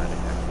a traumatic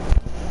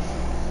accident.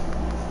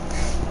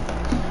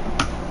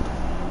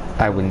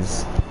 I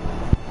wouldn't.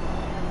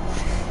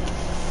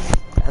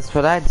 That's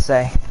what I'd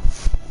say.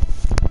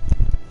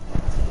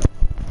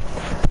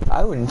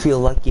 I wouldn't feel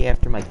lucky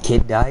after my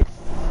kid died.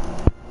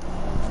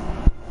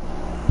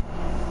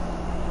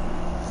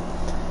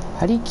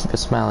 How do you keep a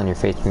smile on your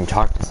face when you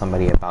talk to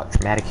somebody about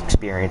traumatic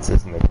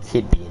experiences and their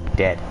kid being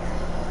dead?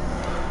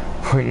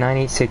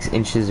 0.986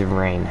 inches of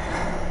rain.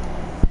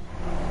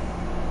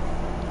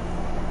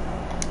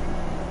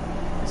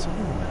 Is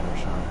something the matter,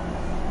 Sean?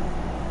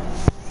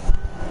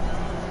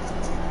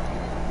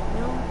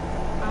 No,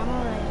 I'm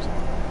alright.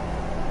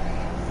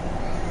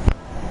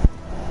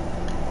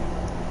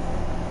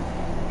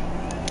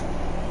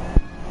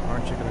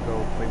 Aren't you gonna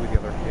go play with the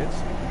other kids?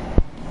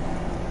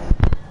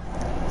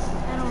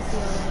 I don't feel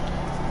like it.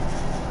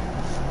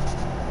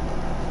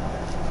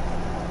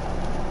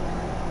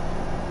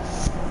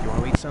 Do you want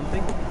to eat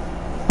something?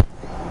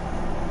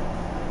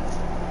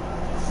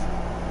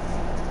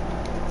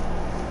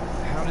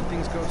 How did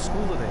things go at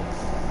school today?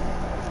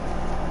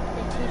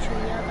 The teacher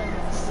yelled at me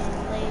for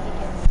being late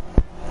again.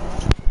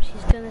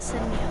 She's gonna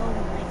send me home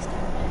next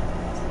time it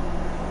happens.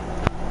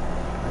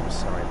 I'm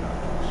sorry about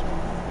that, Sean.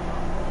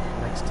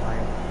 Next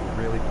time,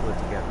 really pull it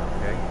together,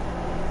 okay?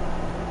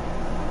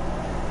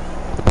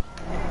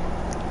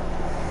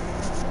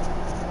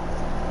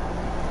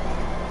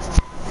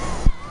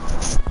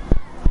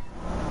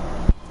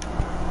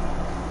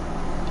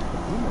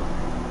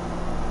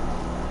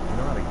 You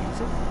know how to use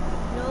it?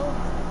 No,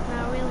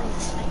 not really.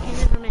 I can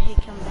never make it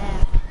come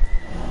back.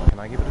 Can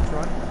I give it a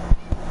try?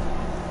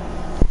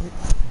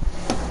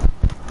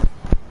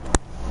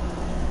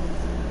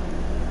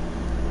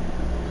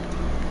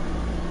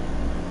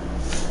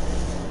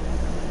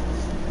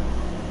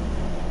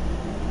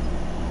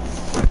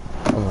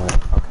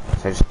 Okay,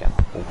 so I just got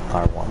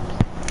R1.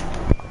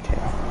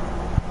 Okay.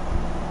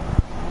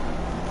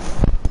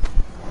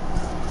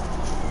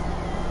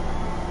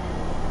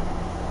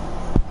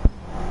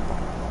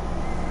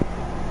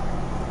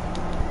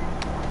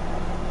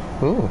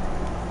 Ooh.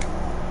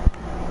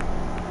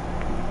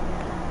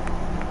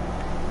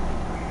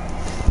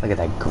 Look at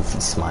that goofy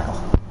smile.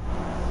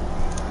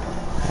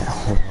 Alright,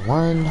 hold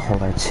R1,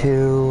 hold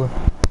R2,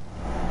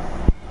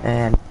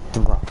 and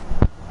throw.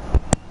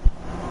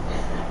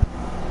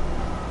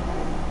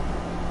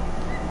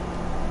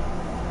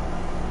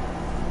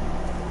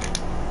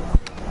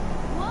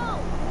 Whoa!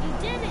 You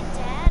did it,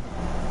 Dad!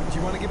 Do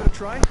you want to give it a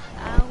try?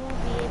 I won't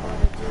be able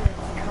to do it.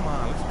 Come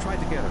on, let's try it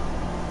together.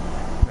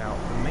 Now,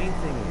 the main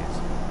thing is,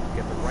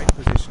 get the right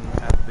position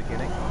at the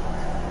beginning.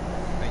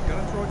 Now you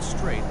gotta throw it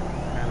straight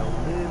and a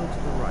little to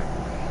the right.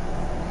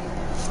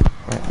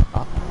 Right,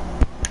 up.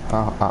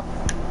 Oh, up.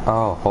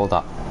 Oh, hold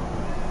up.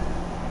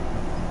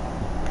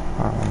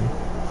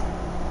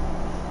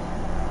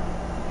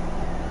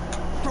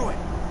 Throw it!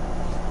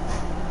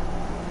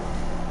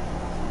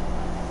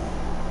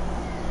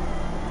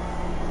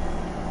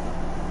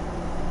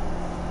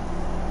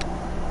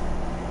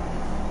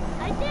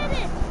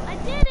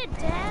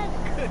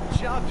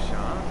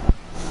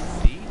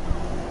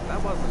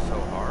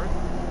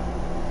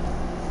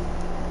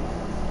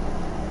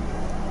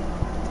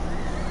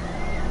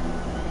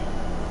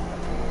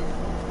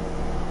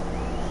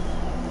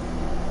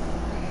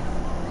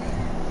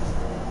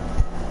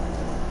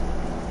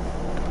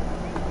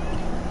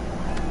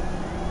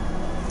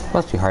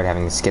 Must be hard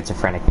having a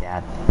schizophrenic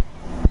dad.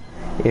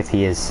 If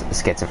he is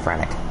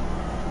schizophrenic.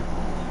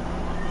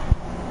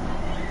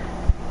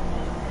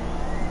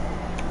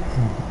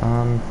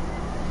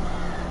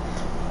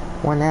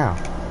 What now?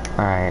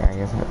 Alright, I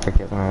guess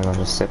I'll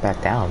just sit back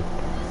down.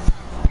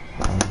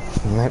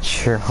 I'm not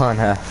sure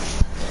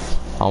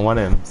on what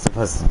I'm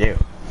supposed to do.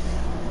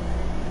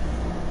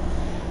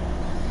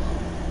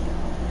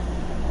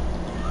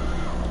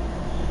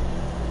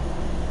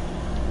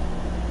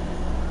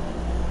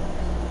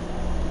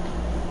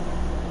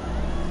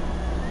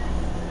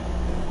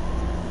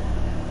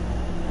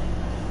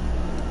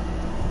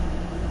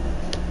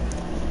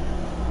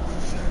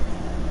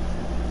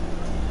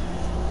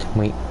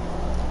 Wait.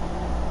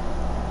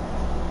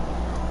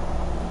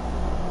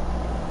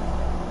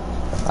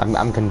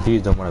 I'm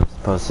confused on what I'm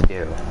supposed to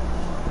do.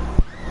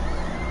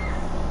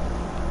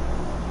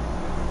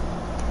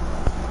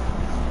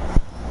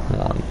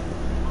 Hold on.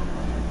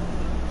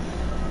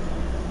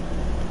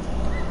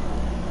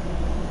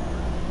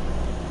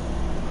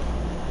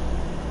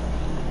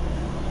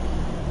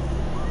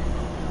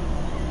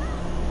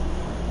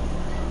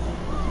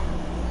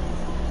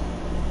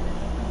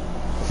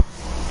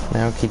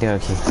 Okie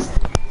dokie.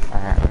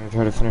 Alright, I'm gonna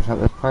try to finish up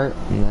this part,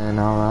 and then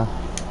I'll, I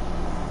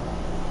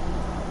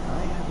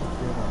haven't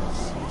been on a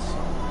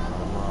seesaw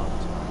in a long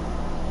time.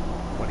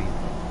 What do you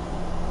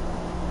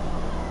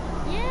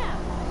think? Yeah.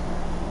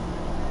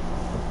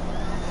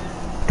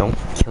 don't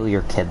kill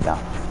your kid, though.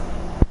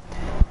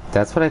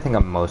 That's what I think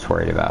I'm most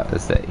worried about,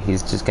 is that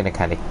he's just gonna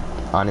kind of,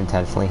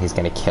 unintentionally, he's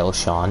gonna kill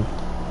Sean.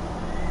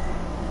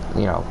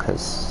 You know, because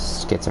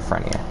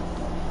schizophrenia.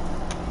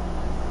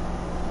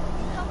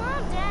 Come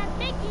on, Dad,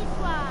 make me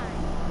fly.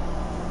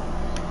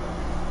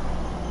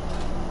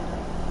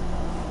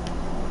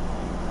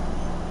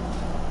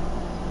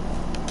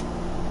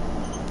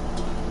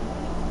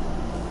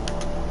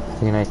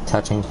 It's a nice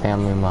touching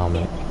family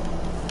moment.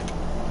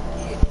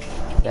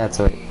 That's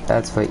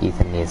what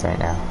Ethan needs right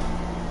now.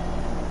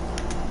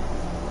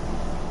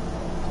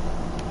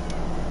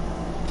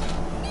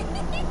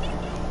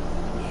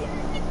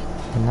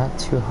 Not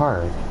too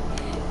hard.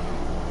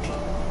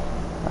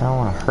 I don't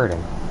want to hurt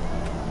him.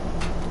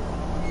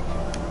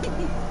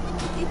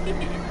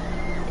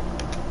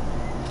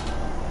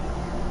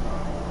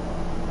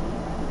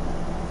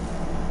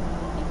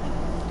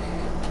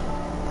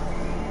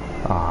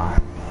 Aw.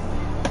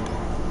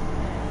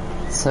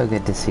 So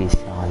good to see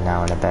Sean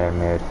now in a better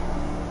mood.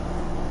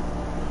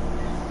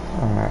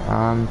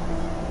 Alright,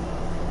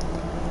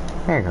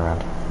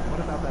 merry-go-round. What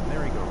about that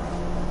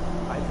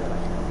merry-go-round? I bet I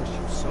can push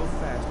you so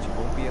fast you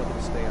won't be able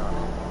to stay on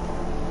it.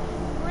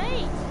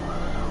 Great.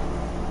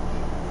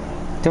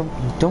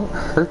 Don't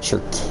hurt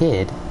your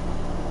kid.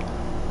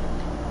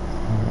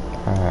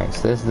 Alright,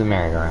 so this is the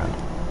merry-go-round.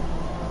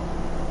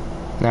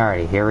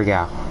 Alrighty, here we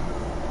go.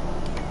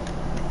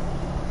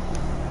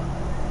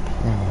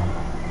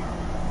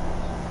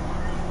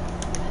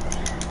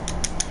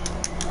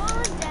 Go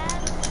on, Dad,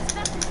 as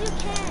fast as you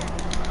can.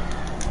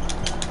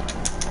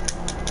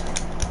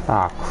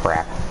 Oh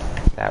crap.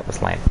 That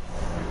was lame.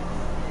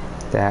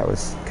 That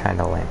was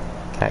kinda lame.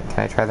 Can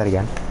I try that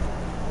again?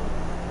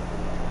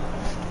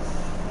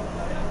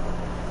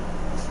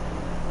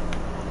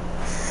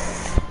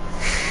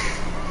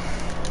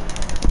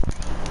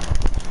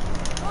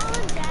 Go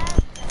on, Dad,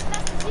 as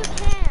fast as you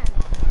can.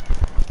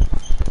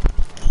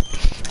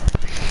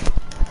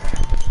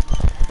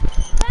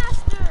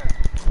 Faster!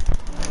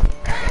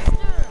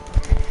 Faster!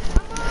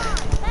 Come on,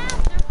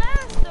 faster,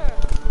 faster!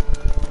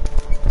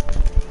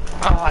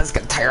 Oh, it's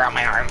gonna tear out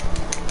my arm.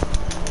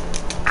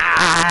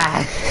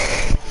 Ah!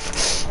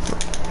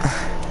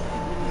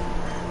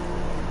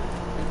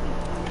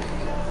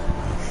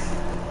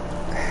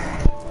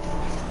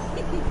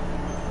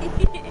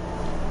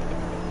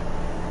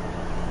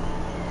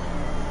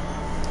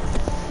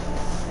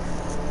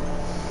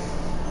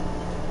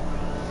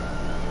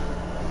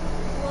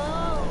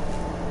 Whoa!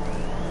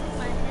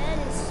 My head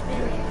is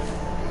spinning.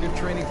 Good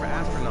training for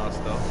astronauts,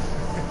 though.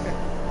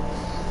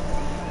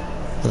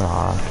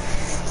 Aw.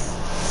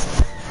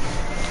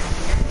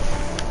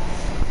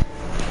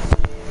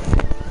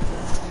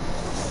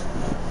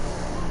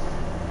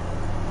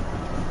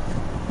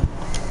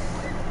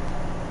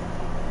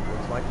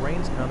 Looks like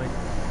rain's coming.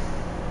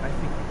 I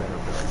think we better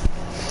go.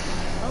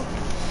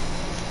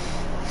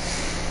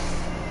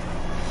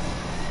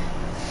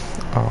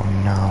 Oh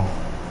no.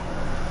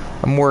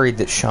 I'm worried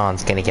that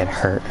Sean's gonna get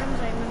hurt.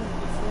 Sometimes I remember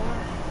before.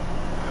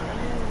 I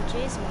remember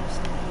Jason was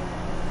still here.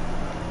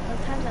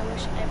 Sometimes I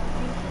wish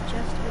everything could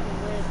just be the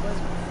way it was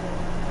before.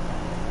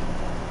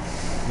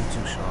 Me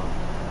too, Sean.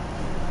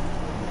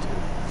 Me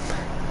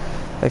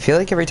too. I feel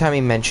like every time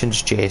he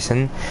mentions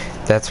Jason,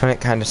 that's when it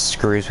kind of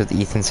screws with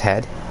Ethan's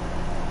head.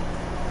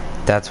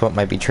 That's what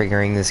might be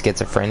triggering the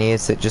schizophrenia,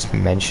 is that just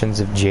mentions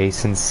of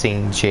Jason,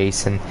 seeing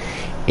Jason,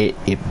 it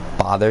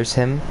bothers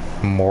him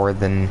more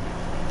than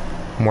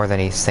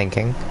he's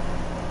thinking. Come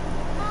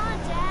on,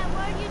 Dad,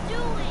 what are you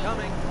doing?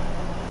 Coming.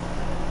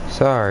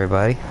 Sorry,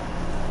 buddy.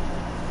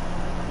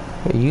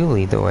 You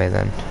lead the way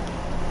then.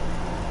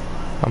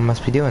 I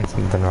must be doing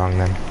something wrong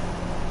then.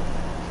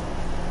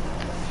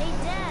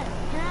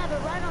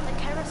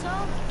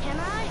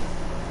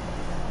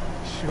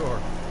 Sure.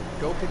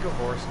 Go pick a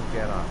horse and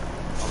get on.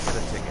 I'll get a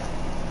ticket.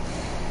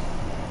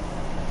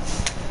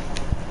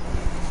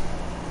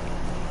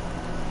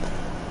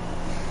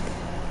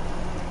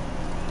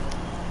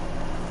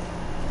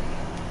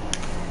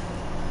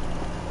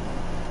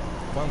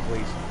 One,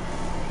 please.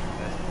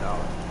 That's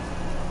 $1.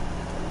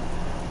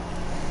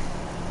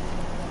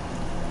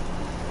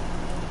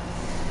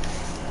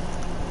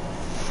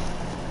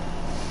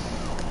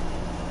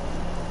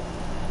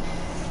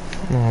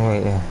 Oh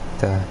wait, yeah.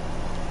 Duh.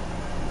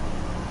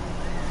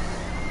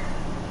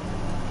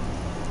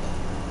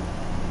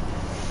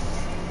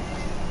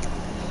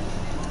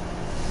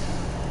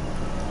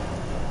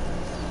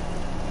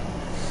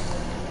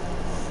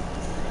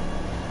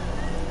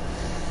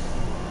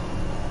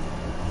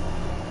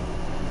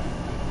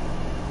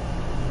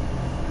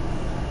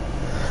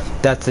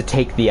 That's the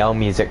Take the L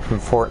music from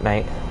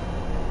Fortnite.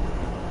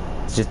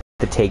 It's just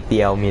the Take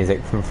the L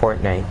music from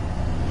Fortnite.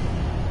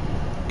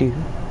 Do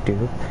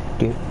do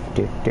do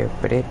do do,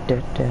 but it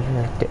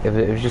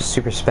was just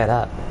super sped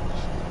up.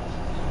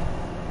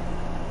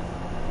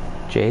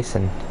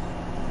 Jason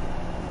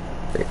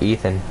or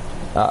Ethan.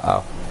 Uh-oh.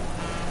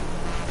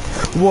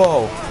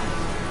 Whoa.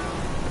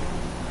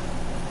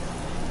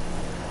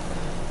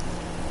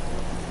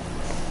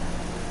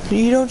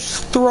 You don't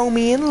just throw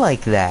me in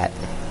like that.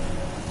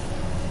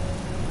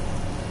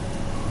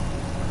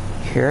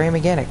 Here I am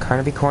again at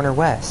Carnaby Corner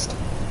West.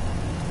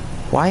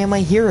 Why am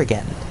I here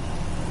again?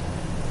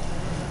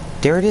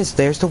 There it is,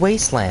 there's the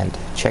wasteland.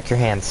 Check your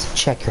hands,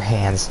 check your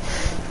hands.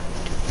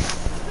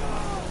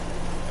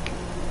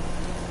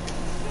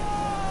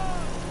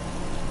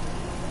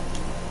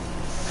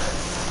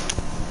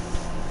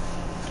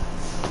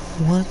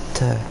 What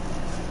the?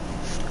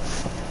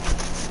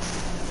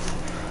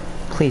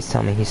 Please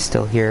tell me he's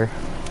still here.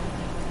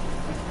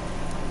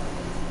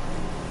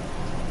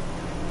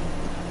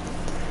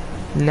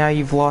 Now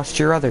you've lost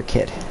your other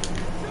kid.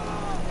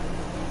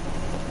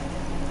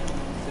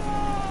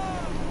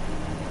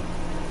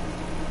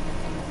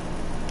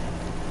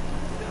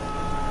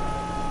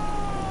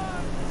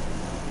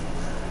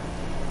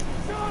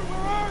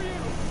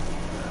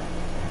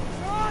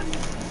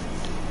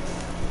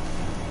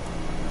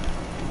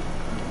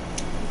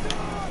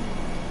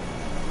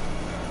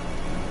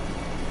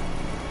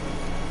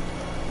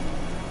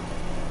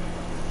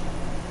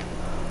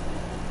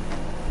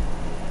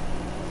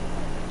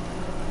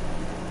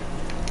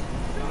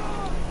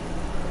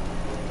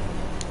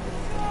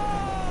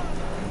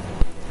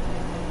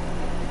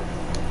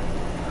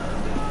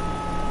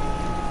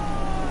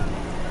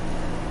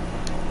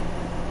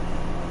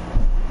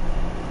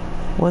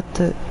 What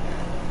the?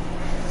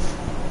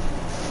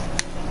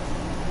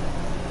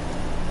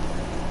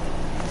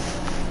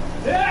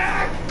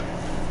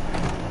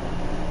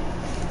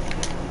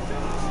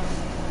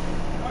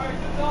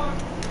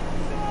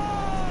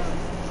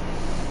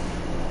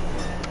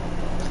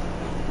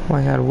 Oh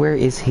my god, where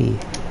is he?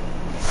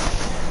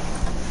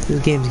 This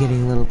game's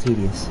getting a little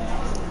tedious.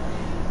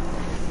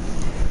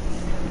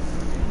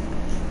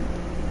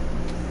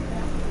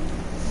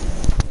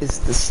 It's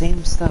the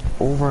same stuff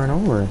over and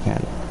over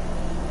again.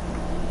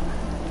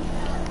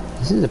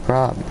 This is a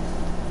problem.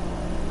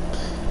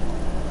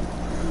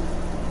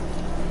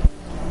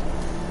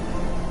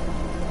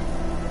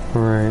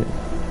 Right.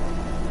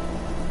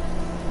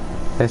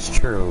 That's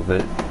true,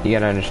 but you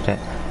gotta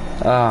understand.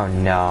 Oh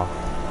no.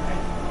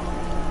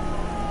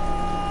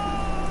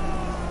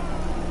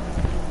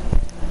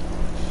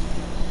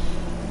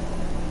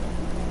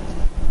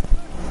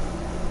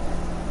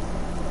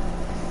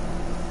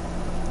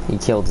 He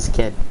killed his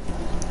kid.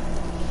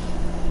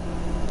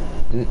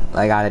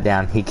 I got it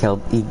down.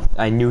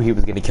 I knew he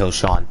was gonna kill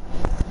Sean.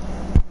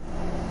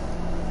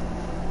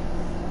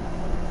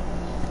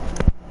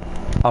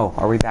 Oh,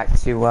 are we back to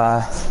the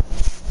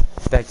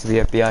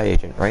FBI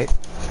agent, right?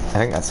 I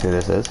think that's who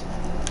this is.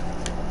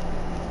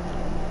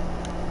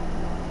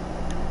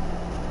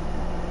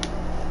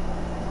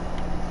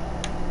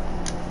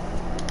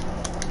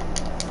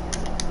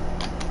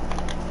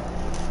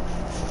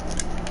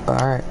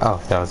 Alright. Oh,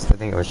 I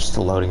think it was just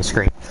a loading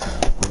screen.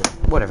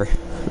 Whatever.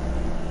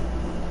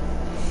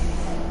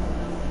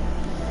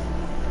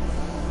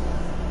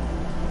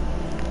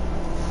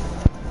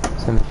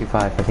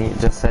 I think it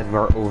just said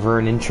we're over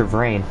an inch of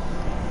rain.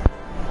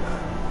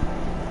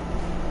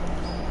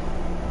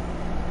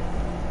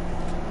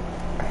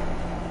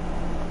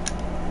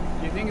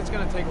 Do you think it's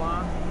gonna take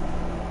long?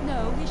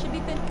 No, we should be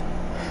finished.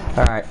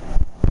 Alright.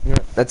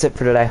 That's it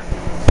for today.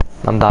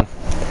 I'm done.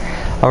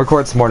 I'll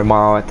record some more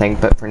tomorrow, I think,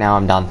 but for now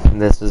I'm done.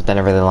 This has been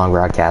a really long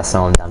broadcast,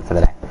 so I'm done for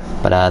the day.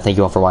 But thank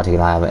you all for watching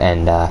live,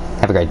 and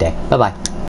have a great day. Bye-bye.